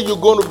didn't say you're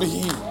going to be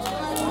healed.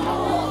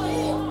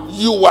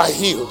 You are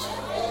healed.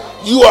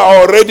 You are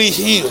already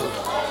healed.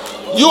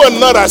 You are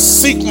not a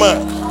sick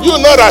man. You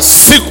are not a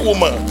sick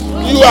woman.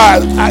 You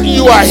are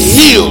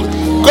healed.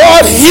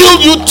 God healed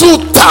you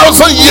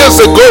 2,000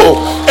 years ago,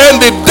 and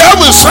the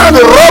devil is trying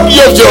to rob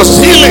you of your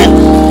healing.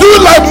 Do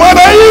like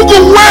Mother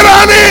Eagle, wait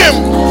on him.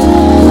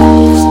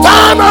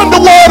 Stand on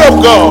the word of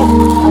God.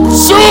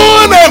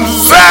 Soon and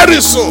very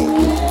soon,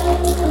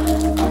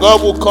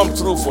 God will come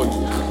through for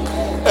you.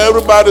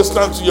 Everybody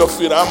stand to your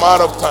feet. I'm out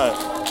of time.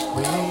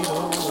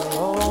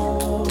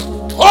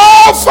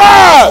 Hold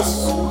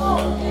fast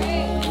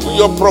to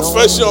your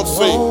profession of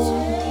faith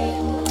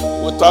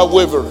without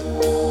wavering.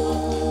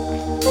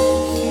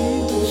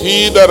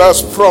 He that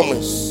has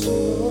promised,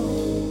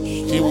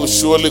 he will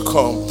surely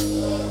come.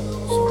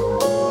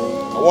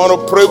 I want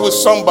to pray with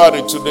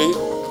somebody today.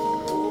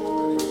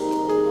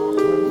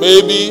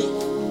 Maybe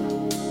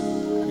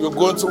you're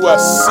going through a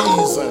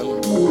season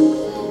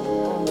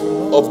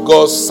of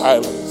God's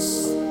silence.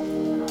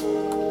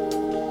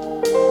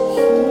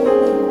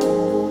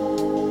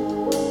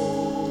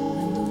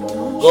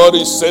 God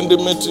is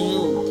sending me to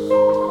you.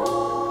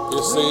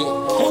 He say,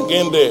 hang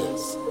in there.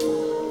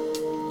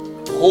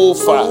 Hold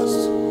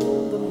fast.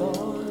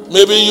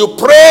 Maybe you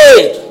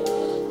prayed.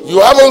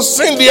 You haven't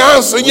seen the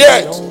answer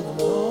yet.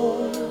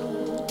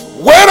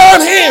 Wait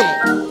on him.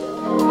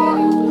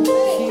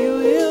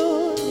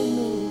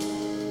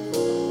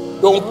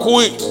 Don't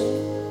quit.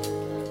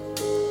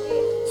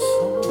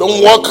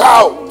 Don't walk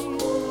out.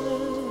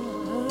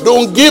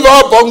 Don't give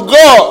up on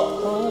God.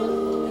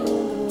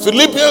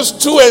 Philippians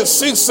 2 and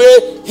 6 say,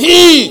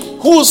 he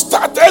who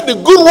started the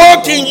good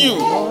work in you,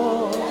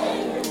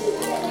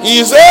 he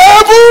is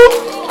able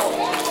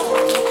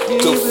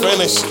to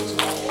finish it.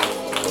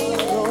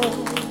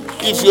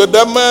 If you're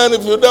that man,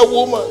 if you're that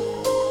woman,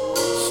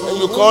 and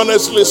you can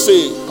honestly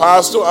say,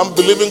 Pastor, I'm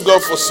believing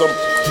God for something.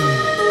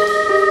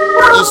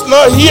 It's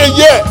not here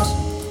yet.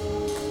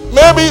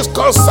 Maybe it's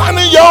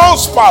concerning your own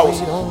spouse.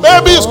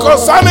 Maybe it's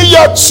concerning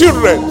your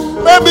children.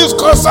 Maybe it's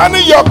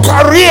concerning your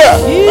career.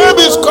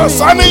 Maybe it's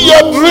concerning your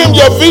dream,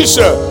 your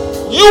vision.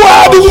 You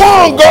are the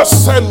one God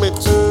sent me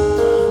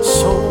to.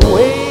 So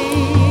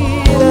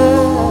wait,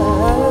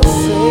 I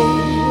say,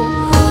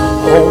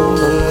 on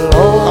the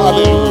Lord.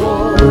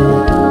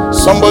 Hallelujah.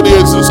 Somebody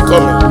else is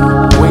coming.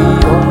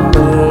 Wait on the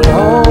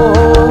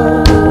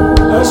Lord.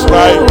 That's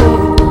right.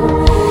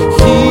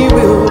 He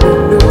will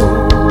renew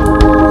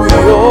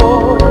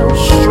your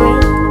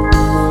strength.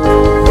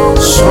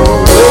 So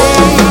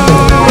wait,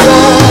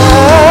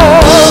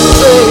 I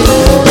say,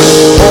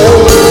 on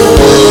the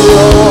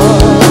Lord.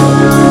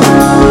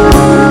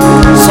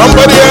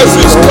 Somebody else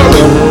is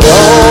coming.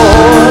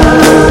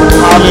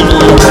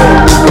 Hallelujah.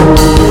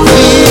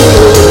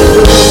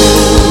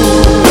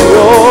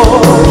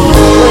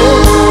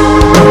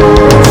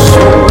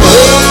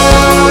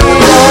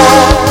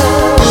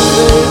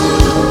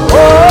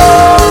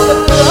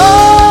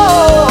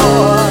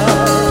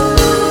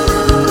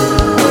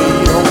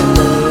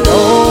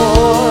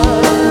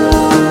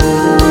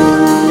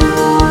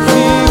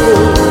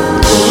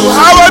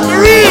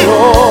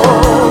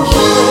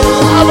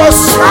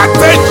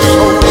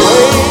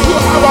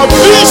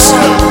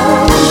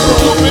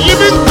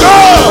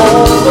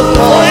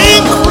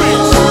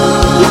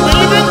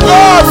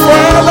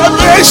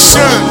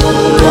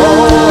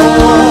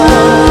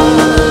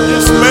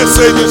 This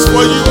message is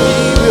for you.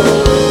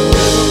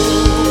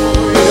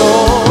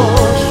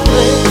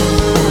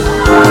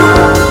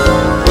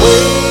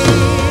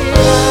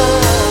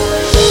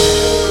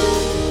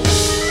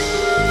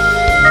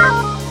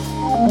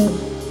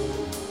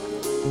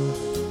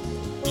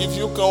 If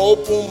you can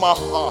open my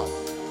heart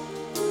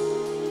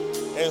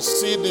and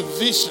see the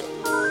vision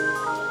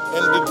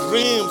and the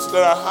dreams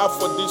that I have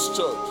for this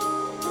church,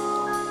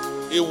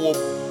 it will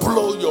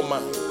blow your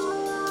mind.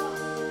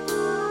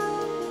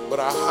 But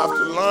I have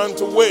to learn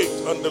to wait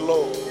on the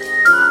Lord.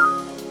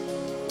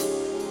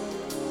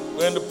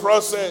 We're in the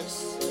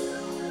process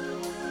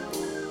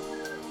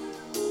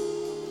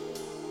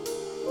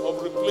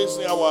of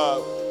replacing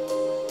our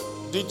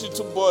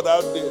digital board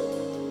out there.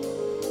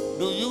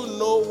 Do you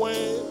know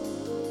when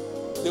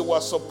they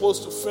were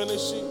supposed to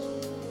finish it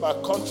by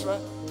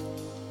contract?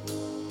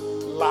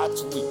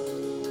 Last week.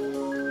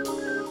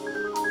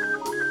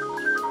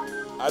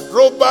 I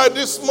drove by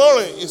this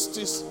morning, it's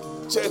this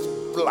jet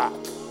black.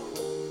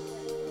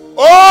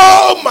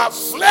 Oh, my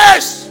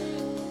flesh!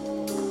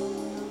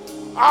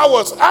 I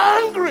was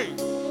angry,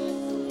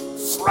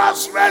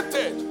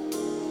 frustrated,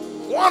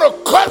 want to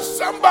cut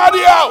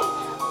somebody out.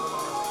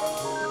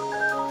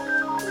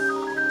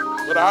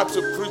 But I have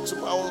to preach to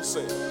my own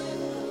self.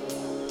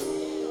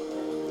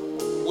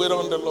 Wait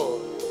on the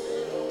Lord.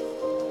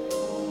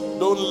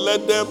 Don't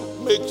let them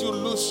make you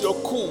lose your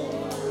cool.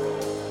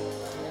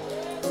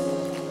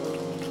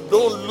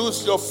 Don't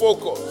lose your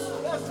focus.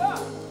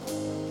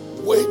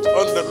 Wait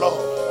on the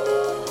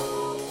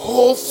Lord.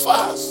 Hold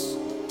fast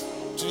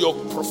to your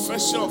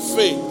profession of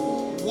faith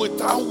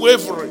without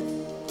wavering.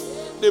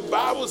 The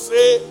Bible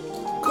says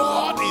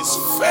God is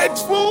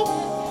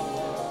faithful.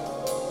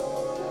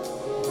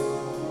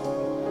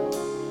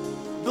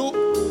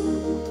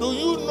 Do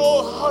you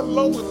know how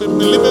long we've been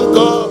believing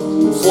God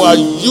for a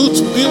youth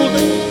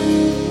building?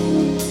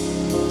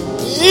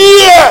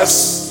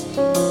 Yes.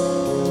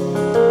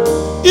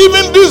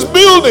 Even this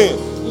building,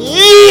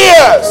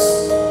 yes.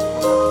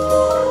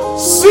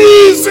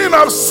 Season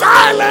of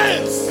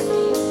silence.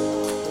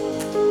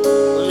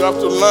 But you have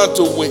to learn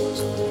to wait.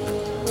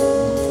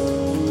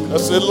 I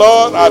say,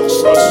 Lord, I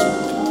trust you.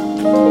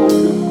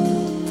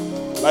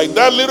 Like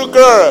that little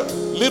girl,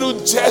 little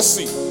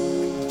Jessie,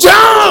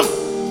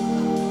 jump!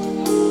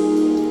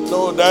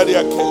 No, Daddy,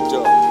 I can't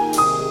jump.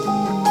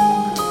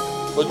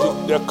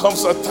 But there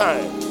comes a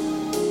time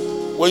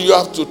when you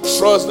have to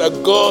trust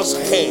that God's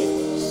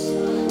hands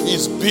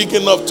is big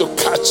enough to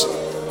catch you.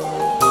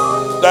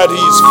 That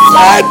He's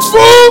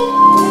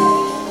faithful.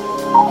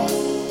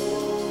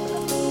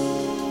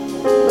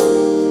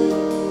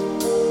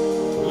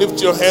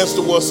 Lift your hands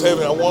towards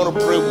heaven. I want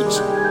to pray with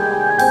you.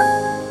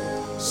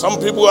 Some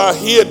people are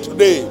here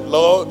today,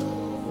 Lord,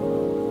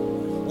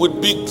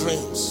 with big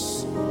dreams.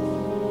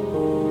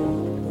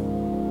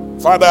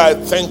 Father, I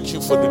thank you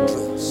for the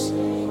dreams.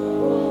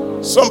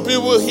 Some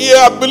people here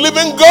are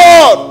believing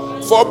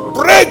God for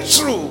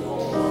breakthrough,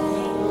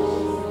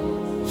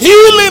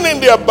 healing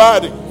in their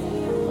body,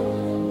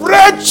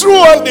 breakthrough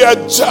on their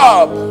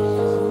job,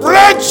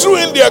 breakthrough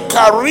in their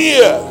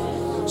career.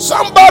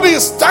 Somebody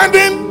is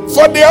standing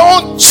for their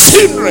own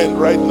children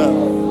right now.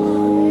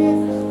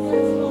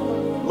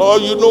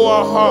 Lord, you know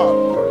our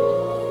heart.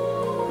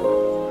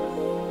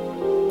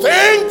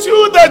 Thank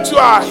you that you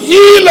are a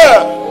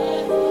healer.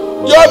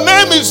 Your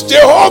name is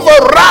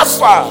Jehovah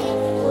Rapha,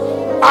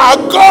 our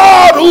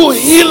God who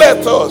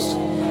healeth us.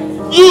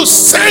 You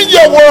send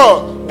your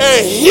word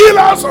and heal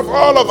us of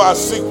all of our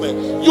sickness.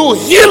 You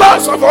heal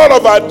us of all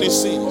of our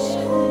disease.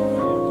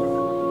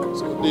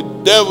 So the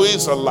devil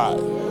is a lie.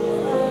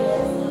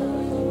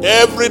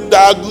 Every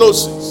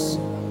diagnosis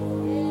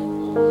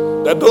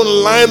that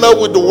don't line up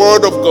with the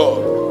word of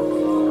God,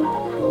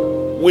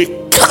 we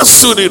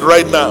cancel it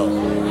right now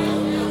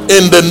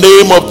in the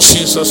name of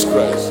Jesus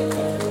Christ.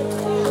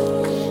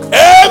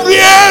 Every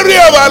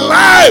area of our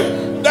life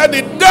that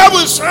the devil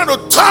is trying to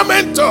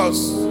torment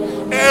us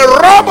and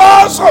rob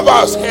us of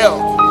our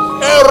health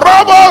and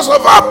rob us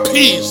of our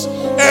peace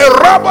and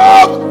rob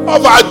us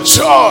of our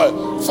joy,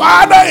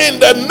 Father, in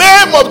the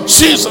name of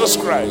Jesus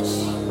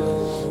Christ,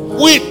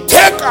 we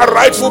take our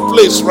rightful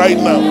place right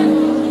now.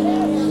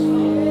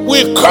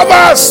 We cover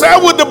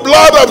ourselves with the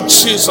blood of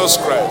Jesus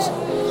Christ.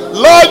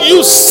 Lord,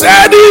 you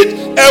said it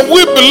and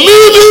we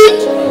believe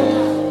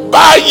it.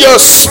 By your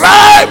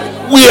stripe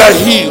we are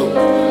healed.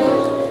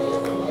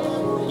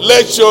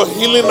 Let your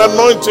healing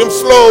anointing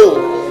flow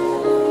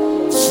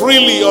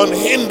freely,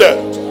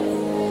 unhindered.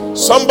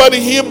 Somebody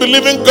here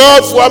believing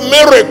God for a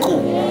miracle.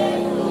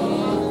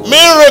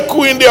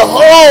 Miracle in their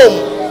home,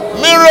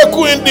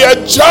 miracle in their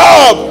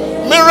job,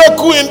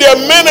 miracle in their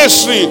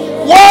ministry.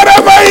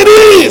 Whatever it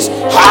is,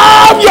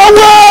 have your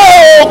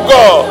way, oh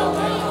God.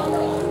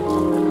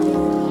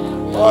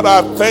 Lord,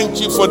 I thank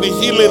you for the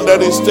healing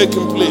that is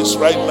taking place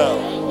right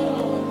now.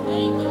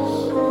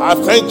 I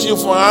thank you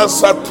for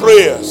answered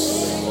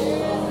prayers.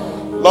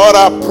 Lord,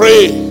 I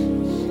pray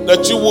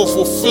that you will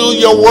fulfill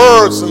your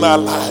words in our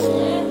life.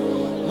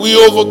 We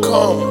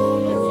overcome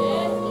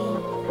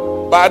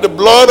by the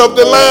blood of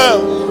the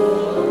Lamb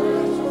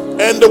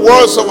and the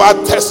words of our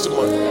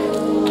testimony.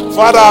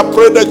 Father, I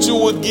pray that you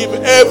would give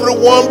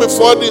everyone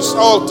before this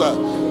altar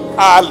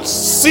a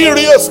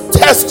serious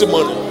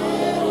testimony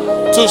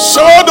to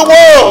show the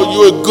world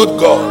you are a good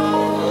God.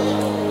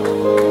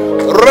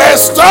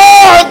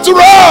 Restore to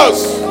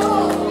us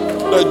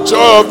the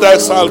joy of thy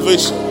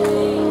salvation.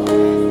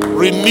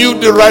 Renew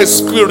the right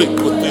spirit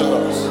within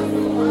us.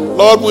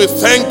 Lord, we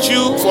thank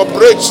you for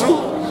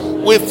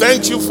breakthrough. We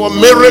thank you for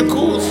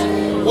miracles.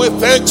 We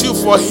thank you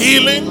for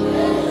healing.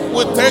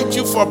 We thank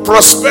you for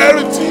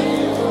prosperity.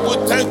 We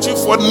thank you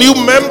for new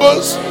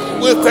members.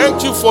 We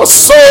thank you for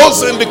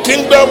souls in the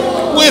kingdom.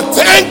 We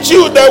thank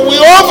you that we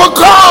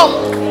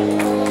overcome.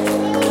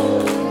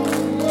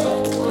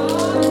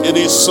 It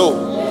is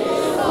so.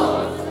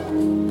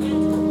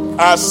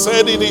 I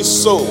said it is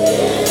so.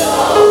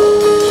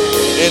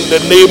 In the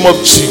name of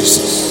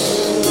Jesus.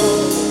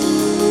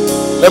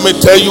 Let me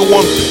tell you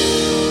one thing.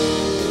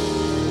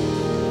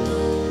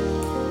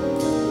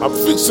 I'm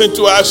fixing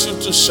to ask you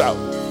to shout.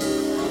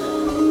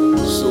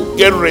 So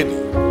get ready.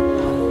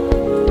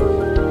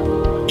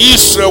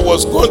 Israel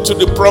was going to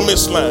the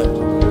promised land.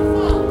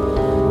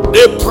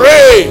 They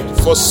prayed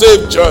for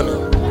safe journey.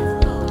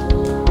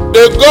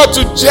 They got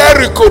to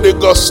Jericho, they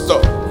got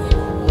stuck.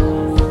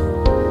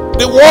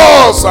 The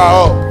walls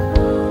are up.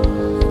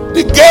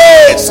 The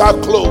gates are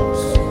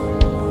closed.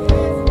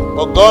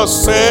 But God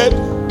said,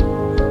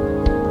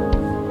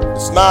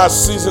 it's now a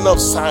season of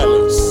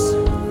silence.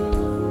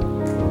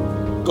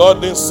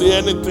 God didn't say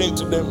anything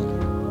to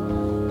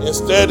them.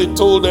 Instead, He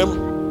told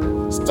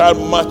them, start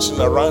marching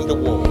around the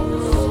walls.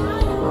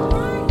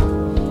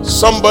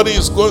 Somebody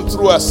is going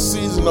through a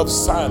season of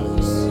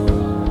silence.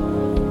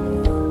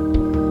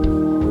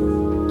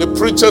 The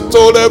preacher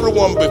told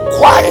everyone, be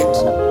quiet.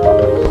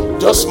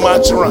 Just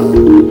march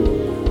around.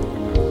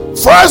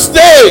 First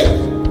day,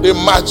 they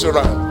march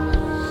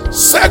around.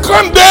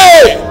 Second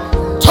day,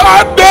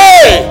 third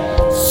day,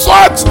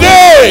 fourth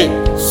day,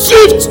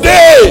 fifth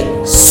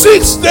day,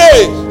 sixth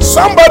day.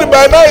 Somebody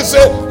by now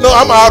said, no,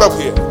 I'm out of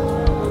here.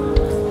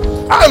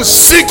 I'm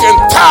sick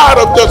and tired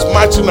of just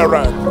marching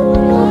around.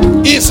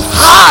 It's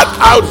hot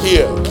out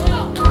here.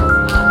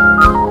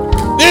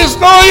 There's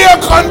no air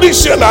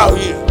condition out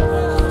here.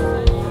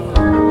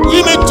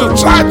 We need to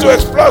try to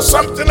explore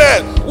something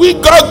else. We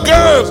got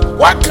guns.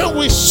 Why can't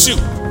we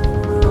shoot?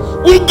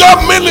 We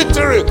got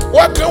military.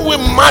 Why can't we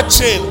march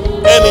in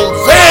and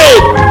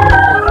invade?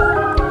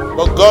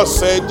 But God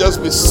said,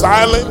 just be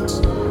silent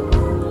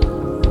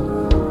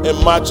and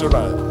march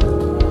around.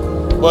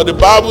 But the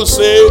Bible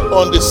says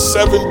on the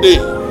seventh day,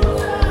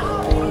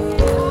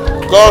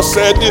 God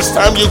said this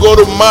time you're going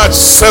to march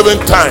 7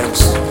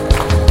 times.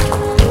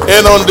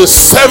 And on the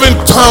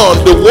 7th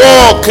turn, the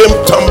wall came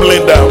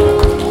tumbling down.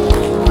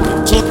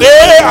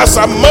 Today, as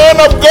a man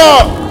of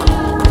God,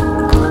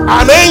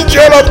 an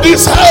angel of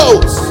this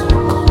house,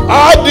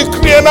 I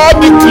decree and I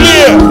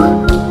declare.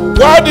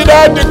 Why did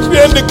I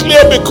decree and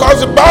declare?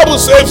 Because the Bible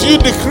says if you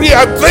decree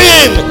a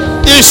thing,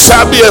 it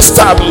shall be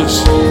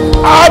established.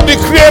 I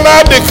decree and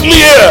I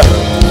declare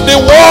the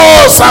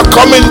walls are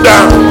coming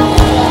down.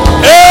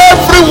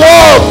 Every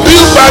wall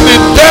built by the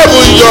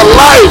devil in your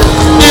life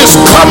is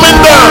coming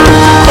down.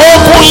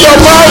 Open your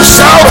mouth,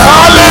 shout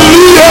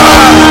hallelujah.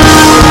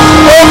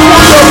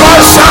 Open your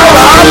mouth, shout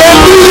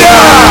hallelujah.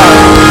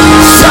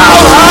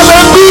 Shout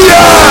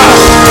hallelujah.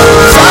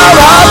 Shout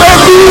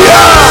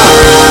hallelujah.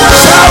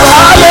 Shout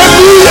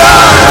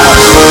hallelujah.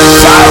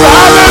 Shout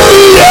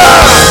hallelujah.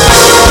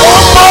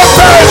 One more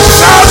time,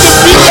 shout the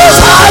biggest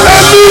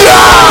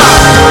hallelujah.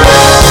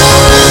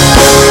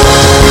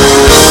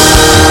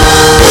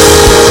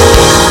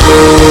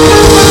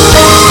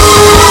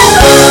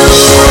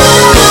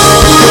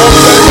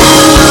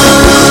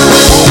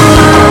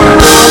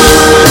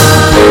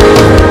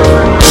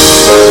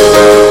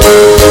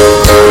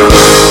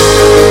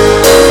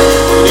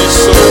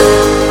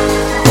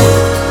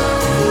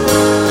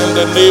 In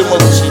the name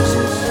of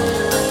Jesus.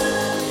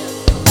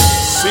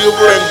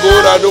 Silver and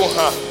gold I don't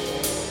have,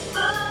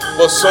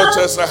 but such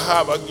as I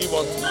have I give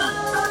unto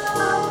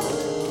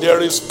you.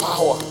 There is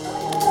power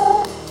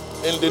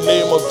in the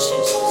name of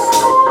Jesus.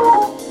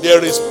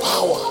 There is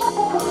power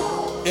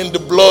in the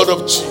blood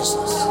of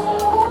Jesus.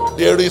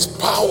 There is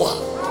power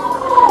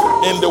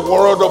in the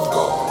word of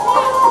God.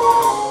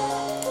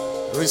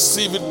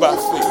 Receive it by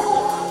faith.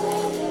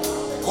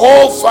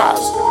 Hold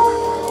fast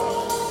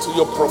to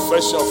your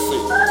profession of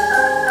faith.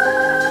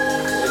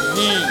 And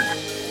He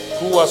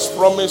who has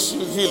promised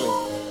you healing,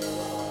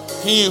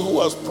 He who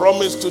has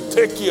promised to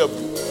take care of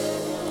you,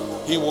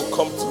 He will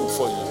come through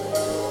for you.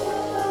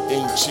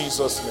 In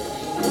Jesus' name.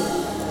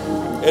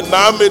 And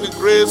now may the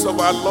grace of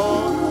our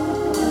Lord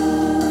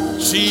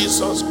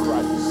Jesus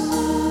Christ,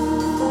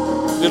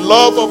 the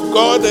love of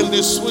God and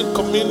the sweet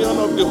communion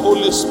of the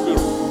Holy Spirit,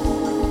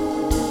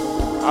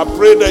 I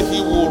pray that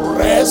He will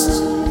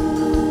rest,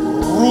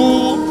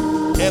 rule,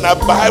 and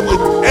abide with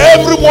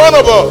every one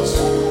of us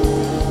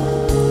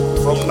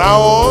from now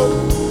on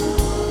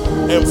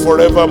and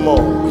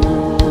forevermore.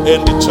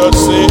 And the church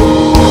say,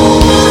 God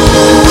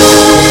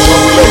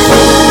bless you.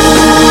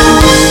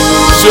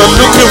 If you're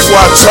looking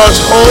for a church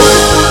home,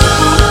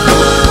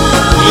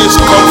 please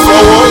come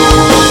forward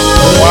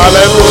while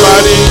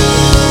everybody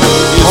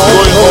is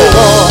going home.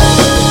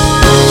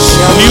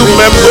 New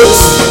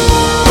members,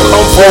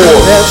 come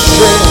forward.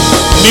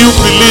 New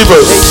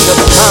believers,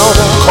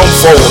 come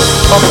forward.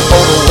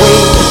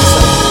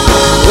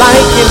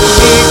 Like an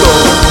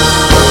eagle,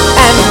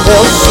 and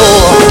they'll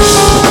soar.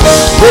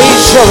 They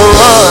shall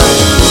run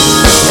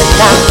and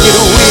not get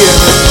weary.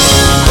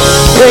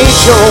 They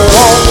shall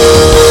walk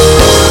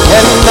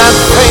and not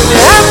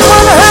faint.